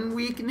one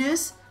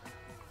weakness,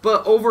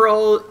 but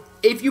overall,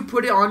 if you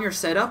put it on your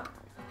setup,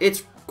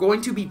 it's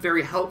going to be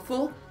very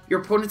helpful.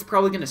 Your opponent's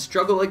probably going to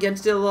struggle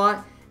against it a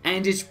lot,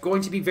 and it's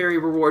going to be very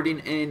rewarding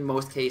in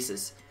most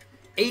cases.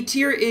 A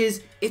tier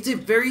it's a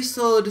very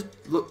solid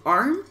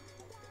arm,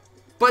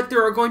 but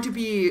there are going to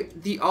be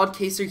the odd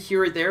case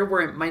here or there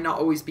where it might not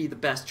always be the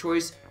best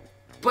choice,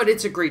 but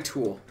it's a great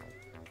tool.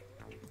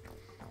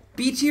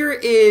 B tier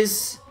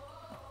it's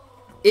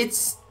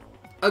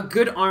a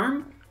good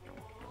arm.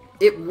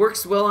 It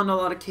works well in a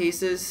lot of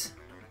cases,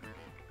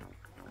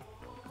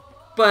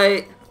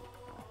 but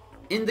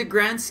in the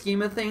grand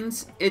scheme of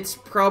things, it's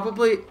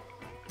probably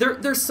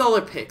they're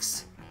solid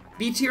picks.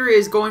 B tier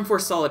is going for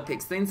solid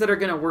picks, things that are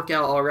going to work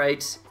out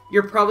alright.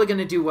 You're probably going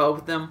to do well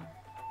with them.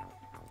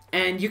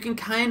 And you can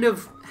kind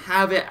of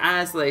have it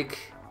as like...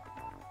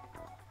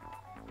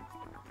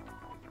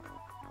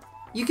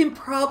 You can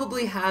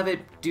probably have it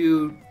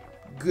do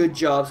good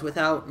jobs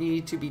without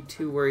needing to be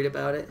too worried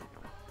about it.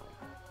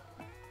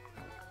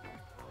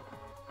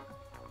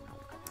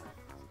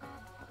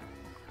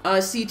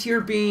 C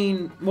tier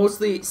being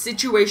mostly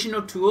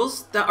situational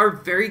tools that are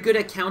very good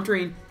at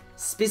countering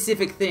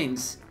specific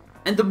things.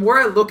 And the more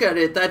I look at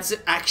it, that's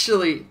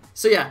actually...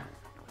 So yeah,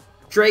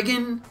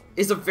 Dragon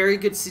is a very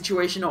good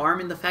situational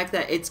arm in the fact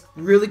that it's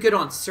really good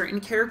on certain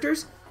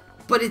characters,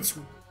 but it's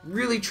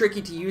really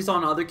tricky to use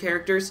on other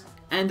characters,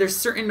 and there's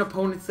certain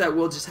opponents that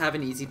will just have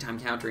an easy time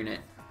countering it.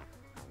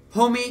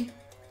 Homie,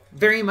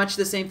 very much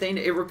the same thing.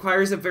 It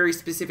requires a very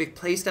specific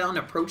playstyle and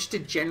approach to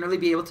generally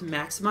be able to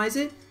maximize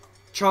it.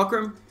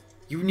 Chakram,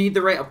 you need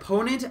the right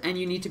opponent and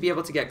you need to be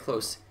able to get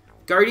close.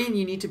 Guardian,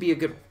 you need to be a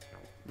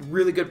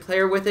really good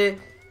player with it,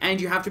 and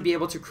you have to be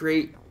able to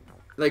create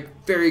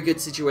like very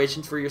good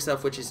situations for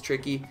yourself, which is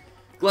tricky.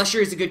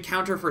 Glusher is a good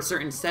counter for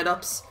certain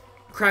setups.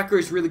 Cracker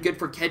is really good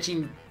for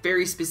catching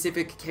very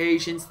specific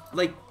occasions,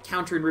 like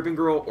countering Ribbon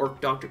Girl or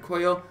Dr.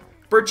 Coil.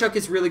 Brrchuck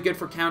is really good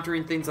for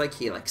countering things like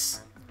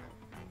Helix.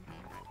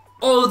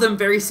 All of them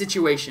very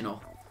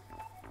situational.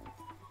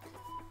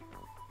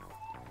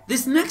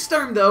 This next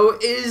arm, though,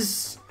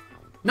 is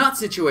not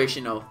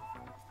situational.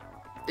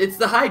 It's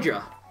the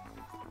Hydra.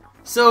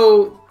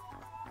 So,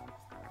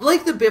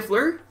 like the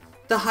Biffler,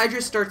 the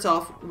Hydra starts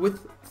off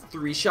with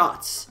 3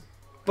 shots.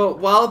 But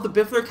while the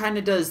Biffler kind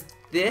of does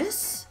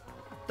this,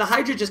 the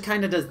Hydra just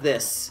kind of does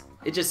this.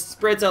 It just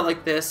spreads out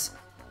like this.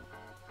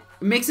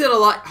 It makes it a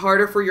lot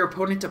harder for your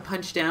opponent to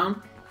punch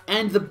down.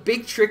 And the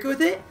big trick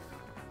with it,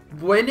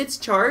 when it's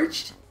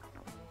charged,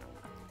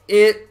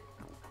 it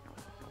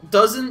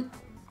doesn't...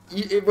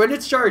 When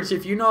it's charged,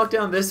 if you knock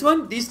down this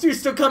one, these two are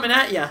still coming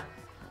at you.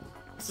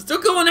 Still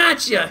going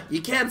at you.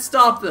 You can't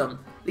stop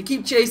them. They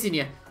keep chasing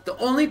you. The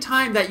only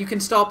time that you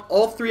can stop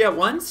all 3 at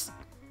once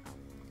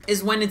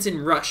is when it's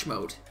in rush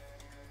mode.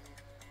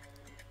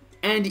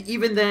 And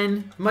even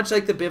then, much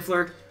like the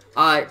Biffler,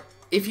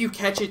 if you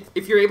catch it,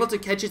 if you're able to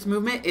catch its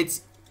movement,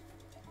 it's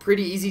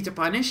pretty easy to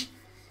punish.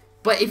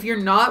 But if you're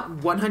not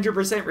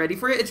 100% ready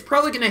for it, it's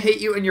probably going to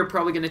hit you and you're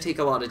probably going to take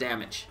a lot of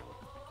damage.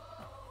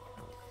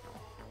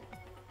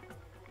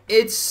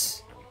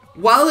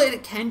 While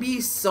it can be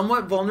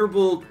somewhat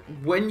vulnerable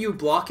when you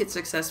block it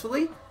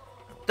successfully,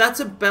 that's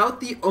about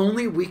the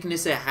only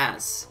weakness it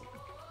has,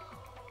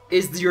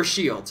 is your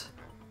shield.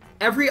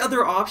 Every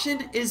other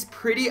option is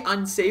pretty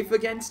unsafe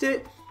against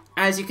it,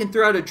 as you can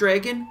throw out a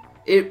dragon.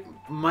 It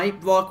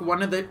might block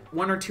one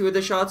or two of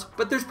the shots,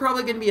 but there's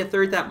probably going to be a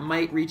third that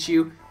might reach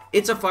you.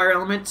 It's a fire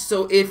element,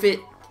 so if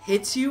it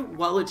hits you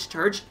while it's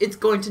charged, it's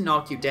going to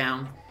knock you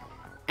down.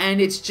 And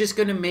it's just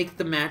going to make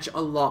the match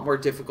a lot more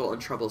difficult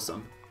and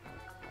troublesome.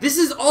 This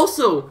is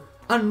also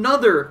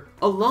another,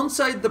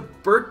 alongside the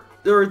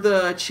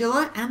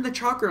Chilla and the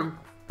Chakram,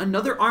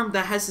 another arm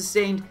that has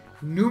sustained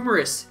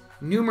numerous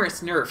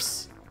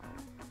nerfs.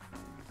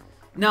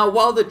 Now,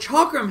 while the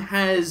Chakram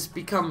has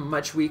become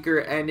much weaker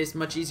and is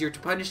much easier to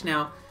punish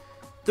now,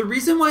 the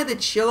reason why the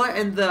Chilla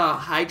and the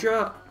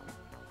Hydra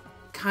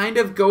kind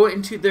of go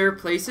into their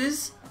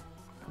places,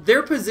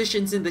 their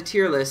positions in the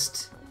tier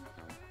list,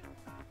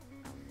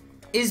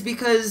 is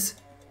because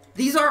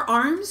these are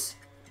arms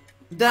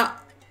that,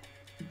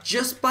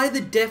 just by the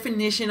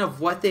definition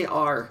of what they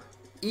are,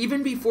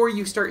 even before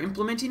you start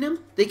implementing them,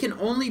 they can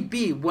only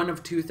be one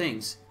of 2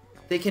 things.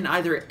 They can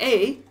either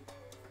A,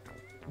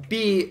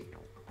 be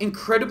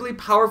incredibly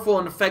powerful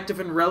and effective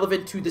and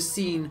relevant to the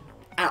scene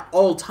at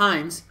all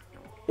times,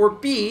 or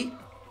B,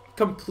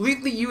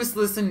 completely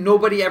useless and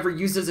nobody ever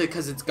uses it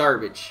because it's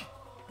garbage.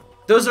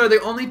 Those are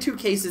the only 2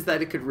 cases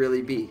that it could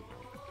really be.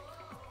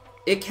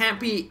 It can't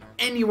be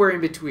anywhere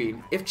in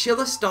between. If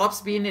Chilla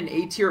stops being an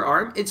A tier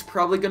arm, it's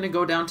probably going to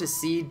go down to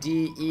C,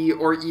 D, E,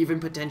 or even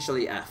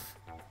potentially F.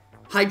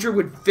 Hydra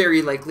would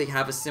very likely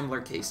have a similar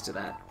case to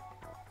that.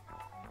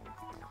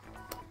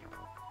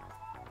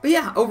 But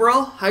yeah,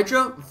 overall,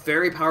 Hydra,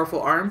 very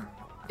powerful arm.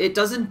 It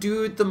doesn't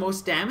do the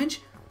most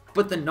damage,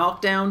 but the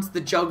knockdowns, the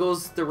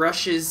juggles, the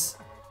rushes,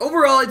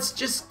 overall it's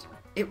just,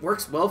 it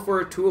works well for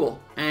a tool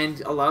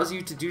and allows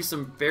you to do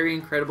some very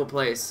incredible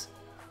plays.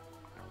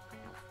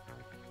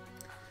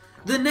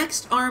 The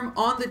next arm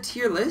on the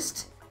tier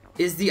list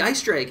is the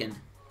Ice Dragon.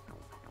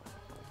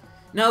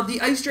 Now,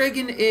 the Ice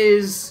Dragon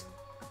is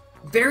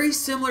very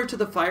similar to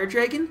the Fire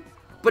Dragon,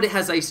 but it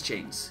has ice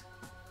chains,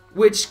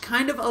 which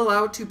kind of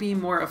allow it to be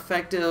more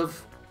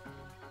effective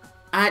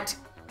at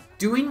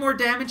doing more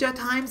damage at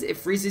times. It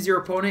freezes your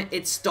opponent.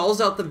 It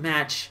stalls out the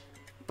match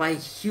by a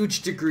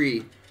huge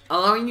degree,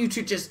 allowing you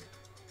to just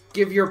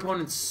give your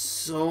opponent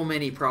so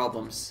many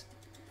problems.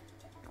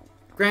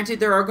 Granted,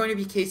 there are going to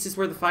be cases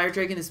where the Fire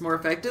Dragon is more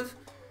effective,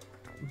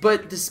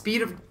 but the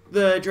speed of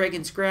the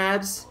Dragon's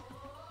grabs,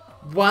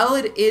 while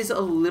it is a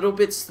little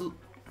bit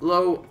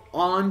slow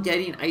on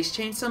getting ice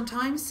chains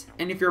sometimes,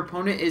 and if your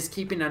opponent is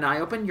keeping an eye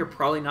open, you're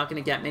probably not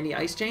going to get many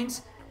ice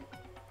chains,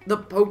 the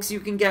pokes you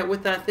can get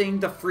with that thing,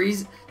 the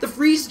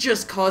freeze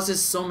just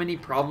causes so many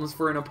problems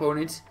for an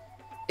opponent.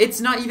 It's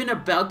not even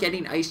about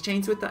getting ice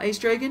chains with the ice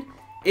dragon.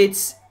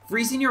 It's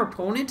freezing your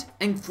opponent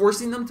and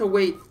forcing them to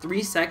wait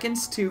 3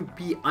 seconds to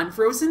be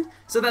unfrozen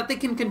so that they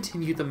can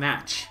continue the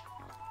match.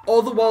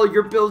 All the while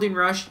you're building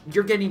rush,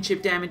 you're getting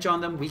chip damage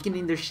on them,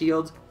 weakening their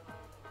shield.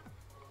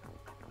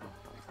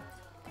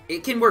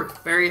 It can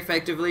work very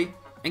effectively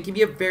and can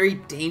be a very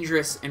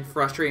dangerous and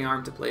frustrating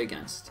arm to play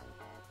against.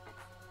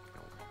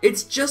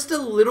 It's just a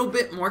little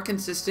bit more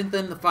consistent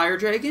than the Fire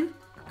Dragon.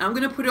 I'm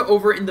going to put it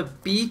over in the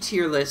B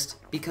tier list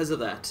because of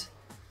that.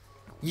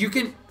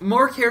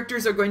 More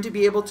characters are going to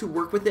be able to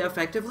work with it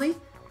effectively,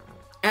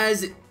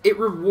 as it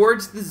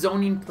rewards the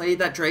zoning play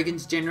that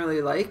dragons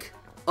generally like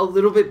a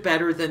little bit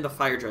better than the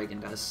Fire Dragon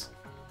does.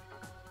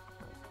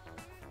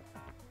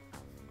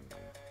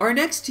 Our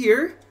next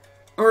tier,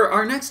 or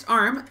our next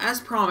arm, as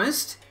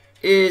promised,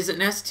 is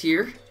an S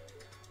tier,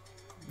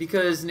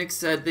 because Nick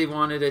said they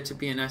wanted it to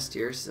be an S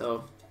tier,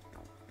 so...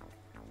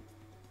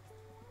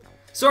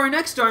 So our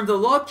next arm, the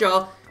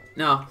Lockjaw,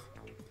 no.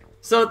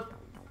 So,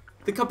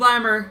 the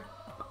Kablammer,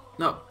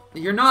 no,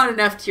 you're not an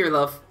F tier,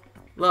 love.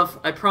 Love,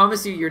 I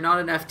promise you, you're not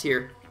an F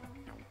tier.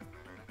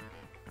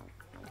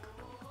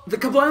 The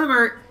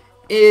Kablammer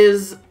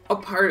is a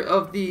part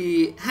of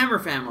the Hammer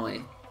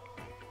family.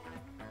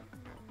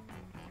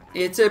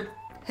 It's a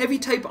heavy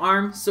type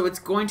arm, so it's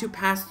going to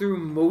pass through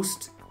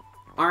most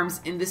arms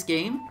in this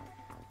game,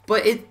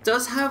 but it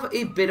does have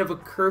a bit of a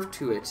curve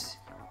to it.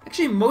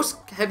 Actually,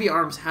 most heavy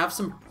arms have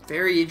some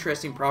very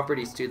interesting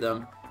properties to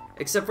them,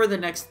 except for the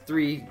next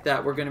 3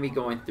 that we're going to be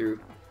going through.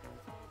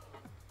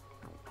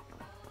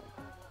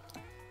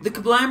 The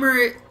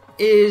Kablammer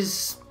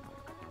is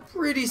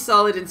pretty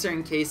solid in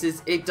certain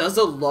cases. It does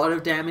a lot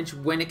of damage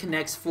when it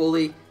connects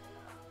fully.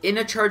 In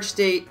a charge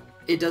state,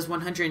 it does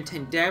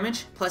 110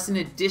 damage, plus an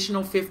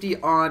additional 50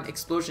 on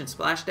explosion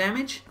splash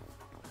damage.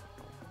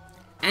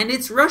 And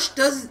its rush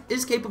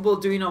is capable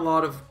of doing a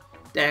lot of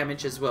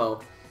damage as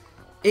well.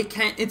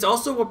 It's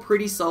also a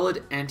pretty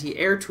solid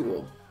anti-air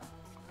tool.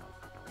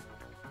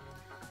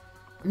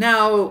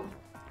 Now,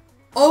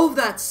 all of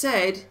that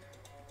said,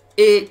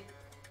 it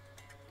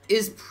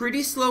is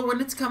pretty slow when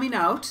it's coming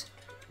out,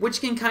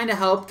 which can kind of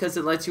help because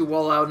it lets you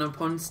wall out an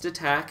opponent's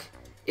attack.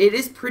 It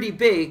is pretty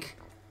big,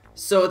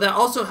 so that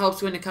also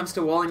helps when it comes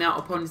to walling out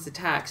opponent's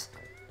attacks.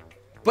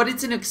 But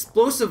it's an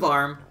explosive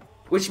arm,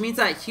 which means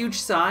that huge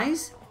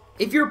size,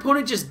 if your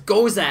opponent just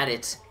goes at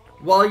it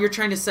while you're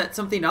trying to set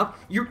something up,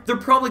 they're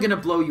probably going to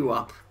blow you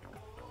up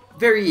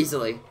very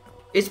easily.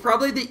 It's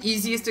probably the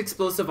easiest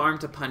explosive arm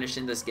to punish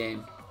in this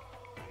game.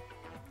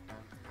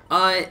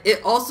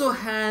 It also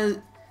has...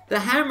 The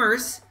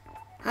hammers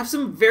have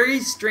some very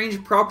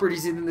strange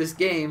properties in this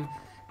game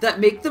that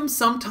make them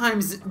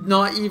sometimes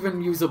not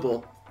even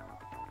usable.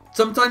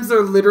 Sometimes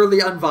they're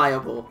literally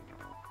unviable.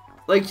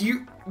 Like,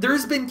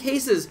 there's been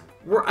cases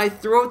where I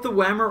throw out the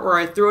Whammer or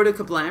I throw out a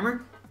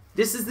Kablammer.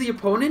 This is the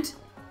opponent.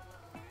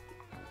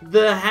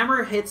 The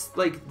hammer hits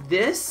like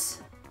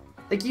this.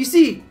 Like, you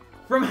see,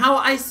 from how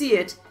I see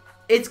it,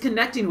 it's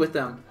connecting with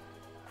them.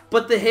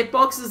 But the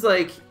hitbox is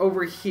like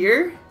over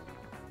here.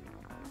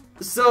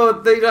 So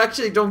they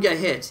actually don't get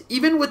hit.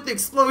 Even with the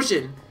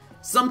explosion,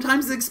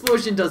 sometimes the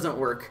explosion doesn't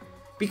work.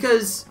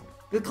 Because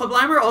the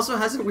Kablammer also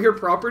has a weird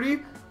property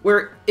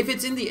where if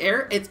it's in the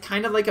air, it's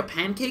kind of like a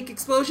pancake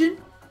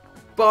explosion.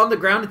 But on the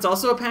ground, it's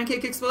also a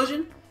pancake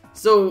explosion.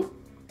 So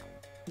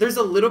there's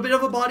a little bit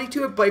of a body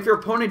to it, but if your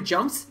opponent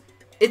jumps,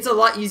 it's a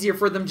lot easier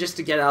for them just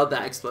to get out of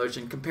that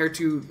explosion compared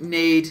to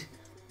Nade,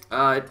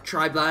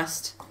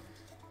 Triblast.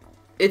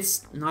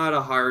 It's not a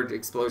hard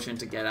explosion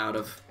to get out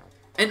of.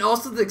 And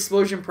also the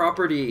explosion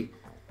property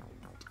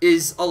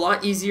is a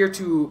lot easier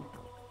to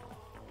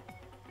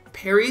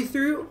parry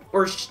through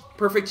or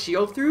perfect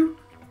shield through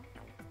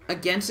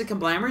against a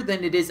Kablammer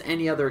than it is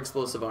any other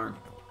explosive arm.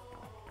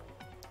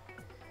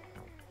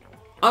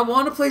 I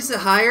want to place it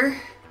higher.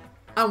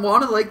 I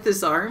want to like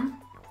this arm.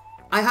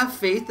 I have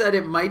faith that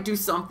it might do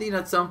something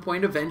at some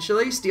point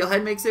eventually.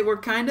 Steelhead makes it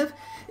work, kind of.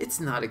 It's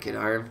not a good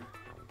arm.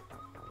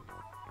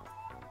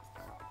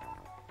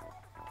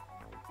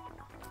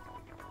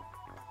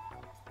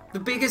 The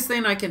biggest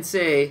thing I can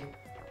say,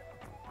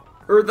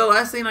 or the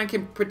last thing I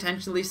can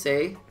potentially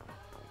say,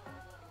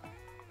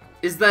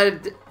 is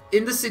that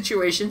in the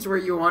situations where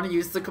you want to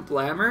use the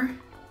Kablammer,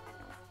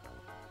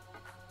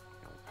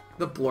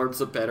 the Blorb's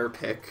a better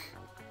pick.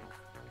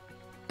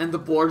 And the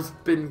Blorb's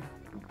been...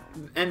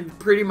 And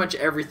pretty much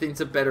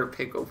everything's a better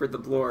pick over the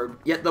Blorb.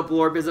 Yet the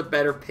Blorb is a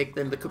better pick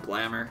than the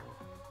Kablammer.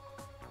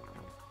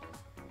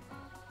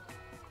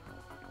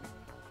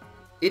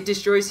 It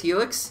destroys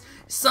Helix?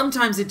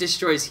 Sometimes it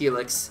destroys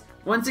Helix.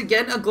 Once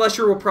again, a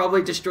Glusher will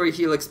probably destroy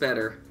Helix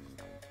better.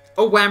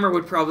 A Whammer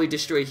would probably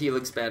destroy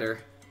Helix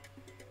better.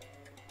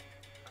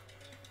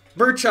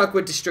 Brrchuck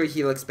would destroy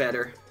Helix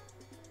better.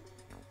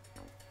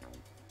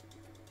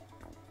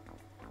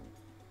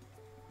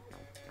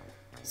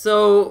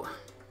 So...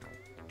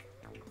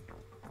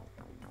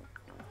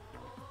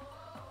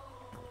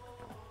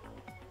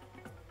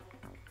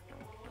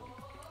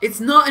 It's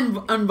not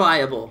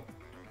unviable.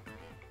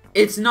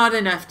 It's not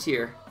an F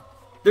tier.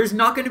 There's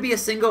not going to be a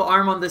single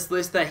arm on this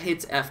list that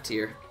hits F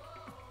tier.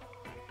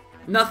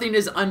 Nothing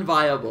is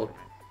unviable.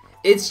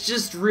 It's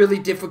just really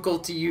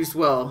difficult to use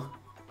well.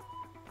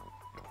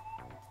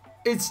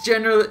 It's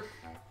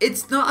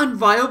not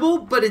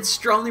unviable, but it's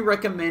strongly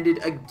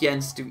recommended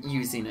against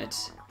using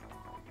it.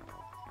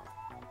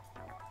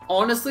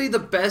 Honestly, the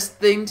best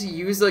thing to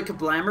use a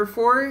Kablammer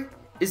for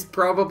is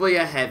probably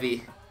a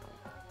heavy.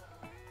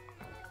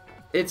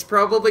 It's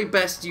probably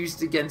best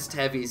used against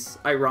heavies,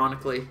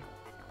 ironically.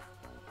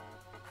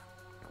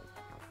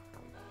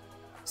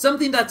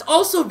 Something that's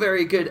also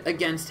very good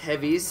against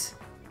heavies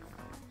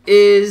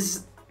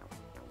is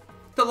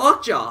the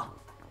Lockjaw.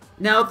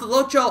 Now, the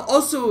Lockjaw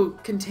also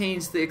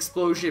contains the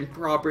explosion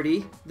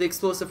property, the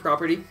explosive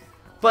property,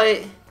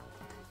 but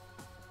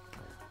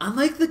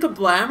unlike the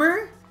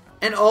Kablammer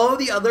and all of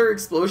the other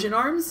explosion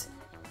arms,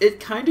 it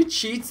kind of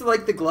cheats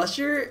like the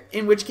Glusher,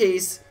 in which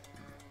case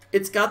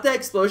it's got the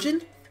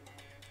explosion,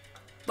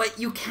 but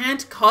you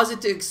can't cause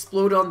it to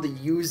explode on the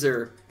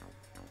user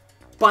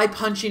by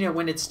punching it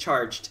when it's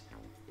charged.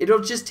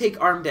 It'll just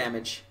take arm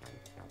damage.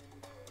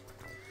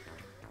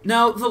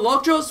 Now, the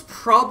Lockjaw's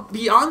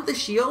beyond the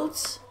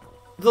shields,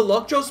 the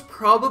Lockjaw's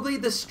probably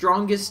the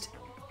strongest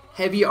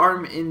heavy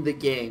arm in the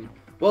game.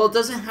 While it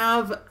doesn't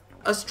have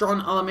a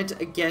strong element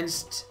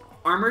against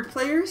armored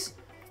players,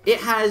 it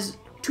has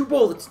 2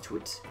 bullets to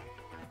it.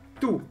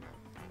 2.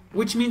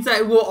 Which means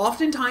that it will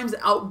oftentimes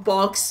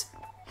outbox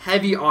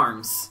heavy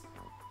arms.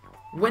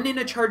 When in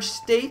a charged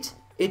state,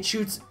 it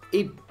shoots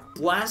a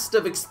blast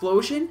of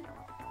explosion,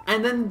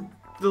 and then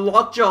the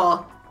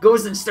Lockjaw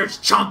goes and starts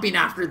chomping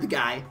after the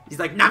guy. He's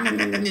like, nom nom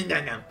nom nom nom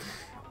nom nom.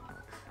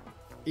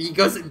 He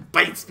goes and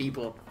bites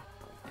people.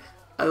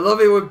 I love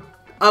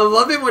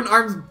it when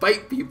arms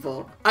bite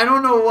people. I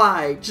don't know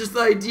why. Just the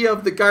idea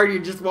of the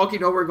Guardian just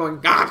walking over going,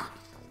 gah!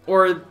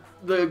 Or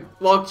the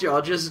Lockjaw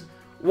just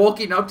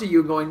walking up to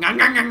you going, gang,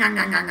 gang, gang, gang,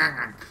 gang, gang,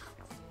 gang.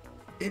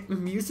 It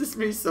amuses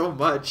me so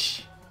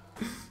much.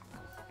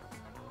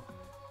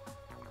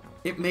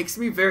 It makes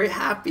me very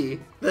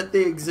happy that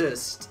they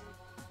exist.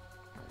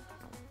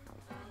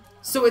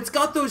 So it's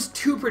got those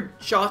 2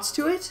 shots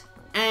to it,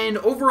 and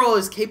overall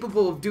is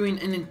capable of doing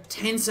an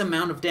intense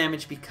amount of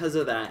damage because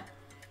of that.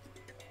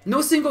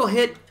 No single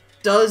hit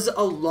does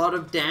a lot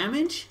of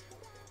damage,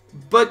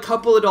 but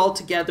couple it all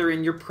together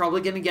and you're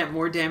probably going to get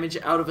more damage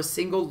out of a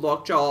single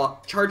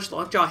charged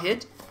Lockjaw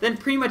hit than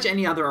pretty much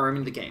any other arm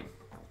in the game.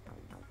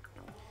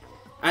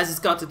 As it's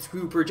got the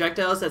 2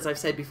 projectiles, as I've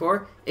said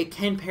before, it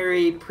can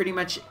parry pretty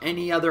much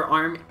any other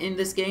arm in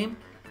this game.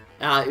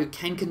 It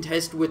can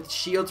contest with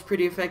shields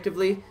pretty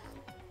effectively.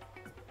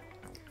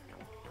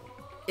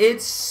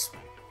 It's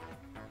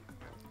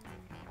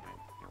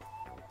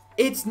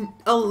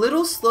a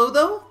little slow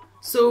though,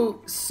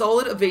 so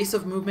solid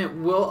evasive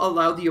movement will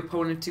allow the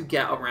opponent to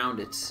get around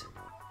it.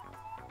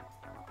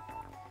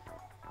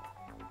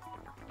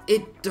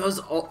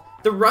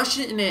 The rush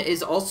in it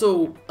is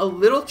also a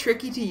little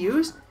tricky to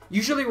use,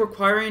 usually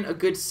requiring a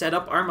good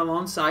setup arm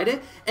alongside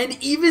it,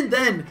 and even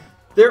then,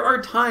 there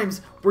are times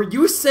where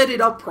you set it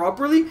up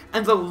properly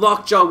and the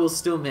Lockjaw will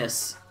still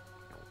miss.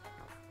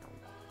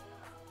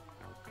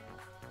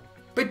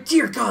 But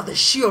dear God, the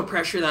shield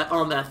pressure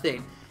on that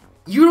thing.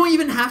 You don't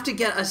even have to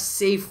get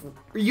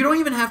you don't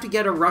even have to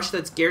get a rush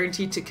that's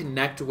guaranteed to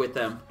connect with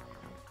them.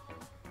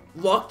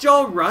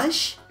 Lockjaw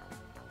rush?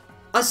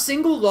 A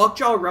single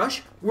Lockjaw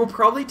rush will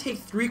probably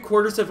take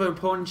 3/4 of an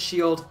opponent's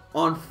shield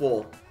on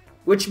full.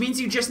 Which means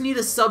you just need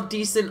a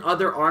sub-decent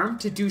other arm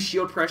to do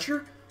shield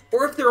pressure.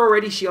 Or if they're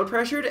already shield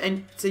pressured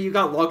and say you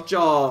got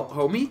Lockjaw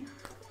homie,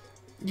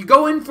 you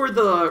go in for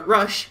the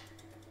rush,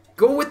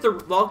 go with the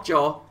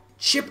Lockjaw,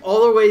 chip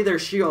all the way their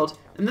shield,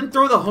 and then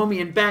throw the homie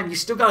and bam, you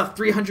still got a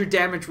 300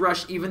 damage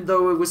rush even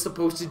though it was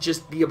supposed to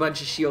just be a bunch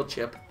of shield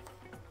chip.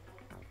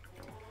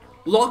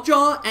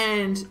 Lockjaw,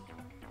 and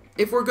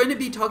if we're going to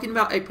be talking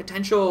about a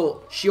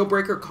potential shield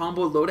breaker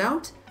combo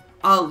loadout,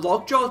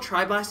 Lockjaw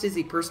Triblast is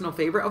a personal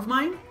favorite of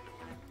mine.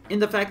 In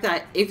the fact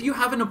that if you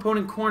have an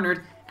opponent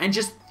cornered and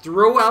just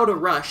throw out a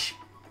rush,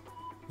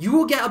 you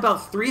will get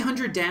about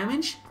 300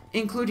 damage,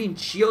 including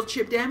shield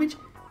chip damage,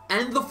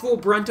 and the full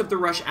brunt of the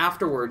rush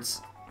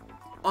afterwards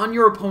on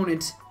your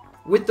opponent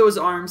with those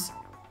arms,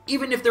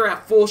 even if they're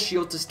at full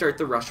shield to start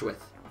the rush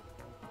with.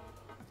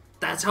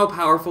 That's how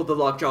powerful the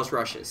Lockjaw's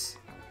rush is.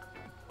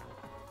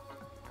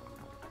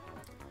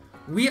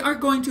 We are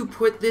going to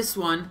put this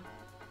one...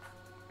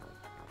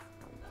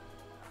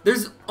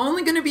 There's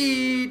only going to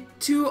be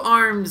 2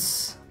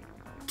 arms,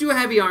 2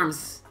 heavy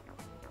arms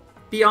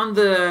beyond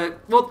the,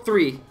 well,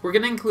 3. We're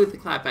going to include the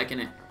Clapback in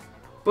it.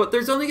 But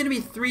there's only going to be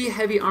 3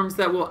 heavy arms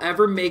that will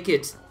ever make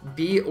it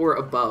B or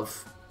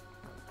above.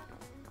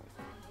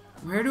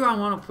 Where do I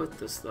want to put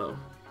this, though?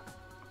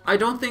 I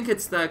don't think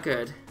it's that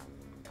good.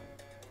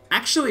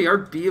 Actually, our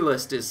B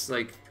list is,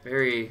 like,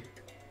 very...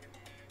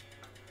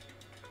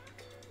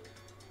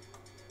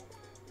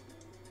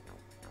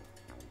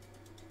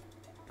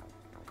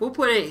 We'll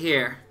put it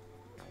here.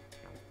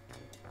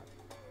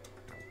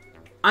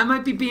 I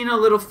might be being a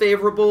little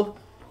favorable.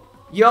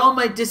 Y'all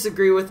might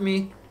disagree with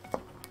me.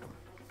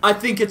 I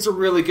think it's a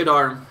really good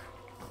arm.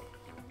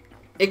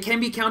 It can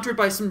be countered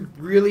by some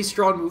really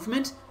strong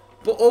movement,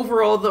 but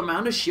overall the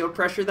amount of shield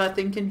pressure that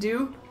thing can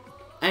do,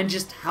 and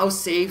just how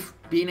safe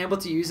being able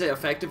to use it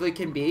effectively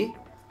can be,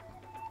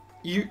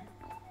 it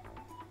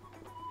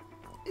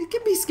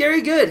can be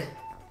scary good.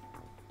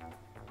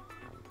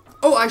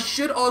 Oh, I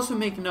should also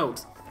make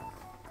note.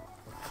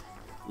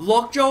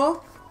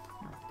 Lockjaw,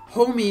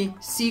 Homie,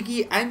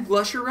 Seekie, and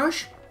Glusher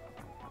Rush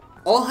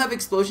all have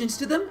explosions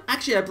to them.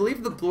 Actually, I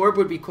believe the Blorb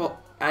would be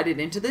added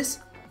into this.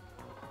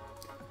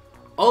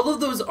 All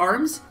of those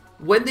arms,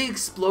 when they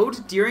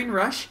explode during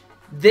Rush,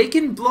 they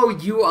can blow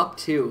you up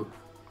too.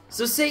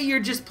 So say you're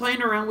just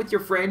playing around with your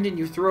friend and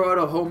you throw out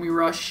a Homie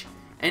Rush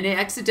and it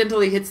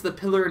accidentally hits the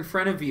pillar in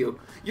front of you.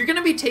 You're going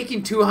to be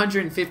taking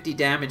 250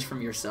 damage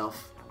from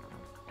yourself.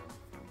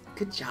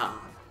 Good job.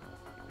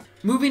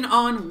 Moving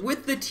on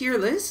with the tier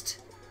list,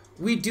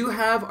 we do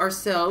have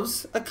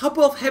ourselves a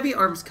couple of heavy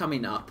arms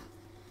coming up.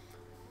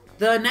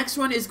 The next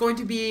one is going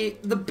to be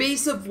the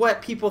base of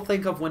what people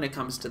think of when it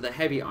comes to the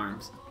heavy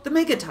arms. The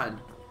Megaton.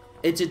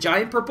 It's a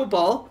giant purple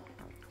ball,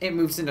 it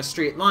moves in a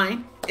straight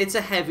line, it's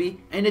a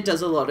heavy, and it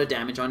does a lot of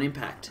damage on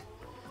impact.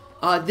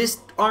 This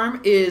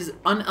arm is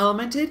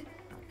unelemented,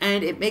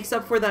 and it makes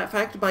up for that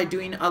fact by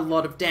doing a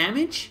lot of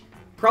damage,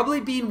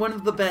 probably being one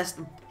of the best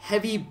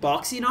heavy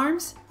boxing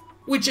arms,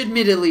 which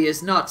admittedly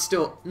is not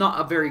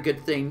a very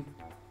good thing.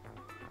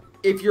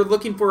 If you're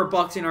looking for a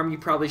boxing arm, you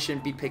probably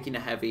shouldn't be picking a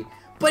heavy.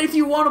 But if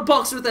you want to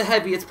box with a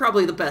heavy, it's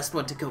probably the best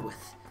one to go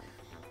with.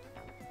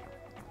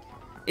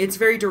 It's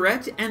very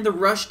direct, and the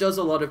rush does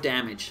a lot of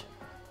damage.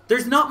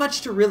 There's not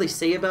much to really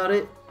say about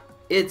it.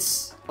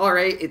 It's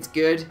alright, it's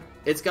good.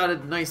 It's got a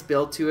nice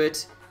build to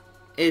it.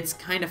 It's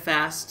kind of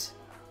fast.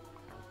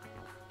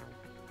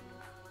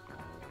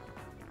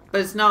 But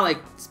it's not,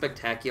 like,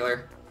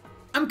 spectacular.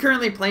 I'm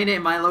currently playing it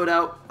in my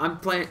loadout.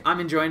 I'm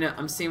enjoying it.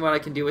 I'm seeing what I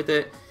can do with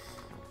it.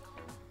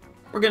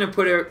 We're gonna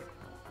put it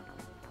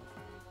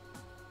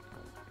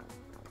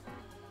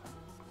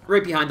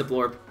right behind the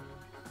Blorb.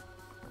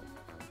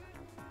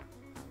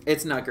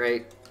 It's not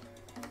great.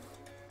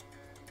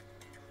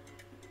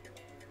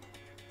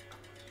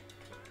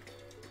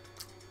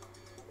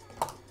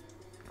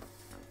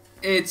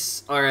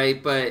 It's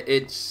alright, but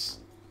it's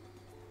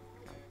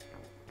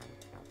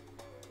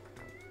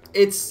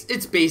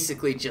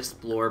basically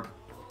just Blorb,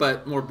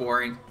 but more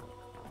boring.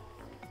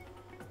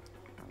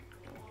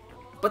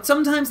 But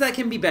sometimes that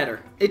can be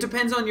better. It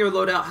depends on your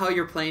loadout, how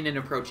you're playing and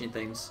approaching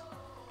things.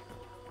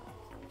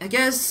 I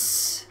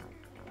guess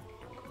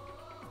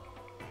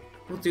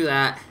we'll do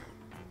that.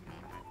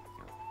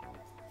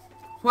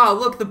 Wow,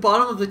 look, the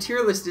bottom of the tier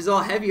list is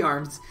all heavy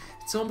arms.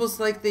 It's almost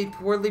like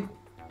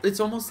it's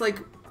almost like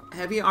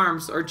heavy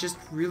arms are just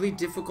really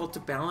difficult to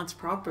balance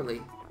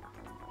properly.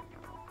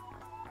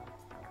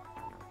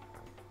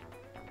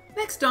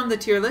 Next on the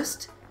tier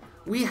list,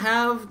 we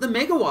have the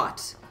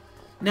Megawatt.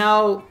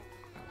 Now,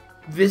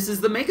 this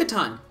is the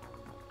Megaton,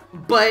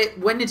 but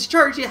when it's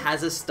charged, it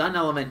has a stun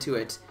element to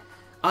it.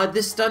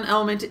 This stun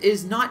element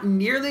is not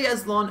nearly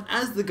as long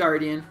as the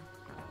Guardian,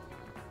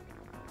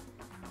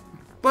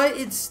 but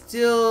it's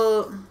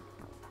still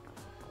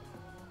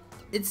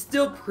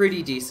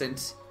pretty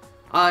decent.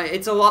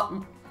 It's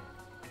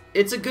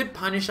a good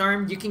punish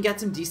arm. You can get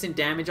some decent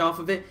damage off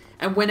of it,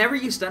 and whenever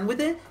you stun with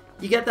it,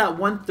 you get that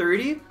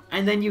 130,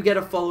 and then you get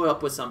a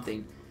follow-up with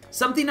something.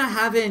 Something I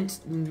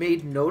haven't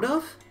made note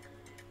of.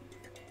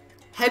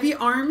 Heavy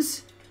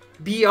arms,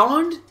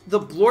 beyond the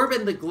Blorb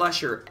and the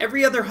Glusher,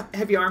 every other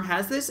heavy arm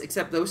has this,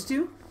 except those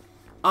two,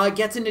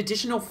 gets an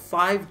additional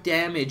 5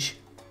 damage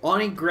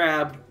on a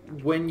grab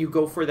when you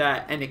go for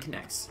that and it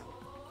connects.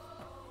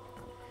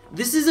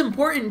 This is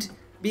important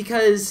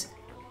because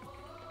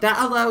that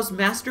allows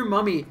Master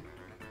Mummy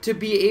to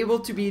be able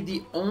to be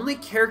the only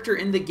character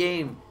in the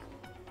game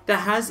that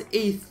has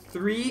a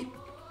 3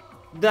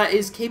 that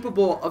is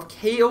capable of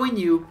KOing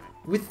you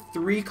with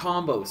 3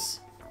 combos.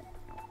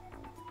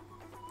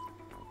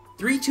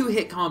 3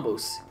 2-hit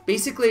combos.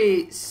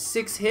 Basically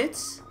 6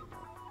 hits.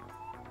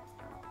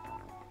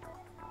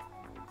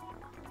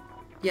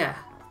 Yeah.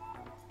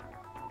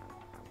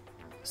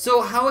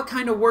 So how it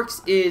kind of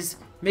works is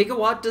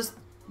Megawatt does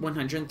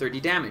 130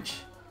 damage.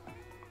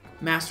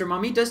 Master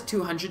Mummy does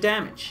 200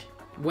 damage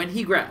when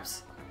he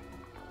grabs.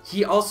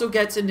 He also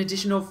gets an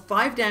additional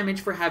 5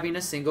 damage for having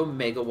a single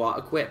Megawatt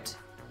equipped,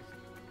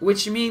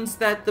 which means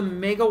that the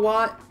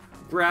Megawatt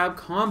grab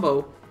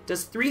combo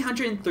does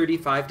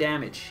 335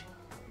 damage.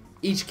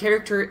 Each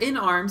character in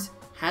arms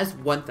has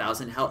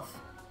 1000 health.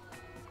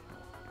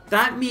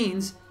 That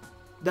means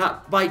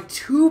that by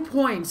 2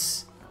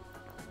 points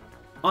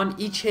on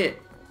each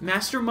hit,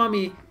 Master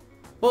Mummy,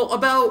 well,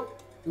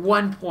 about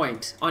 1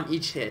 point on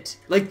each hit.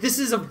 Like, this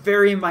is a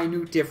very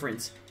minute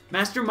difference.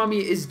 Master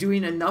Mummy is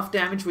doing enough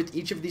damage with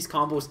each of these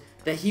combos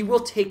that he will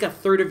take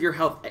 1/3 of your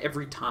health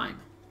every time.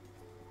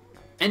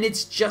 And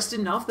it's just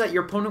enough that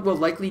your opponent will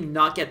likely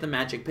not get the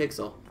magic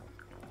pixel.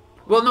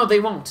 Well, no, they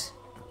won't.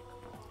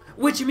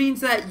 Which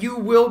means that you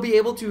will be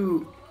able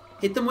to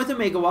hit them with a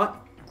Megawatt,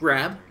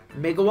 grab,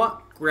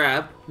 Megawatt,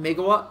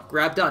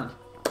 grab, done.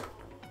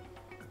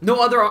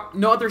 No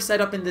other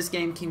setup in this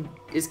game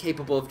is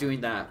capable of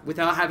doing that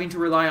without having to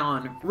rely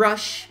on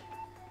rush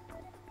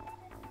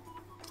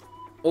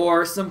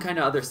or some kind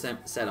of other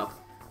setup.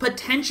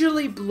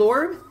 Potentially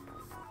Blorb,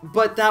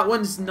 but that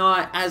one's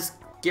not as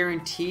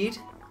guaranteed,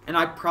 and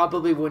I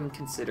probably wouldn't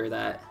consider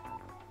that.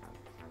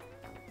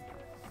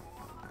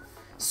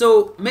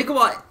 So,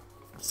 Megawatt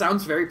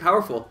sounds very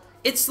powerful.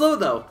 It's slow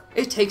though.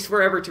 It takes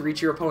forever to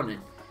reach your opponent.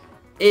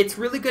 It's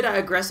really good at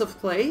aggressive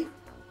play,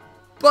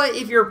 but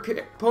if your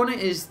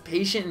opponent is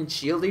patient and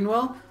shielding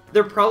well,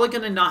 they're probably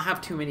going to not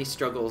have too many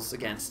struggles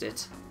against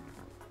it.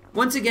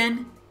 Once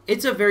again,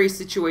 it's a very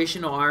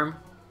situational arm.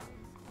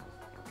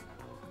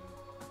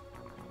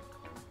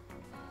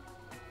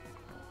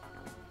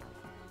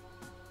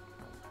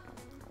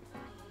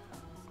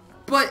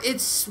 But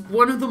it's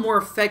one of the more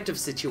effective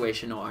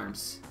situational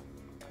arms.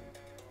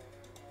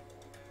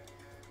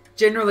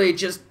 Generally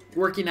just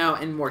working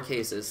out in more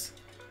cases.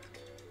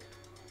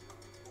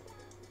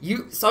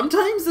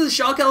 Sometimes the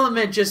shock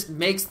element just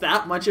makes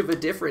that much of a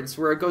difference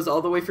where it goes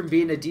all the way from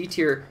being a D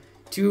tier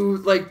to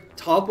like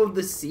top of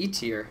the C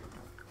tier.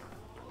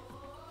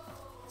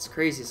 It's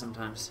crazy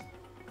sometimes.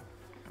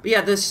 But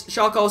yeah, this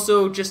shock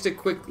also, just to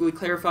quickly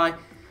clarify,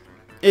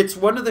 it's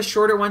one of the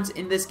shorter ones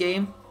in this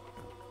game.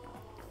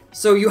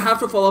 So you have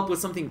to follow up with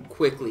something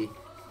quickly.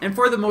 And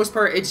for the most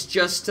part, it's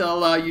just to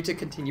allow you to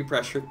continue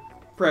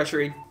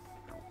pressuring.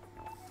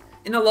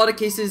 In a lot of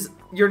cases,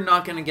 you're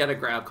not going to get a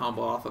grab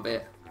combo off of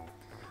it.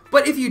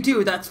 But if you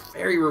do, that's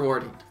very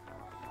rewarding.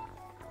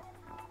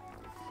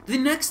 The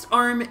next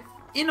arm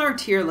in our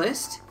tier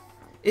list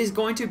is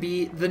going to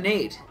be the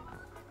Nade.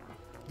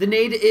 The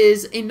Nade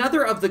is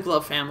another of the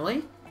glove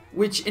family,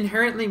 which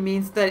inherently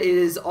means that it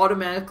is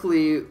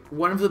automatically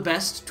one of the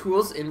best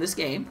tools in this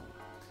game.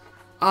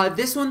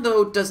 This one,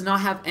 though, does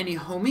not have any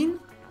homing,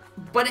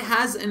 but it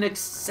has an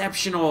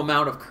exceptional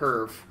amount of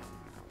curve,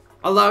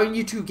 allowing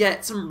you to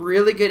get some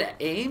really good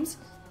aims.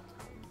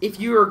 If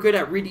you are good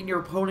at reading your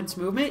opponent's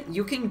movement,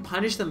 you can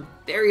punish them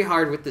very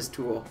hard with this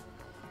tool.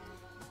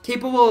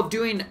 Capable of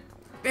doing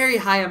very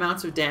high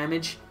amounts of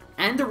damage,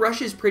 and the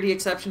rush is pretty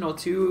exceptional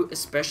too,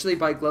 especially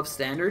by glove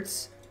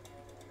standards.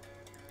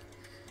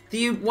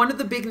 One of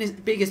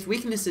the biggest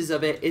weaknesses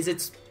of it is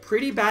it's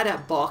pretty bad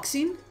at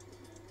boxing,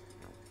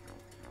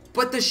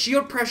 but the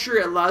shield pressure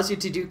it allows you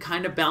to do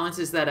kind of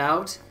balances that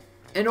out.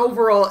 And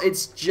overall,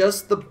 it's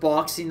just the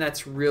boxing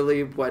that's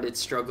really what it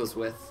struggles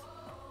with.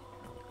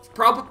 It's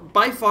probably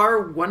by far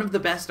one of the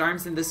best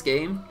arms in this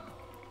game.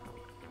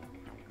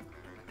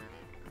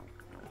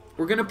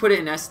 We're gonna put it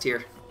in S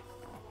tier.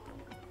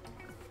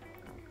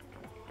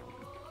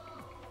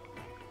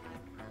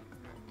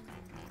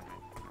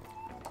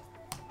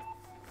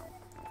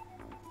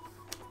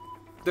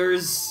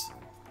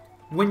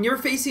 When you're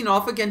facing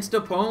off against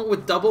an opponent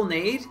with double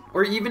nade,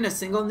 or even a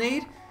single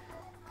nade,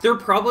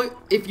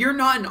 if you're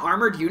not an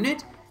armored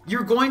unit,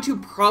 you're going to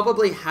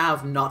probably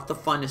have not the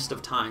funnest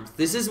of times.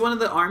 This is one of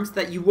the arms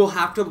that you will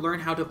have to learn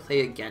how to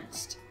play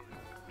against.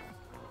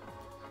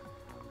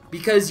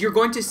 Because you're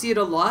going to see it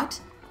a lot,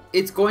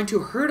 it's going to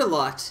hurt a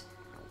lot,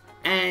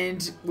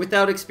 and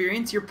without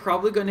experience, you're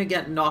probably going to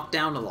get knocked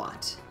down a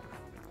lot.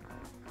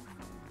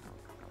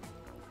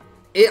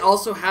 It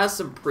also has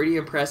some pretty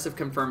impressive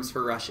confirms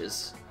for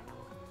rushes.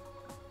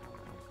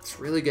 It's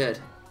really good.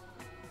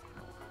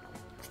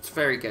 It's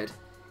very good.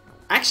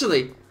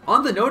 Actually,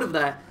 on the note of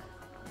that,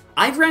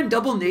 I've ran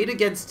double nade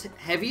against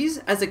heavies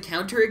as a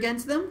counter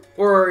against them,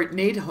 or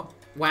nade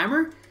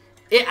whammer.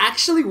 It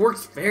actually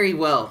works very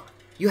well.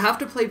 You have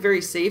to play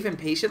very safe and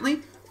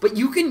patiently, but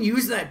you can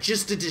use that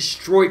just to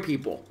destroy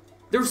people.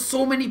 There's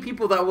so many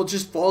people that will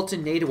just fall to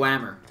nade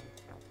whammer.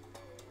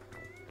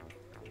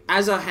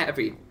 As a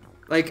heavy.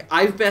 Like,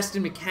 I've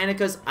bested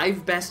Mechanicas,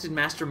 I've bested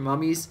Master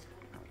Mummies.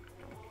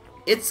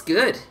 It's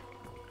good.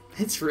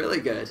 It's really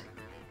good.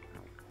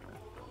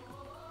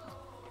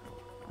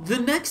 The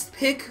next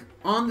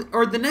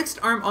the next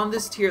arm on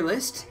this tier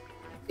list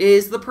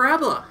is the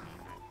Parabola.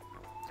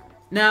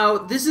 Now,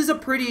 this is a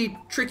pretty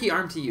tricky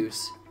arm to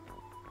use.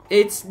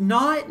 It's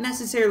not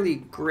necessarily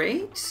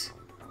great,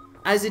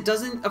 as it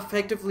doesn't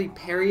effectively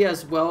parry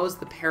as well as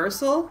the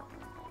Parasol,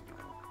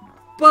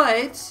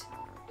 but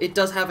it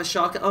does have a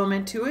shock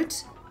element to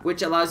it,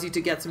 which allows you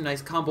to get some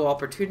nice combo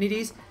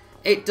opportunities.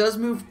 It does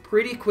move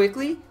pretty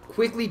quickly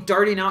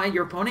darting out at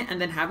your opponent,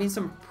 and then having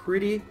some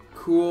pretty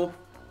cool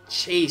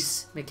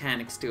chase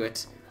mechanics to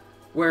it,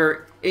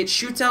 where it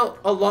shoots out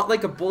a lot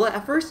like a bullet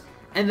at first,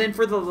 and then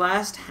for the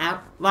last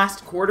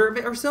quarter of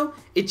it or so,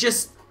 it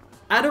just,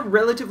 at a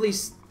relatively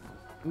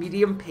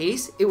medium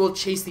pace, it will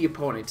chase the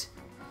opponent.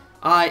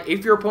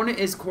 If your opponent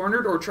is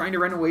cornered or trying to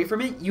run away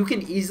from it, you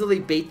can easily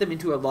bait them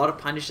into a lot of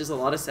punishes, a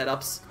lot of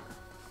setups.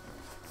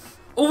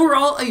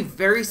 Overall, a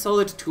very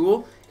solid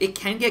tool. It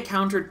can get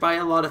countered by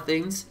a lot of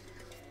things.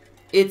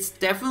 It's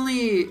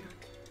definitely...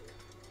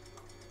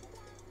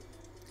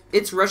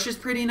 its rush is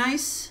pretty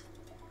nice.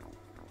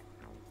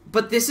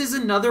 But this is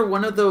another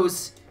one of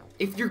those...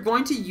 if you're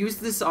going to use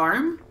this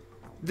arm,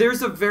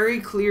 there's a very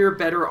clear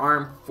better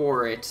arm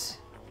for it.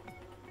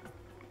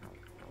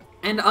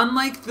 And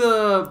unlike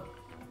the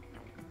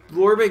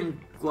Blorb and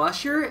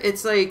Glusher,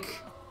 it's like,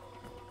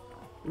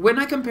 when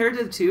I compare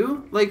the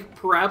two, like,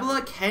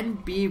 Parabola can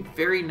be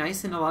very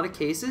nice in a lot of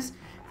cases.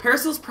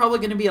 Parasol's probably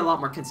going to be a lot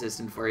more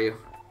consistent for you.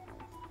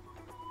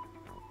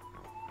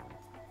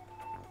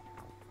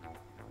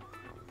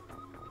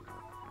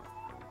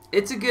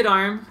 It's a good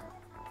arm,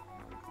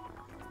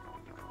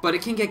 but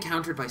it can get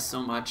countered by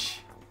so much.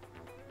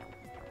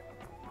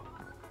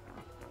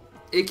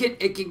 It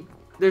can,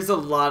 there's a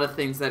lot of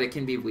things that it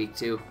can be weak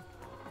to.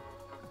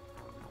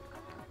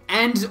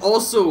 And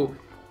also,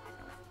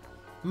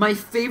 my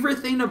favorite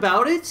thing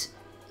about it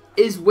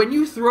is when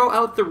you throw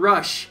out the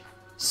rush,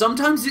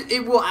 sometimes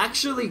it will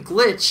actually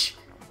glitch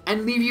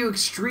and leave you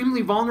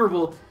extremely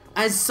vulnerable,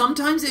 as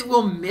sometimes it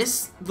will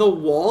miss the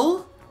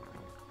wall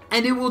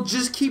and it will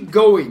just keep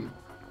going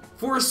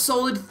for a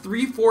solid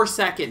 3-4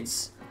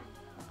 seconds.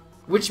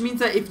 Which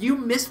means that if you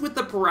miss with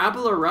the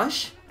Parabola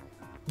rush,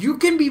 you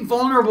can be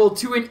vulnerable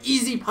to an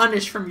easy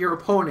punish from your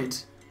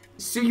opponent.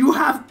 So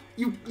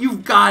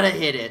you've gotta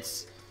hit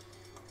it.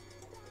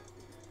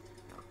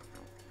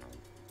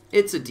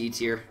 It's a D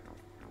tier.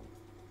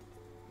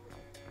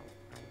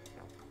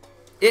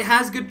 It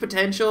has good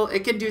potential,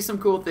 it can do some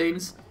cool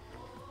things,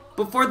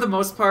 but for the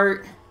most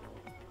part,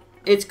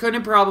 it's gonna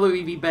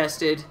probably be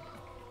bested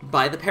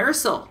by the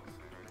Parasol,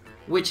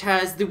 which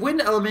has the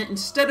wind element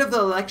instead of the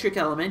electric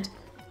element,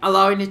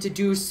 allowing it to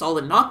do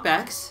solid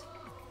knockbacks,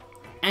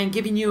 and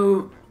giving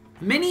you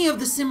many of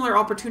the similar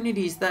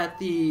opportunities that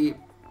the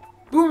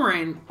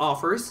Boomerang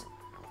offers.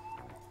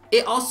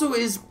 It also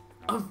is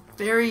a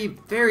very,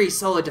 very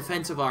solid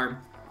defensive arm,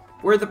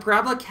 where the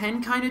Parabola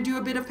can kind of do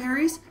a bit of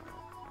parries.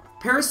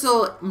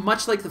 Parasol,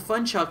 much like the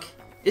Funchuck,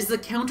 is the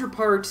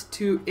counterpart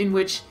to in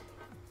which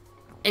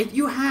if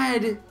you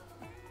had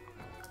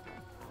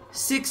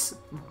 6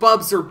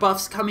 Bubbs or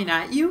buffs coming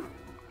at you,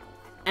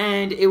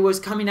 and it was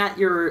coming at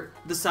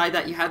the side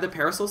that you had the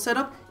Parasol set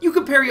up, you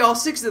could parry all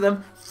 6 of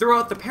them, throw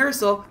out the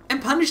Parasol,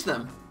 and punish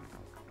them.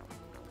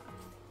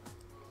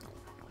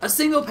 A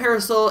single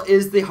Parasol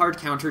is the hard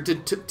counter to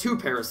 2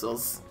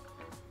 Parasols.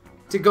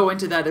 To go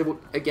into that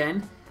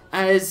again,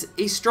 as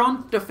a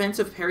strong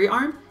defensive parry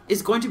arm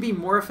is going to be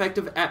more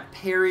effective at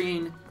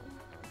parrying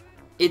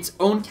its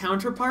own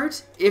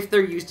counterpart if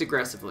they're used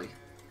aggressively.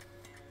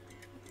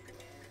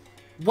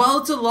 While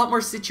it's a lot more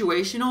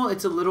situational,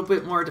 it's a little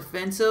bit more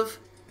defensive.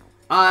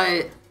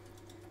 I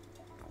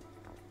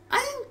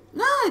think,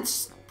 no,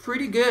 it's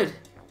pretty good.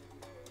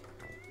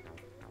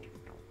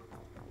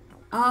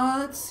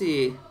 Let's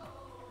see.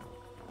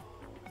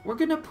 We're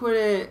gonna put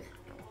it...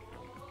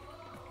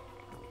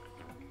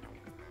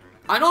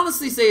 I'd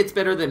honestly say it's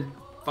better than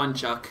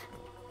Funchuck.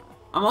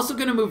 I'm also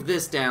gonna move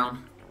this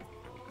down.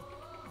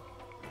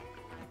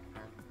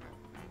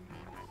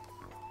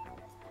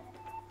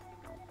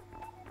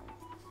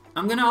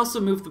 I'm gonna also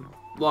move the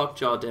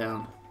Lockjaw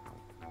down.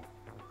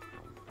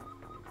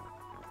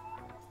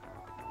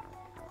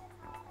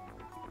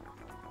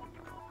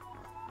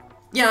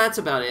 Yeah, that's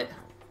about it.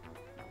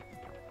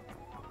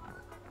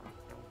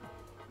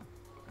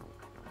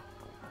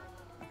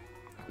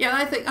 Yeah,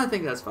 I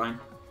think that's fine.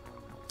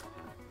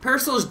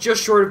 Parasol is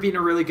just short of being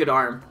a really good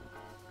arm.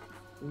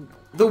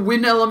 The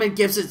wind element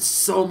gives it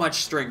so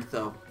much strength,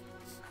 though.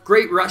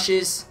 Great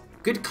rushes,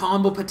 good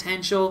combo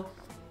potential,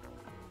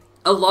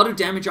 a lot of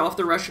damage off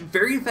the rush,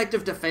 very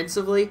effective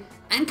defensively,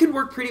 and can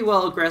work pretty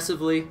well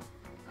aggressively.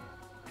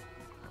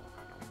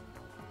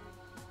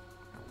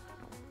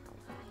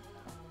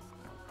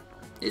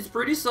 It's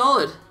pretty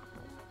solid.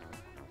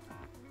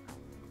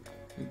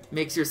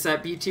 Makes your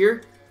set B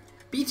tier.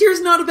 B tier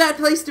is not a bad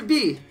place to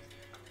be.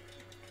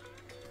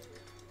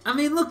 I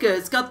mean, look at it,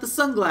 it's got the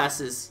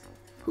sunglasses.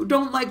 Who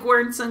don't like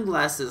wearing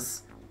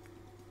sunglasses?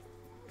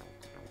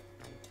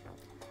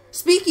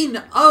 Speaking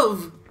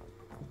of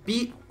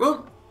B,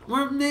 well,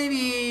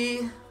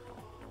 maybe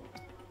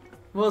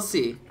we'll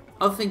see.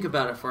 I'll think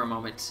about it for a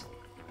moment.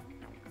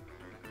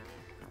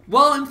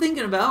 While I'm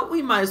thinking about,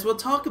 we might as well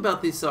talk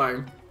about this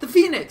arm, the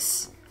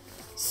Phoenix.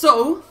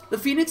 So, the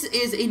Phoenix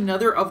is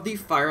another of the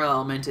fire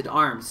elemented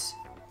arms.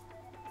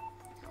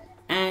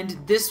 And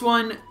this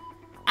one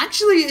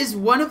actually is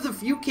one of the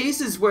few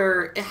cases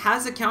where it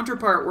has a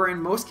counterpart where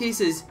in most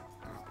cases,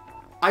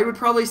 I would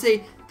probably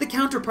say the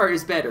counterpart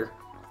is better.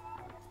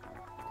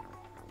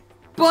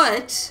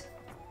 But,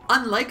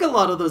 unlike a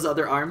lot of those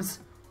other arms,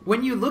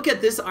 when you look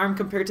at this arm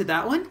compared to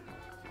that one,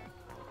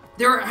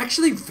 there are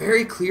actually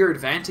very clear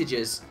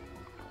advantages.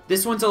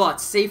 This one's a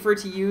lot safer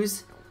to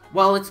use.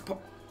 While its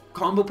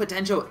combo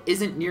potential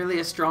isn't nearly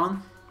as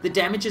strong, the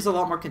damage is a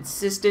lot more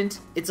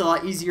consistent. It's a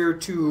lot easier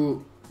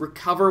to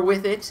recover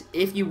with it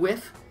if you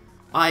whiff.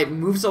 It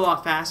moves a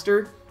lot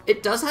faster.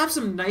 It does have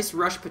some nice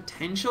rush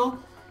potential,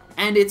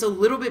 and it's a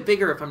little bit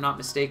bigger if I'm not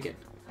mistaken.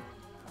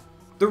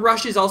 The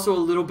rush is also a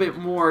little bit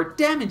more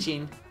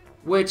damaging,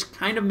 which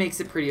kind of makes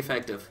it pretty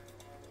effective.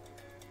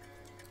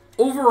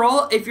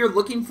 Overall, if you're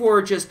looking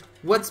for just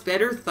what's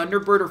better,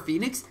 Thunderbird or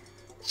Phoenix,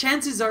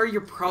 chances are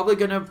you're probably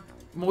gonna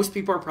most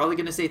people are probably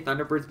going to say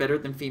Thunderbird's better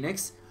than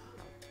Phoenix.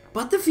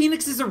 But the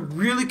Phoenix is a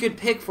really good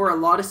pick for a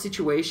lot of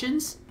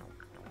situations.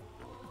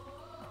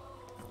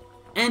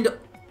 And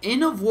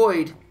in a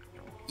Void,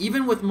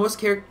 even with most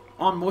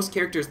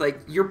characters, like,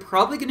 you're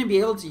probably going to be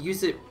able to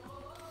use it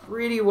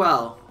pretty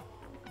well.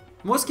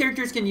 Most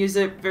characters can use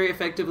it very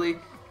effectively.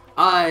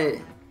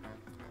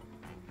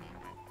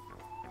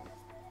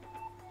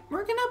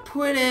 We're gonna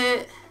put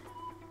it...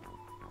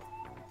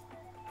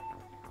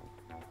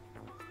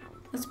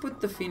 Let's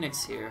put the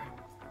Phoenix here.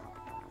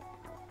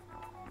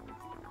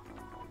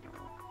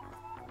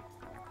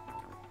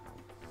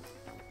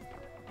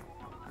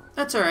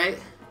 That's alright.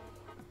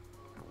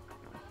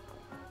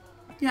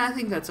 Yeah, I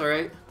think that's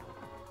alright.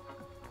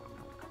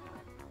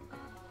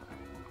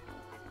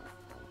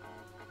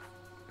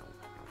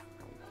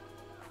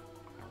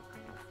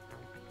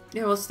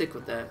 Yeah, we'll stick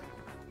with that.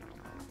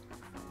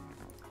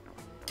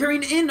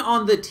 Carrying in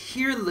on the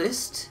tier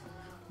list,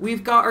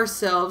 we've got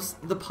ourselves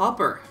the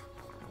Popper.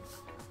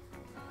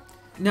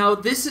 Now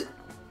this,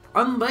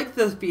 unlike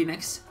the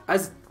Phoenix,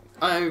 as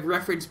I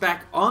referenced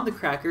back on the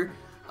Cracker,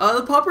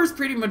 the Popper is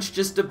pretty much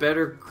just a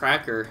better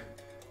Cracker.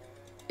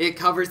 It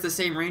covers the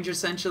same range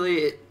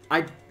essentially.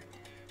 I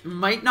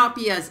might not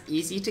be as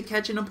easy to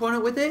catch an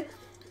opponent with it,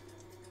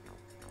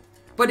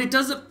 but it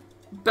does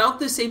about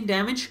the same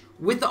damage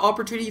with the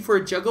opportunity for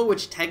a juggle,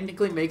 which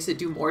technically makes it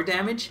do more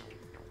damage.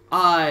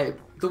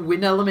 The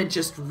wind element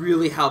just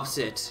really helps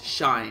it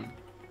shine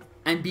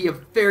and be a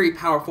very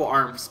powerful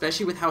arm,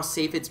 especially with how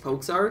safe its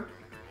pokes are.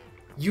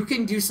 You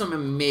can do some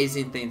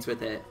amazing things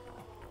with it.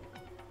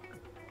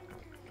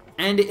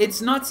 And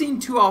it's not seen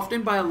too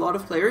often by a lot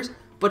of players,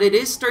 but it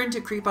is starting to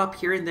creep up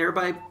here and there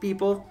by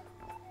people.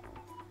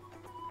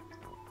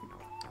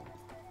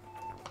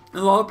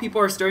 A lot of people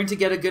are starting to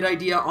get a good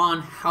idea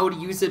on how to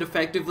use it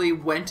effectively,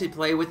 when to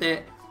play with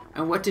it,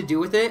 and what to do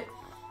with it.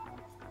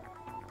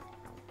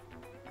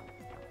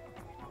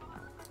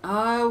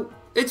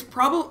 It's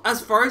probably,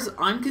 as far as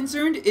I'm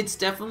concerned, it's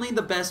definitely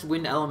the best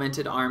wind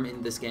elemented arm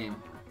in this game.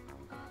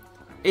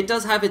 It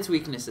does have its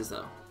weaknesses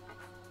though.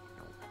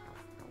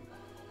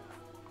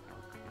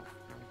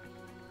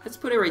 Let's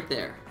put it right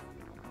there.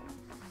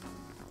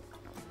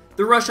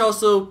 The rush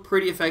also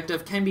pretty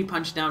effective, can be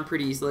punched down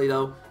pretty easily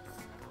though.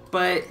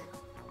 But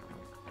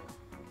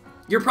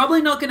you're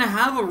probably not going to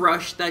have a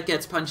rush that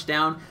gets punched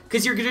down,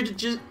 because you're going to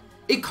just...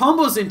 It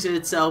combos into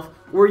itself,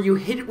 where you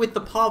hit it with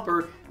the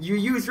Popper, you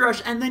use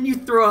rush, and then you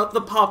throw out the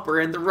Popper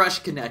and the rush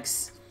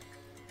connects.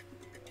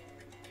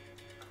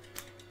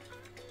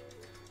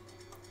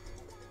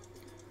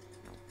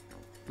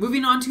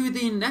 Moving on to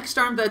the next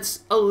arm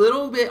that's a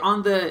little bit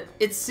on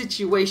its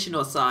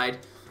situational side,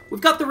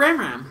 we've got the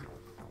Ram.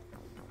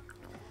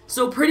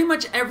 So pretty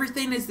much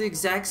everything is the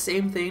exact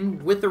same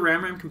thing with the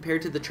Ram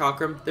compared to the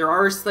Chakram. There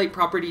are slight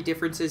property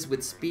differences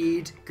with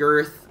speed,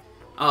 girth,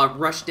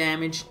 rush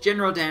damage,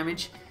 general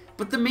damage.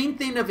 But the main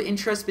thing of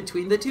interest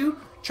between the two,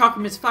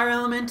 Chakram is fire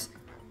element,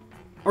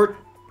 or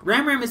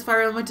Ram is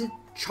fire element,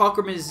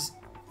 Chakram is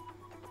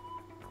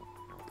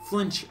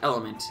flinch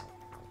element.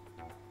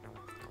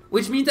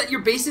 Which means that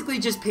you're basically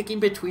just picking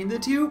between the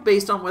two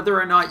based on whether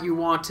or not you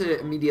want to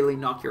immediately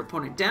knock your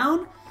opponent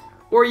down,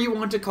 or you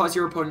want to cause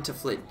your opponent to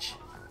flinch.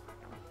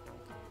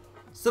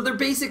 So they're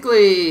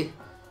basically,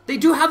 they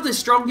do have the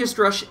strongest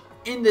rush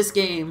in this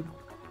game,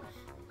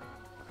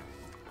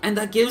 and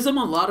that gives them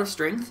a lot of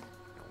strength,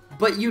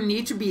 but you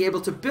need to be able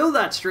to build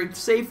that strength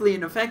safely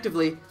and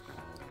effectively,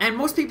 and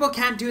most people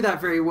can't do that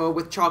very well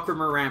with Chakram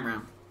or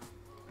Ram.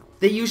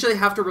 They usually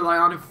have to rely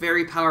on a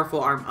very powerful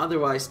arm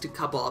otherwise to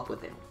couple up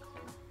with it.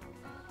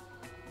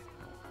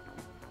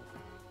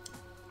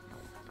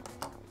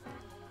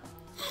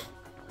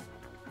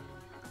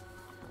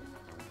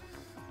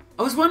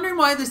 I was wondering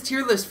why this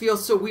tier list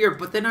feels so weird,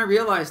 but then I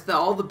realized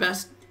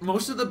that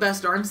most of the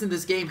best arms in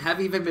this game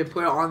haven't even been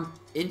put on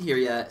in here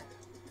yet.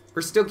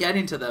 We're still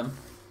getting to them.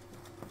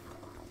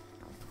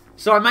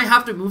 So I might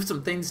have to move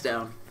some things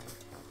down.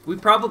 We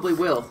probably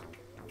will.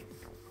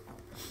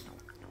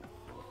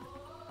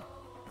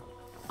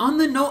 On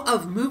the note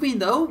of moving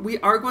though, we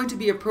are going to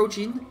be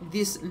approaching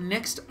this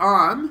next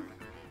arm,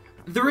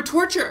 the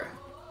Retorcher.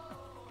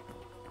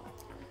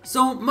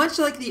 So much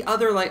like the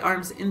other light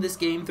arms in this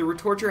game, the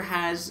Retorcher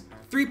has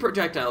 3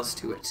 projectiles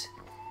to it.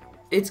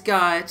 It's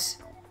got,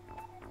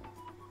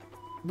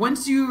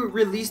 once you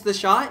release the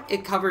shot,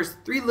 it covers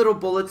 3 little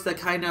bullets that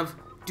kind of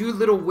do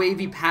little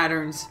wavy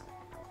patterns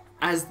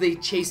as they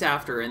chase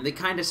after, and they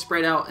kind of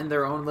spread out in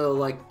their own little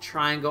like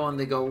triangle, and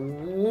they go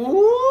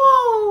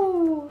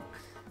whoa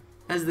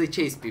as they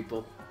chase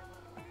people.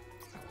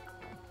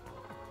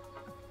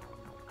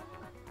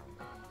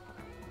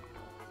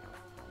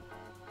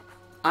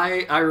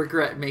 I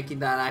regret making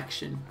that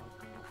action.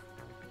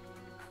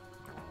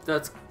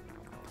 That's...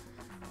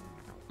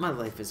 my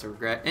life is a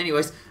regret.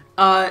 Anyways,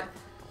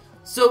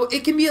 so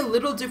it can be a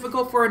little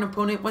difficult for an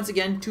opponent, once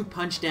again, to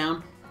punch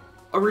down.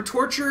 A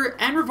Retorcher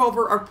and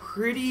Revolver are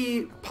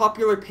pretty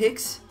popular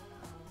picks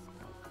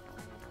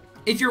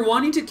if you're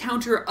wanting to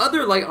counter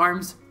other light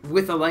arms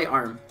with a light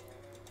arm.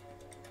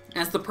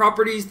 as the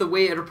properties, the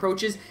way it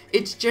approaches,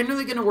 it's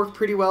generally going to work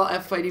pretty well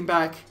at fighting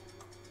back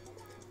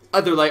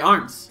other light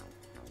arms.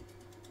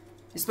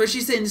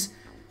 Especially since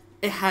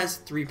it has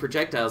 3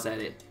 projectiles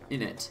in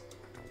it.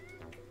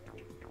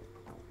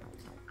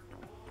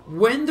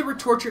 When the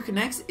Retorcher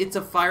connects, it's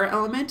a fire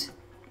element,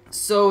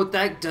 so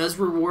that does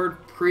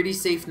reward pretty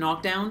safe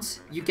knockdowns.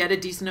 You get a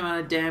decent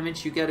amount of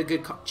damage, you get a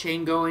good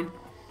chain going.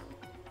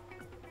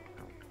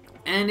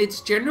 And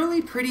it's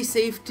generally pretty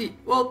safe to,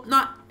 well,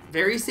 not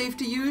very safe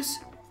to use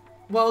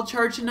while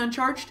charged and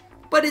uncharged,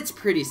 but it's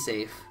pretty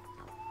safe.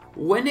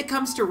 When it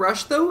comes to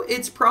rush though,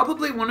 it's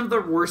probably one of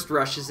the worst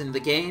rushes in the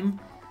game.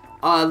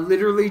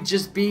 Literally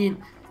just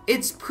being,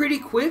 it's pretty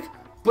quick,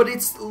 but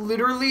it's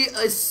literally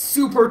a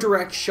super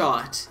direct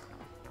shot.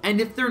 And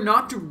if they're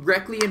not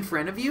directly in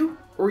front of you,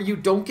 or you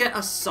don't get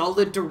a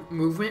solid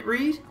movement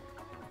read,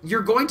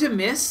 you're going to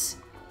miss,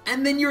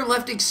 and then you're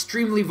left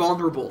extremely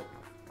vulnerable.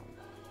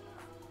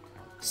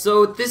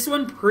 So this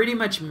one pretty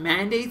much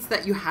mandates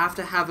that you have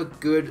to have a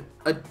good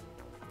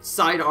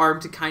sidearm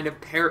to kind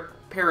of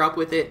pair up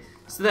with it,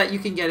 so that you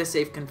can get a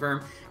safe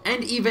confirm.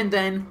 And even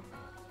then,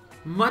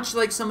 much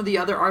like some of the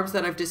other arms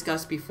that I've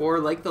discussed before,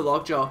 like the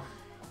Lockjaw,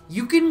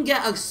 you can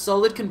get a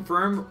solid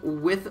confirm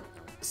with,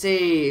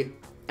 say,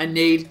 a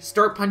Nade,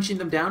 start punching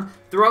them down,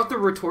 throw out the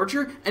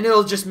Retorcher, and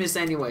it'll just miss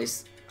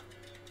anyways.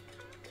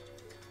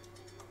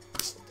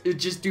 It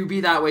just do be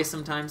that way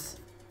sometimes.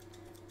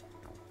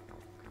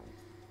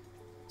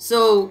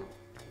 So,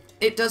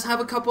 it does have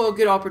a couple of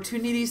good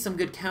opportunities, some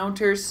good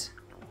counters.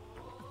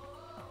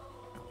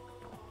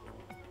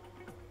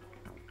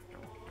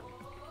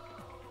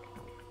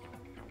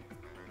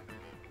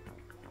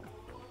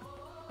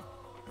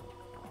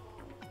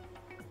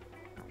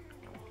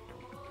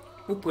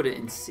 We'll put it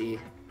in C.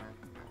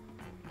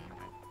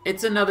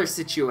 It's another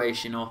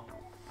situational.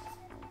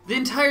 The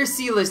entire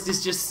C list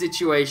is just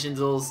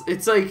situationals.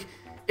 It's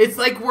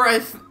like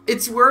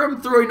where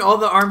I'm throwing all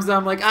the arms that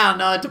I'm like, I don't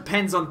know, it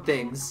depends on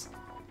things.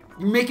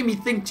 You're making me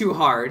think too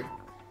hard.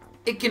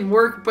 It can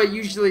work, but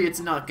usually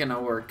it's not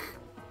gonna work.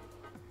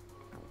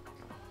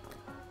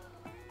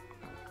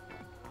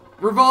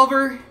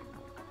 Revolver,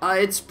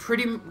 it's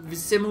pretty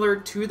similar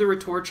to the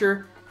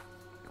Retorcher.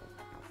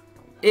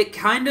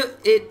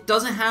 It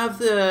doesn't have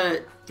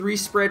the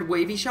 3-spread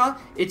wavy shot.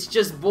 It's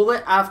just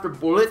bullet after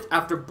bullet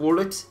after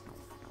bullet.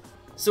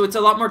 So it's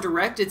a lot more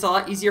direct. It's a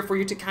lot easier for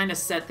you to kind of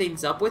set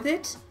things up with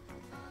it.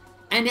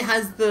 And it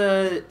has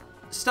the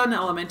stun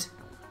element,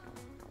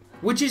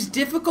 which is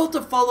difficult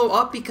to follow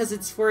up because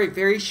it's for a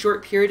very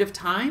short period of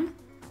time.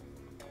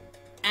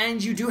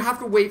 And you do have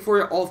to wait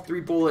for all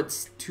 3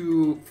 bullets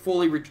to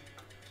fully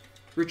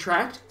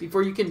retract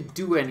before you can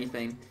do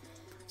anything.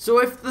 So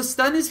if the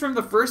stun is from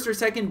the 1st or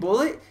 2nd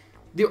bullet,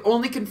 the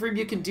only confirm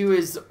you can do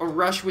is a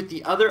rush with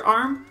the other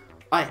arm,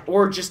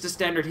 or just a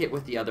standard hit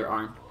with the other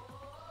arm.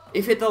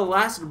 If the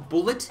last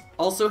bullet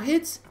also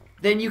hits,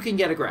 then you can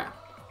get a grab,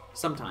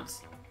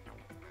 sometimes.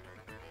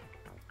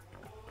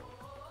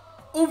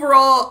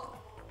 Overall,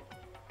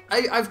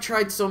 I've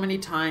tried so many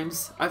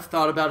times, I've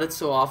thought about it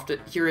so often,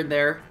 here and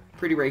there,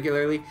 pretty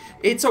regularly.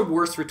 It's a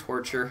worse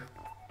Retorcher.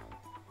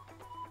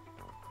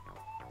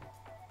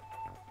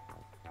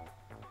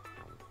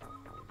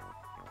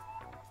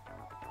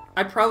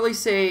 I'd probably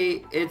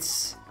say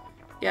it's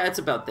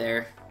about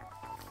there.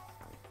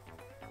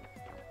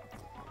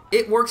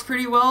 It works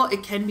pretty well,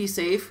 it can be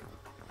safe,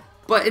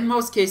 but in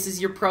most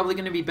cases you're probably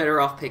going to be better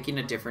off picking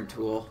a different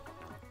tool.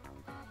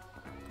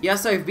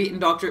 Yes, I've beaten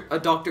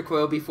Dr.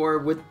 Coil before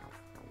with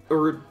a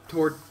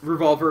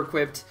Revolver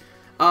equipped.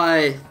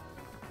 I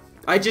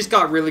just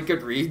got really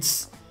good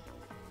reads,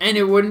 and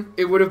it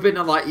would have been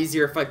a lot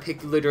easier if I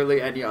picked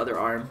literally any other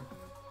arm.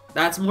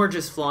 That's more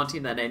just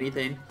flaunting than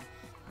anything.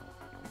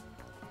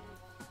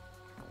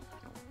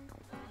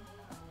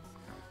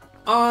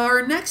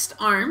 Our next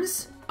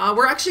arms,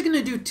 we're actually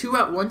going to do 2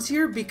 at once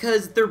here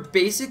because they're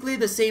basically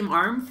the same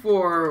arm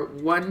for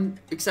one,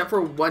 except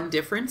for one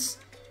difference,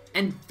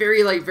 and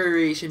very light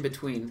variation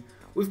between.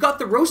 We've got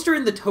the Roaster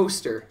and the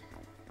Toaster.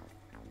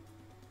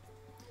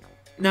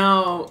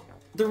 Now,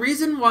 the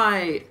reason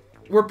why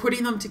we're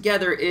putting them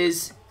together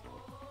is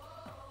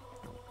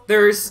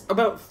there's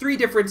about 3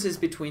 differences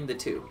between the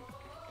 2.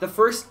 The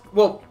first,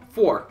 well,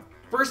 4.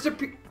 First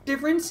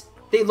difference,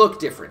 they look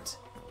different.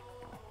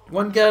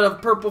 One got a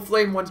purple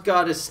flame, one's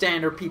got a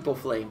standard people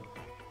flame.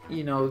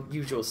 You know,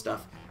 usual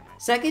stuff.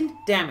 Second,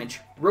 damage.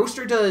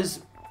 Roaster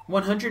does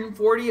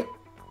 140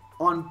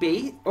 on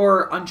bait,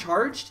 or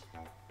uncharged,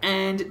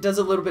 and does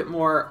a little bit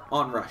more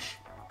on rush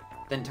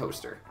than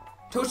Toaster.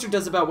 Toaster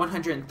does about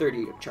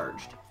 130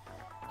 charged.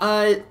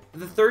 The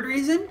third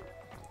reason,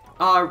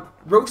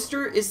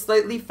 Roaster is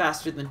slightly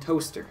faster than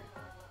Toaster.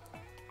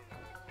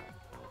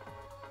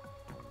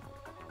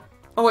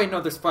 Oh wait,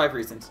 no, there's 5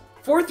 reasons.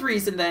 Fourth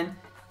reason then,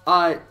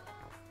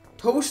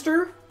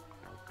 Toaster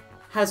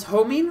has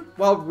homing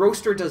while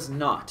Roaster does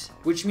not,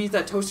 which means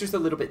that Toaster's a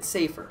little bit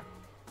safer.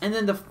 And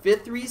then the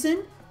 5th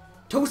reason,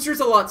 Toaster's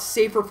a lot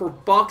safer for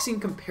boxing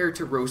compared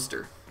to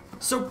Roaster.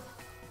 So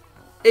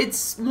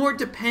It's more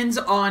depends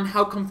on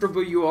how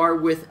comfortable you are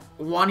with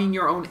wanting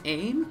your own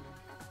aim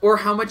or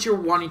how much you're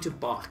wanting to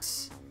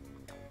box.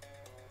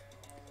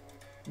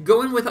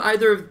 Going with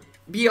either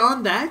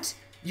beyond that,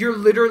 you're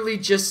literally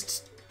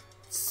just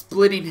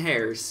splitting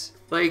hairs.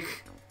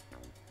 Like,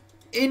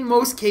 in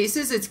most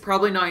cases, it's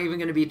probably not even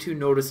going to be too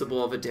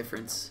noticeable of a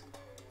difference.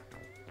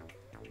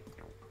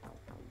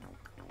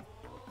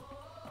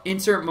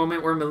 Insert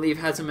moment where Mileve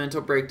has a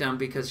mental breakdown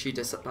because she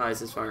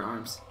despises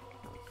firearms.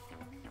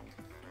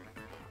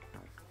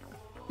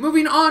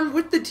 Moving on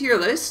with the tier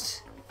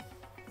list,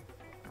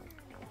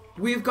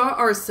 we've got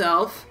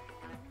ourselves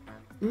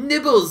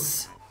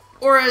Nibbles,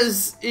 or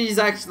as he's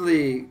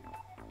actually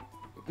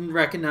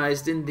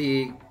recognized in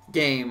the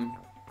game,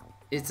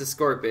 it's a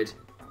Scorpid.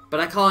 But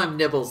I call him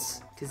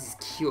Nibbles because he's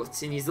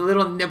cute and he's a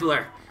little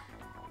nibbler.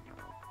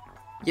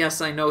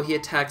 Yes, I know he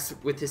attacks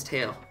with his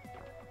tail,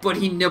 but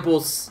he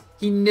nibbles.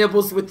 He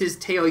nibbles with his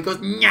tail. He goes,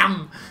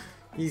 nyam!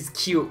 He's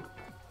cute.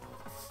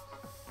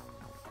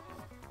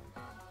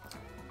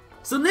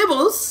 So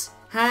Nibbles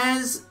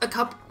has a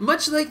couple,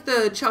 much like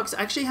the Chucks,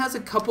 actually has a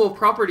couple of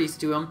properties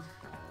to him,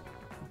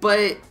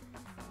 but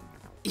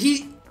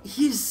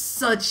he's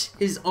such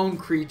his own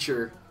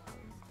creature.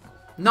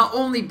 Not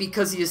only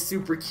because he is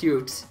super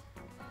cute,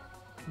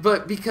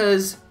 but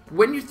because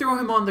when you throw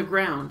him on the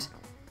ground,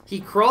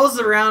 he crawls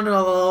around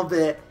a little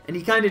bit and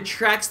he kind of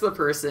tracks the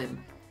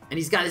person, and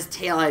he's got his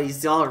tail out,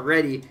 he's all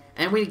ready,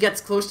 and when he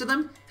gets close to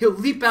them, he'll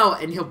leap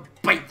out and he'll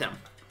bite them.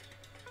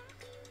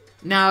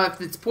 Now, if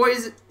it's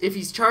poison, if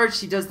he's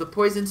charged, he does the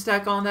poison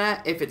stack on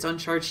that. If it's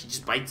uncharged, he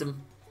just bites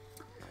him.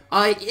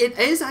 It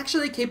is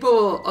actually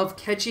capable of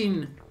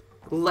catching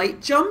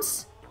light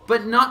jumps,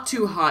 but not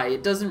too high.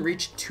 It doesn't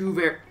reach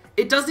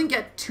it doesn't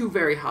get too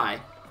very high.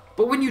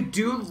 But when you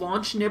do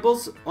launch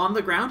Nibbles on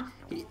the ground,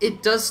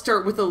 it does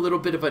start with a little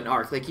bit of an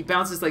arc. Like, he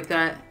bounces like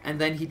that, and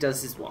then he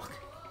does his walk.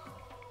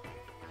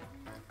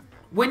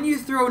 When you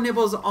throw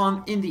Nibbles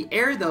in the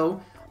air,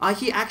 though,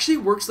 he actually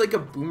works like a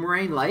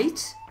Boomerang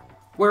light,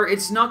 where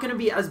it's not going to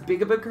be as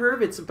big of a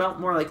curve. It's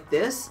about more like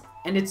this,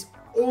 and it's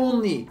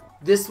only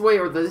this way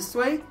or this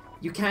way.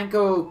 You can't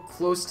go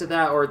close to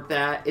that or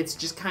that. It's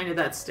just kind of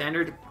that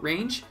standard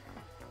range.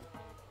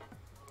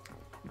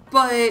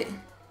 But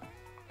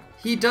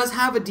he does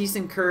have a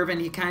decent curve,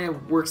 and he kind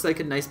of works like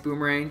a nice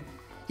Boomerang.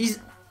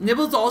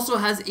 Nibbles also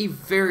has a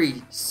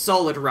very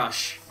solid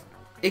rush.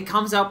 It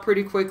comes out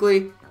pretty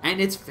quickly,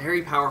 and it's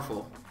very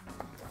powerful.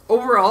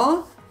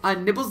 Overall,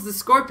 Nibbles the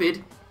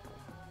Scorpid,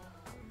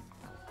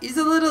 he's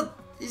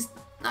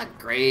not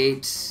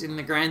great in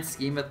the grand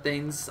scheme of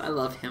things. I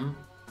love him.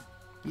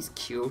 He's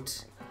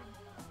cute.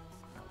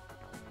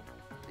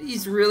 But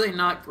he's really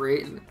not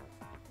great.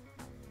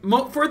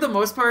 For the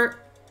most part,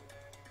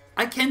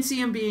 I can see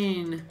him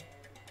being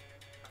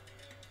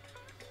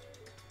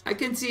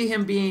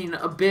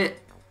a bit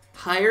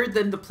higher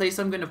than the place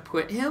I'm going to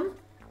put him.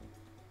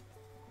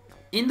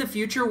 In the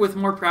future, with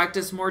more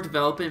practice, more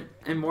development,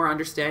 and more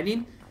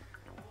understanding.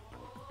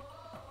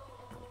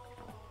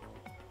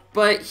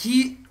 But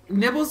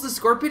Nibbles the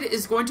Scorpid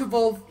is going to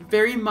evolve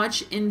very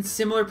much in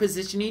similar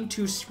positioning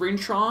to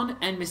Springtron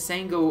and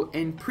Missango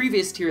in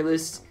previous tier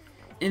lists,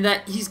 in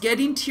that he's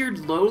getting tiered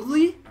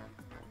lowly,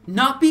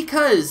 not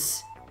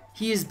because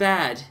he is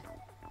bad,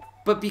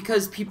 but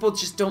because people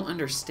just don't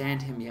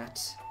understand him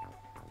yet.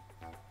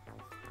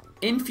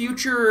 In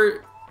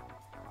future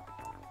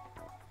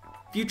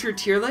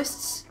tier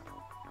lists,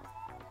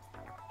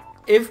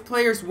 if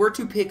players were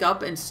to pick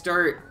up and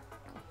start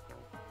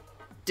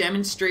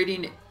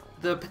demonstrating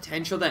the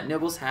potential that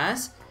Nibbles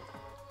has,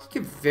 he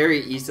could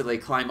very easily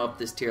climb up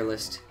this tier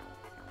list.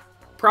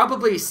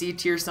 Probably C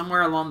tier,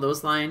 somewhere along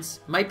those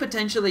lines. Might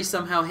potentially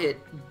somehow hit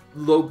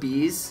low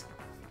Bs,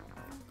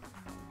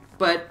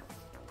 but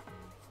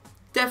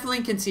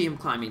definitely can see him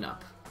climbing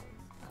up.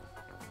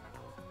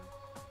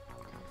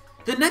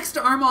 The next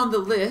arm on the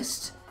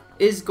list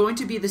is going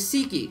to be the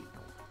Seekie.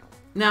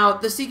 Now,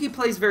 the Seekie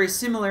plays very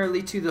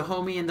similarly to the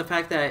homie in the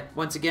fact that,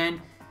 once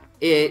again,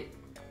 it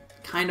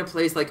kind of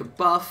plays like a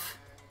buff.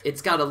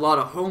 It's got a lot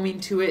of homing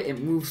to it. It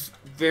moves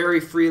very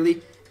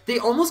freely. They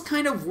almost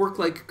kind of work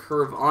like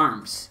curve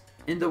arms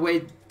in the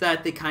way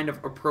that they kind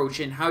of approach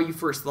and how you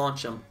first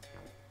launch them.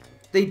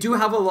 They do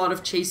have a lot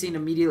of chasing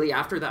immediately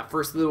after that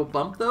first little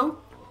bump, though.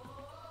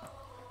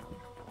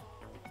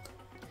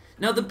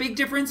 Now, the big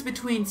difference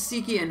between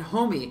Seekie and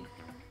homie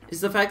is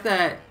the fact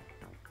that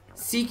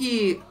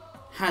Seekie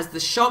has the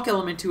shock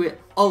element to it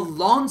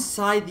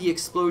alongside the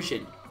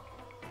explosion,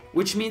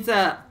 which means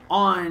that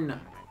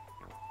on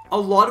a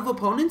lot of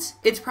opponents,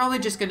 it's probably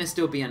just going to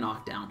still be a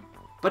knockdown.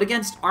 But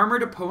against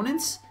armored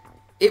opponents,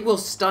 it will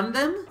stun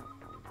them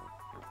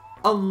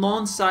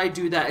alongside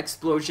do that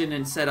explosion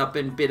and set up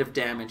a bit of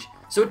damage.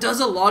 So it does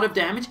a lot of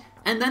damage,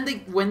 and then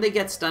when they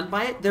get stunned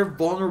by it, they're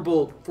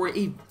vulnerable for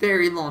a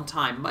very long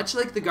time, much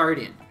like the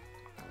Guardian,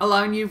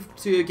 allowing you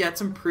to get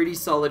some pretty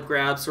solid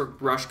grabs or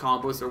rush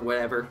combos or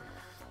whatever.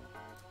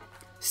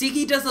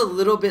 Seekie does a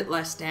little bit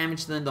less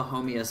damage than the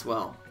homie as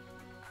well.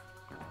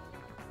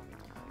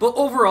 But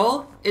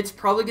overall, it's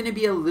probably going to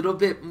be a little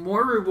bit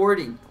more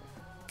rewarding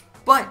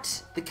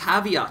But the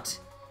caveat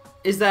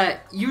is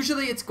that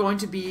usually it's going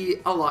to be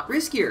a lot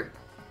riskier.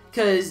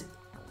 Because,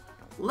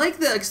 like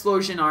the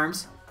explosion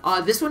arms,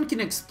 this one can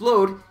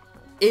explode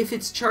if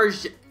it's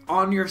charged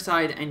on your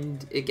side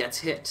and it gets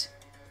hit.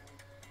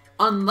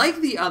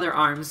 Unlike the other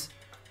arms,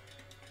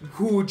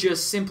 who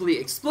just simply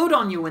explode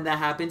on you when that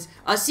happens,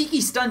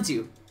 Seekie stuns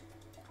you.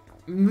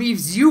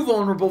 Leaves you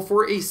vulnerable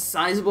for a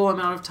sizable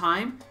amount of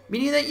time,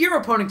 meaning that your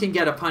opponent can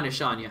get a punish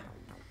on you.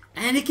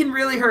 And it can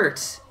really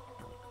hurt.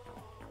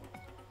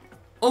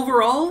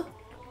 Overall,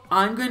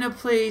 I'm going to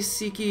play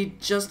Seekie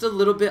just a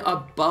little bit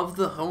above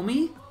the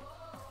homie,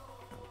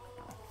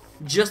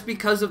 just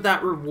because of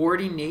that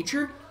rewarding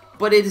nature,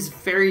 but it is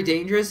very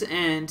dangerous,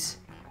 and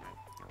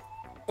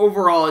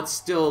overall it's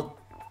still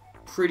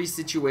pretty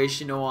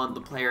situational on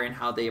the player and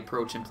how they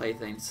approach and play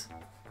things.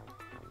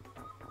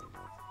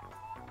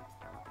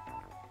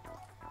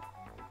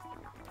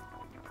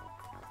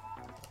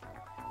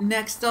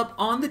 Next up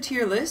on the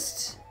tier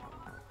list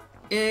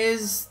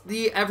is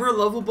the ever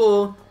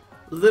lovable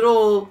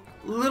little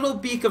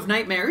beak of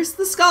nightmares,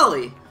 the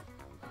Skully.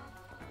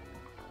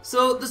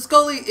 So the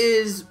Skully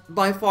is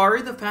by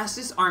far the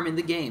fastest arm in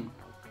the game.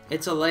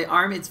 It's a light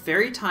arm, it's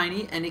very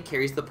tiny, and it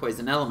carries the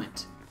poison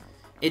element.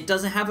 It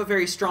doesn't have a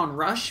very strong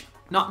rush,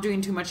 not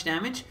doing too much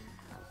damage,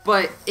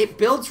 but it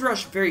builds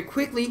rush very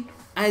quickly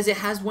as it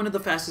has one of the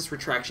fastest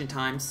retraction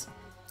times,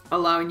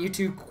 allowing you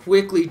to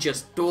quickly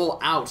just dole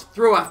out,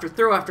 throw after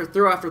throw after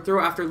throw after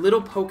throw after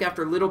little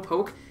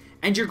poke,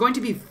 and you're going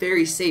to be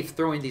very safe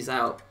throwing these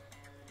out.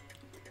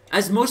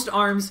 As most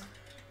arms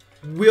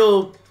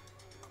will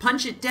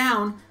punch it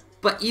down,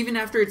 but even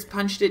after it's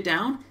punched it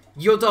down,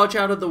 you'll dodge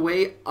out of the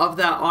way of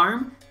that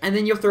arm, and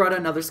then you'll throw out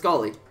another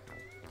Skully.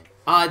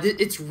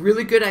 It's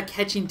really good at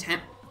catching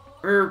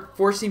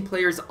forcing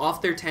players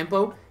off their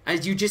tempo,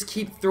 as you just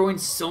keep throwing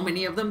so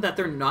many of them that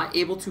they're not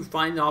able to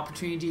find the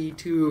opportunity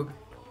to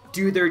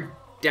do their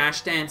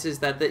dash dances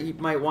that you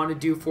might want to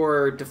do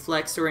for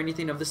deflects or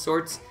anything of the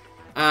sorts.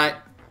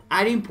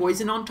 Adding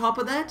poison on top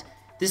of that,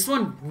 this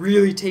one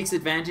really takes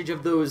advantage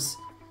of those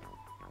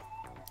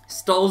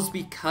stalls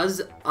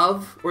because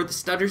of, or the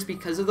stutters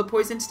because of the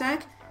poison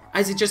stack,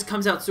 as it just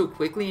comes out so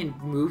quickly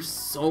and moves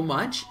so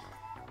much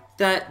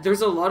that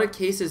there's a lot of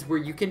cases where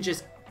you can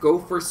just go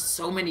for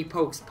so many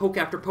pokes, poke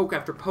after poke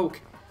after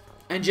poke,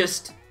 and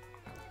just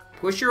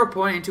push your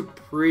opponent into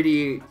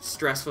pretty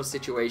stressful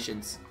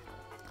situations.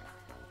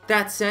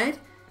 That said,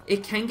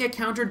 it can get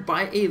countered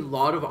by a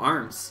lot of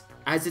arms.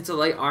 As it's a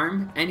light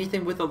arm,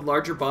 anything with a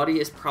larger body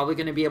is probably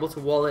going to be able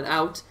to wall it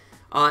out.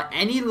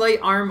 Any light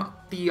arm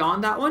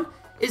beyond that one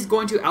is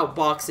going to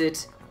outbox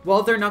it.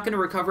 While they're not going to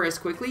recover as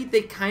quickly,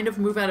 they kind of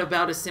move at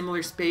about a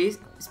similar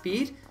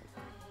speed.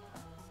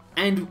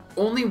 And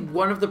only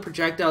one of the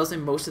projectiles in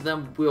most of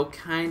them will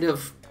kind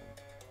of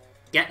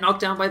get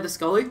knocked down by the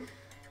Skully.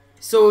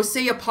 So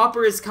say a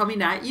popper is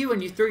coming at you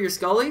and you throw your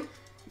Skully,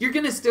 you're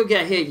going to still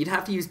get hit. You'd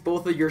have to use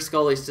both of your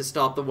Skullys to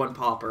stop the one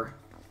popper.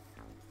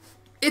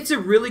 It's a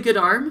really good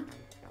arm,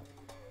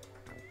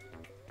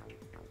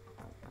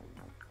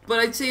 but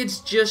I'd say it's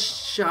just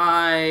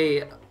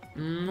shy,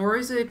 or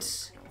is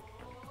it?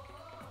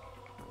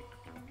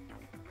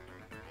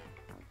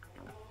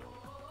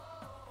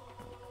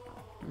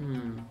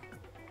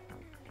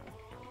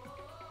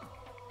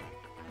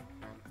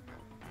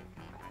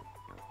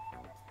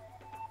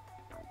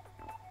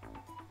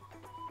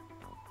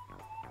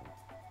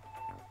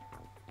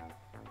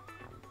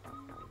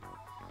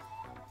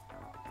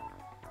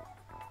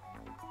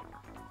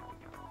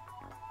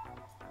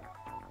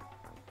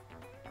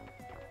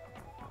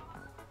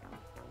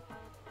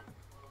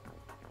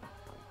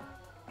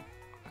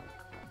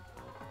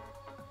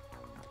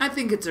 I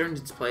think it's earned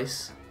its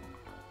place.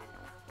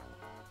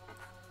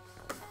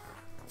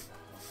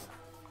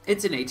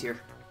 It's an A tier.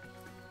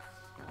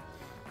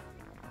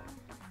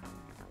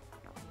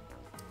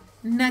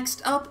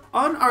 Next up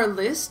on our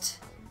list...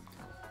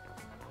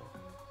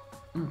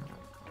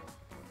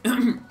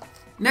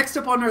 Next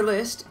up on our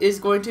list is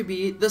going to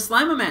be the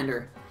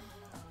Slamamander.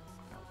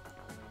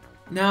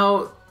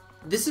 Now,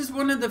 this is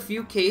one of the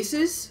few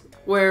cases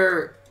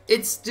where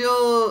it's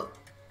still...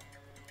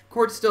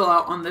 Court's still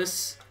out on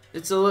this.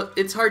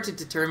 It's hard to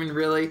determine,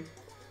 really.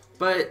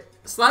 But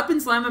Slap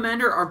and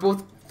Slamamander are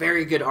both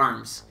very good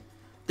arms.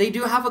 They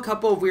do have a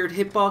couple of weird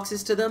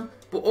hitboxes to them,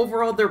 but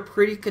overall they're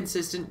pretty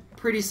consistent,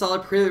 pretty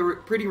solid,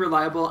 pretty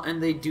reliable,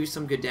 and they do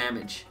some good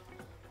damage.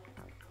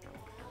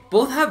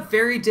 Both have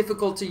very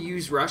difficult to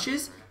use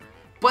rushes,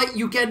 but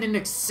you get an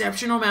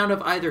exceptional amount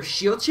of either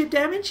shield chip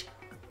damage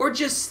or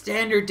just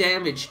standard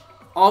damage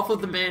off of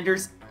the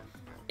Manders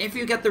if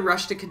you get the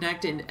rush to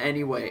connect in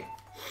any way.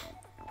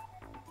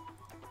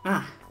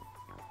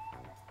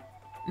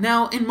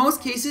 Now, in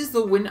most cases,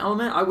 the wind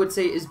element, I would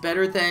say, is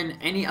better than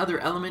any other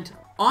element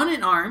on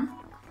an arm.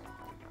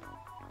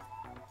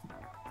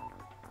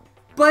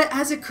 But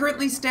as it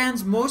currently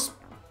stands, most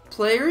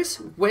players,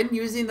 when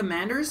using the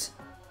Manders,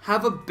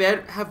 have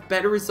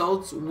better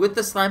results with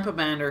the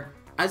Slapamander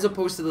as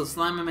opposed to the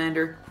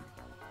Slamamander.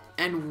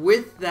 And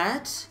with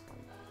that,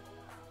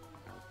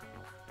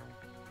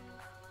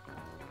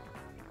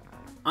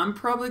 I'm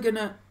probably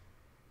gonna...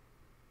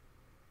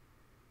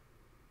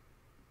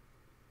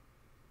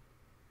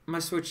 My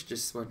Switch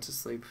just went to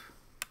sleep.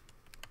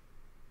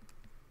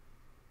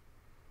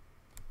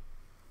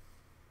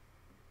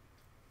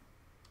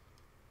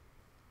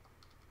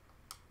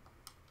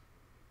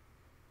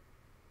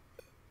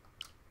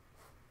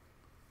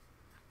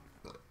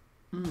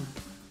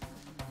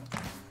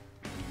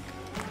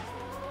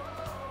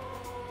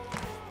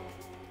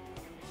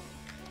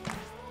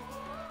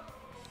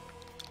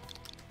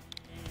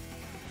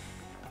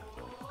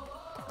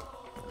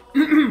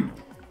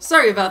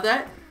 Sorry about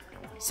that.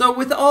 So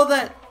with all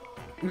that...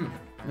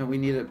 no, we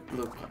need a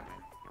little...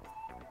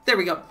 There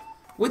we go.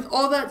 With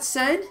all that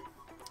said,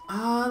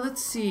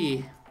 let's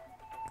see.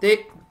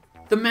 The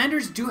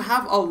Manders do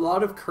have a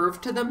lot of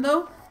curve to them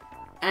though.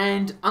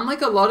 And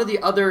unlike a lot of the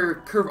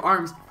other curve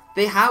arms,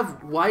 they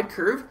have wide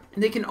curve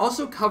and they can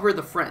also cover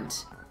the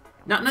front.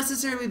 Not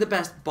necessarily the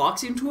best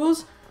boxing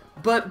tools,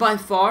 but by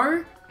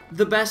far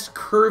the best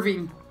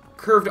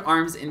curved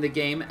arms in the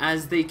game,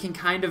 as they can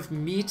kind of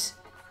meet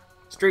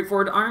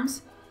straightforward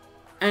arms,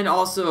 and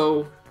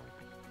also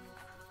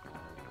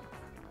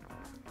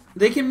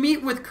they can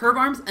meet with curve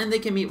arms and they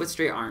can meet with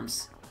straight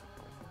arms.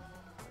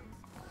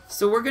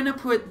 So we're gonna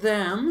put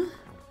them,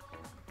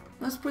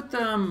 let's put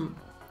them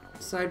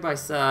side by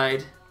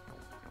side.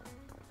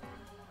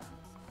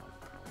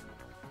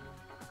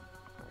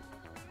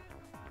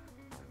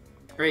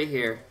 Right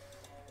here.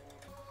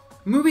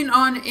 Moving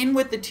on in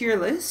with the tier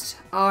list,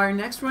 our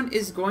next one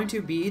is going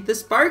to be the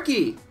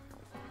Sparky.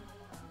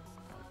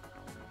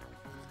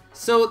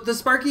 So the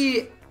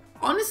Sparky,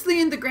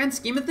 honestly, in the grand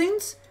scheme of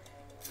things,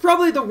 it's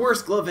probably the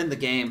worst glove in the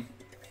game.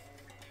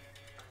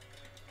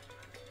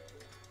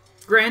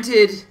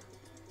 Granted,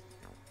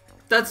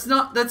 that's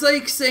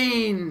like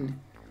saying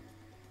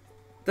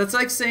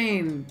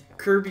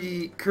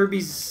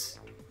Kirby's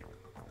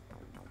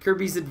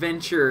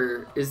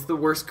Adventure is the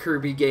worst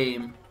Kirby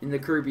game in the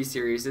Kirby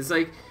series. It's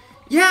like,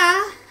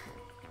 yeah,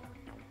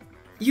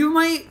 you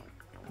might,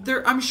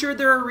 I'm sure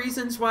there are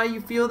reasons why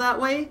you feel that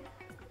way,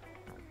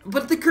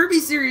 but the Kirby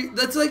series,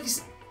 that's like,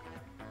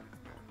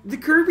 the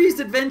Kirby's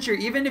Adventure,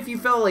 even if you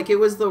felt like it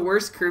was the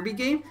worst Kirby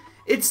game,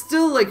 it's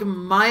still like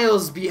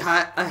miles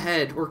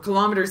ahead, or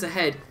kilometers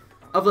ahead,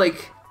 of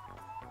like,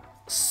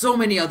 so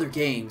many other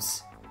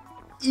games.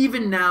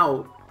 Even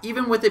now,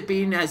 even with it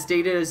being as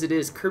dated as it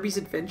is, Kirby's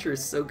Adventure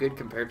is so good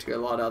compared to a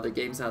lot of other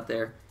games out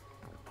there.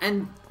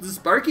 And the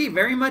Sparky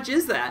very much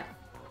is that.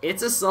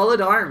 It's a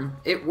solid arm.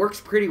 It works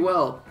pretty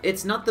well.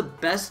 It's not the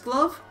best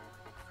glove,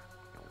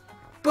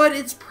 but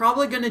it's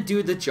probably going to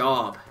do the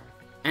job.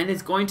 And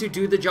it's going to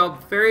do the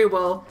job very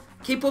well,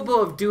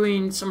 capable of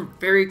doing some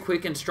very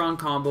quick and strong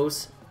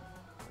combos.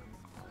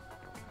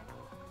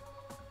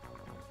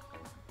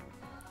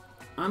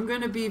 I'm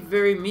going to be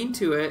very mean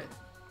to it,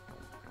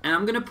 and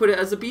I'm going to put it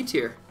as a B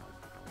tier.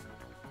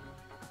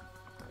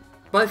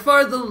 By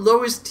far the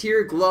lowest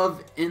tier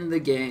glove in the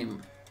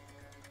game.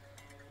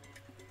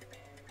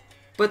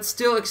 But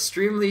still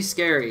extremely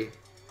scary.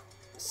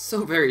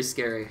 So very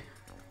scary.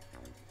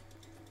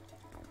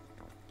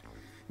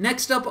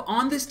 Next up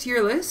on this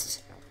tier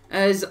list,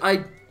 as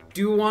I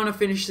do want to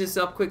finish this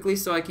up quickly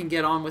so I can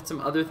get on with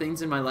some other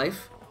things in my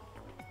life.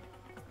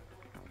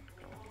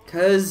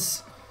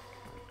 Because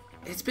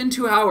it's been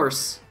 2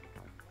 hours.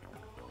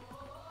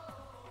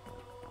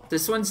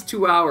 This one's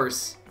 2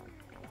 hours.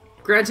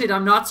 Granted,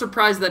 I'm not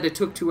surprised that it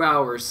took 2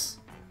 hours.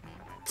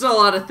 It's a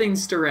lot of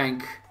things to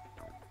rank.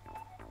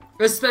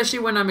 Especially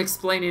when I'm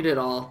explaining it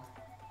all.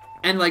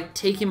 And like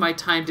taking my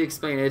time to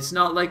explain it. It's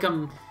not like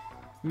I'm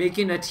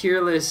making a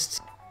tier list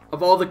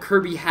of all the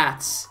Kirby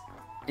hats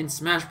in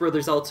Smash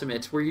Bros.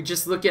 Ultimate, where you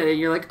just look at it and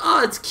you're like,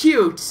 oh, it's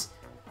cute!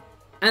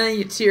 And then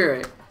you tier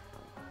it.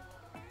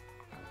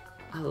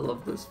 I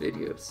love those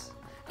videos.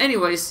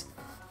 Anyways.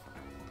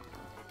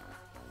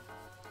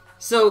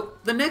 So,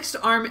 the next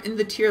arm in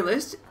the tier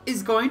list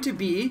is going to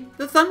be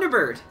the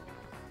Thunderbird.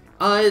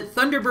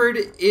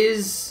 Thunderbird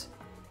is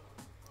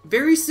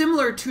very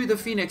similar to the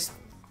Phoenix,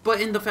 but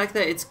in the fact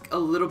that it's a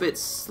little bit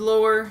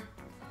slower,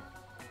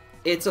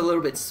 it's a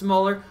little bit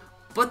smaller,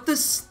 but the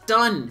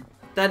stun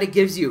that it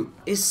gives you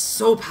is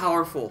so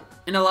powerful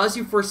and allows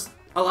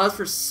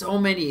for so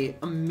many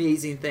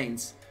amazing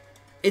things.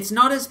 It's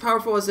not as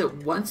powerful as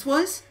it once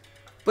was,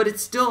 but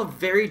it's still a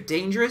very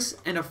dangerous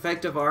and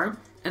effective arm,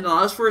 and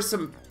allows for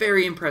some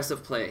very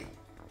impressive play.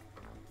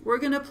 We're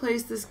gonna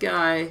place this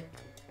guy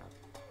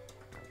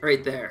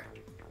right there.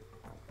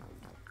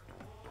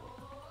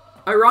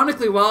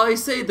 Ironically, while I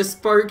say the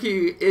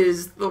Sparky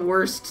is the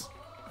worst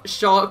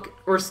shock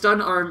or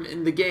stun arm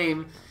in the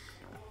game,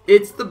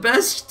 it's the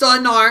best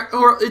stun arm,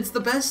 or it's the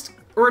best,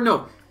 or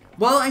no.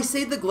 While I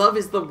say the glove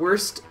is the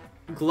worst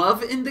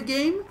glove in the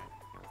game,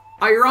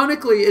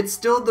 ironically, it's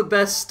still the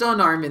best stun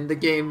arm in the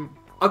game,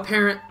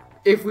 apparent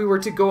if we were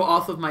to go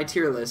off of my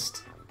tier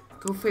list.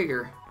 Go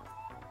figure.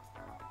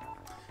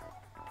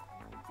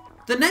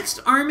 The next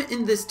arm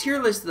in this tier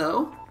list,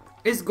 though,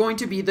 is going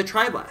to be the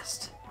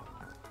Triblast.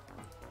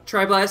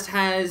 Triblast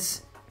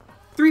has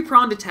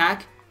 3-pronged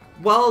attack,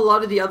 while a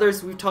lot of the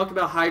others we've talked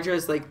about, Hydra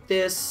is like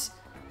this,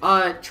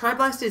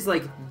 Triblast is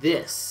like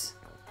this.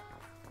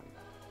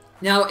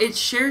 Now, it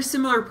shares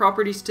similar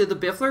properties to the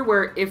Biffler,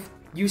 where if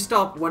you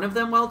stop one of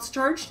them while it's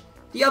charged,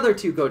 the other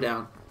two go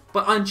down.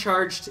 But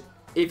uncharged,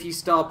 if you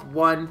stop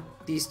one,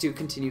 these two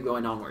continue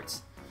going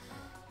onwards.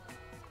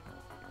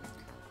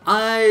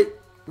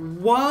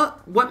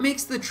 What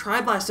makes the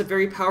Triblast a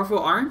very powerful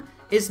arm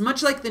is,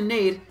 much like the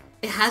Nade,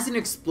 it has an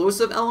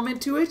explosive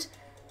element to it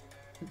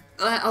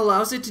that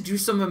allows it to do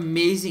some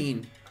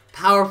amazing,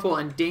 powerful,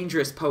 and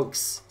dangerous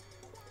pokes,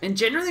 and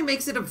generally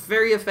makes it a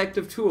very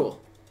effective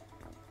tool.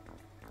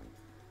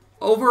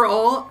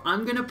 Overall,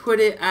 I'm gonna put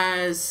it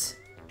as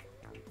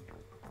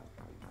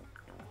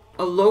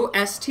a low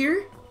S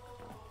tier.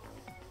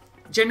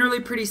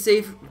 Generally pretty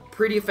safe,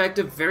 pretty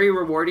effective, very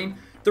rewarding.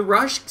 The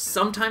rush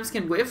sometimes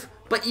can whiff,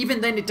 but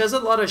even then it does a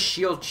lot of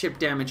shield chip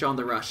damage on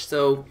the rush,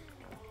 so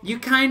you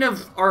kind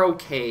of are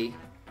okay.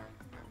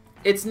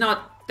 It's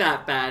not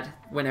that bad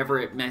whenever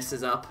it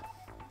messes up.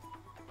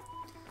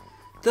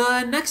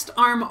 The next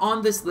arm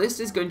on this list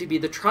is going to be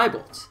the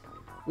Tribolt,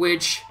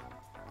 which,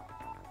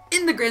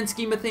 in the grand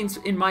scheme of things,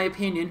 in my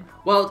opinion,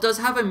 while it does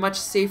have a much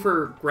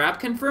safer grab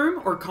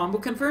confirm or combo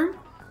confirm,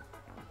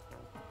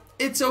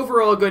 it's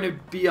overall going to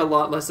be a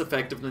lot less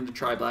effective than the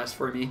Triblast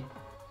for me.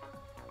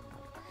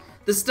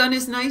 The stun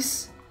is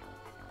nice.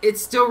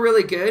 It's still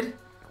really good,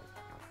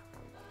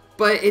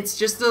 but it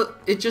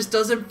just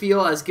doesn't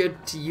feel as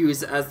good to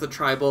use as the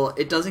Tribolt.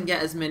 It doesn't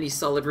get as many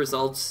solid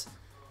results.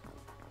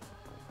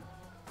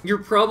 You're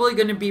probably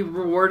going to be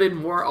rewarded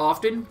more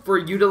often for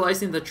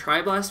utilizing the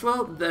Triblast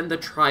well than the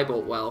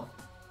Tribolt well,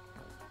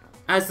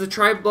 as the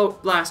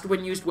Triblast,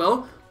 when used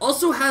well,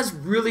 also has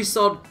really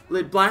solid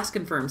blast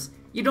confirms.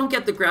 You don't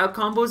get the grab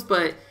combos,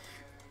 but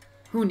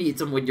who needs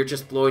them when you're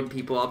just blowing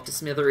people up to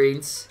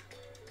smithereens?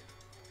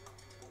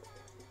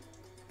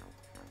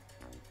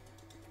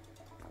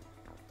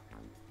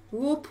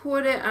 We'll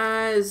put it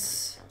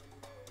as...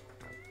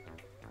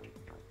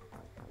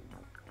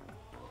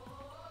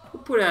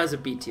 a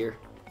B tier.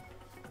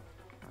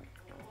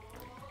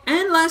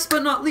 And last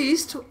but not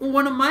least,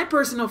 one of my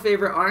personal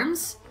favorite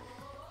arms,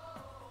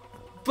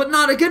 but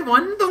not a good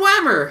one, the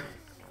Whammer.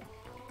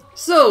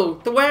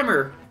 So, the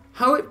Whammer,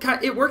 how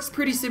it works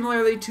pretty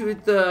similarly to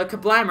the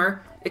Kablammer,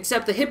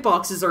 except the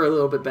hitboxes are a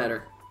little bit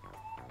better.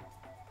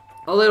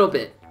 A little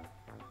bit.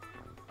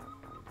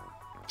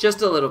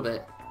 Just a little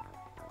bit.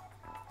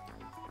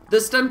 The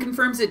stun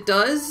confirms it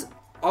does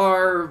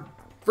are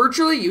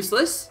virtually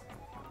useless,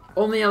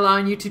 only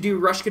allowing you to do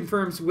rush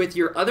confirms with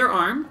your other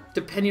arm,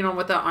 depending on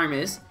what that arm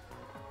is,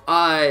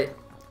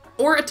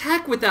 or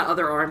attack with that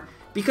other arm,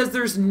 because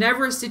there's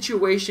never a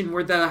situation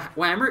where the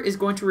Whammer is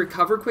going to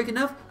recover quick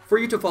enough for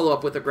you to follow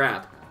up with a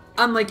grab,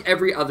 unlike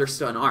every other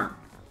stun arm.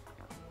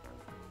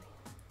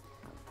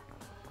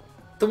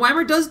 The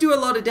Whammer does do a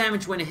lot of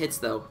damage when it hits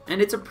though,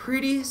 and it's a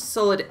pretty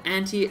solid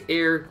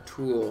anti-air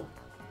tool.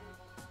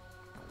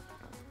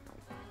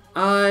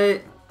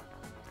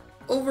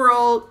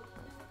 Overall,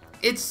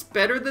 it's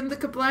better than the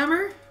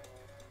Kablammer,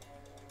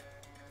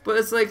 but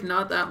it's like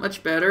not that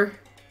much better.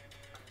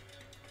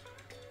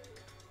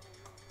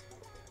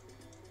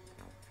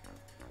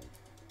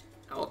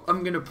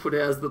 I'm gonna put it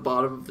as the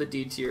bottom of the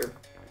D tier.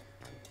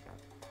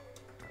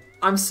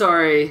 I'm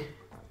sorry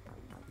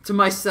to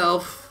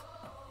myself,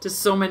 to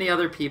so many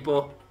other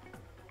people.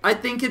 I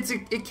think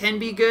it can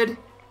be good,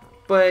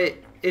 but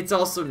it's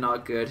also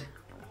not good.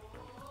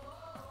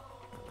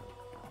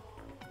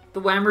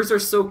 The Whammers are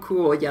so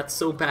cool, yet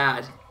so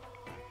bad.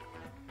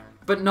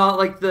 But not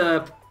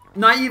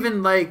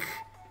even like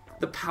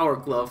the Power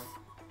Glove.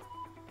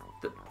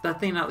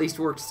 That thing at least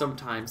works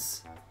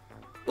sometimes.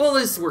 Well,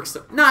 this works.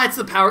 Nah, it's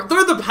the power.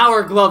 They're the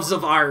Power Gloves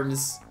of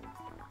arms.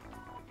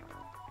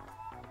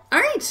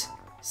 Alright,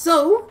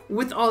 so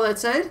with all that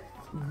said,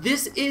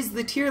 this is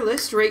the tier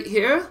list right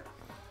here.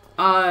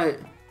 I'm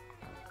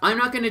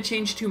not going to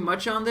change too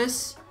much on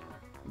this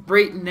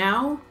right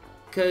now,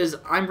 because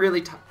I'm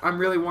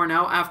really worn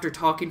out after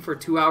talking for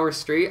 2 hours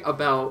straight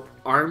about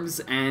arms,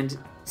 and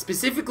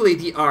specifically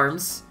the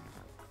arms.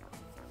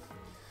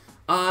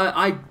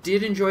 I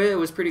did enjoy it. It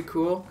was pretty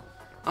cool.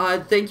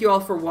 Thank you all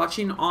for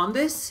watching on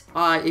this.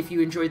 If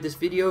you enjoyed this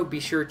video, be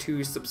sure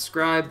to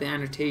subscribe, the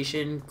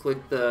annotation,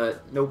 click the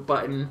note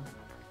button.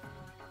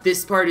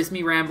 This part is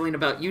me rambling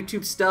about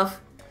YouTube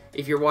stuff.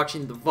 If you're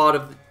watching the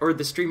VOD or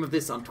the stream of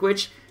this on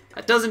Twitch,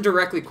 it doesn't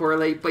directly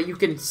correlate, but you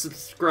can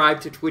subscribe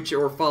to Twitch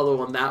or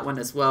follow on that one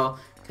as well,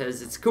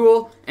 because it's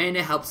cool and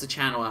it helps the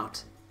channel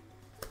out.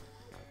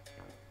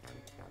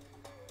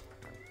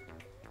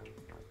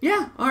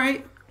 Yeah,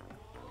 alright.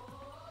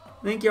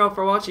 Thank you all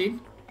for watching.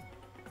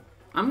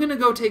 I'm gonna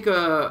go take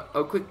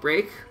a quick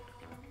break.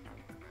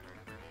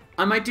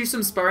 I might do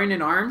some sparring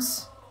in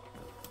arms.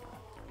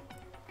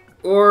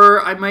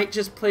 Or I might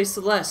just play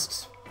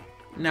Celeste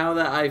now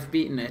that I've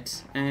beaten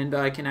it and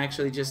I can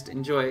actually just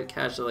enjoy it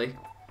casually.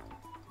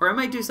 Or I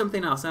might do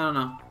something else, I don't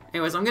know.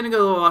 Anyways, I'm gonna go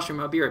to the washroom,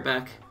 I'll be right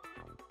back.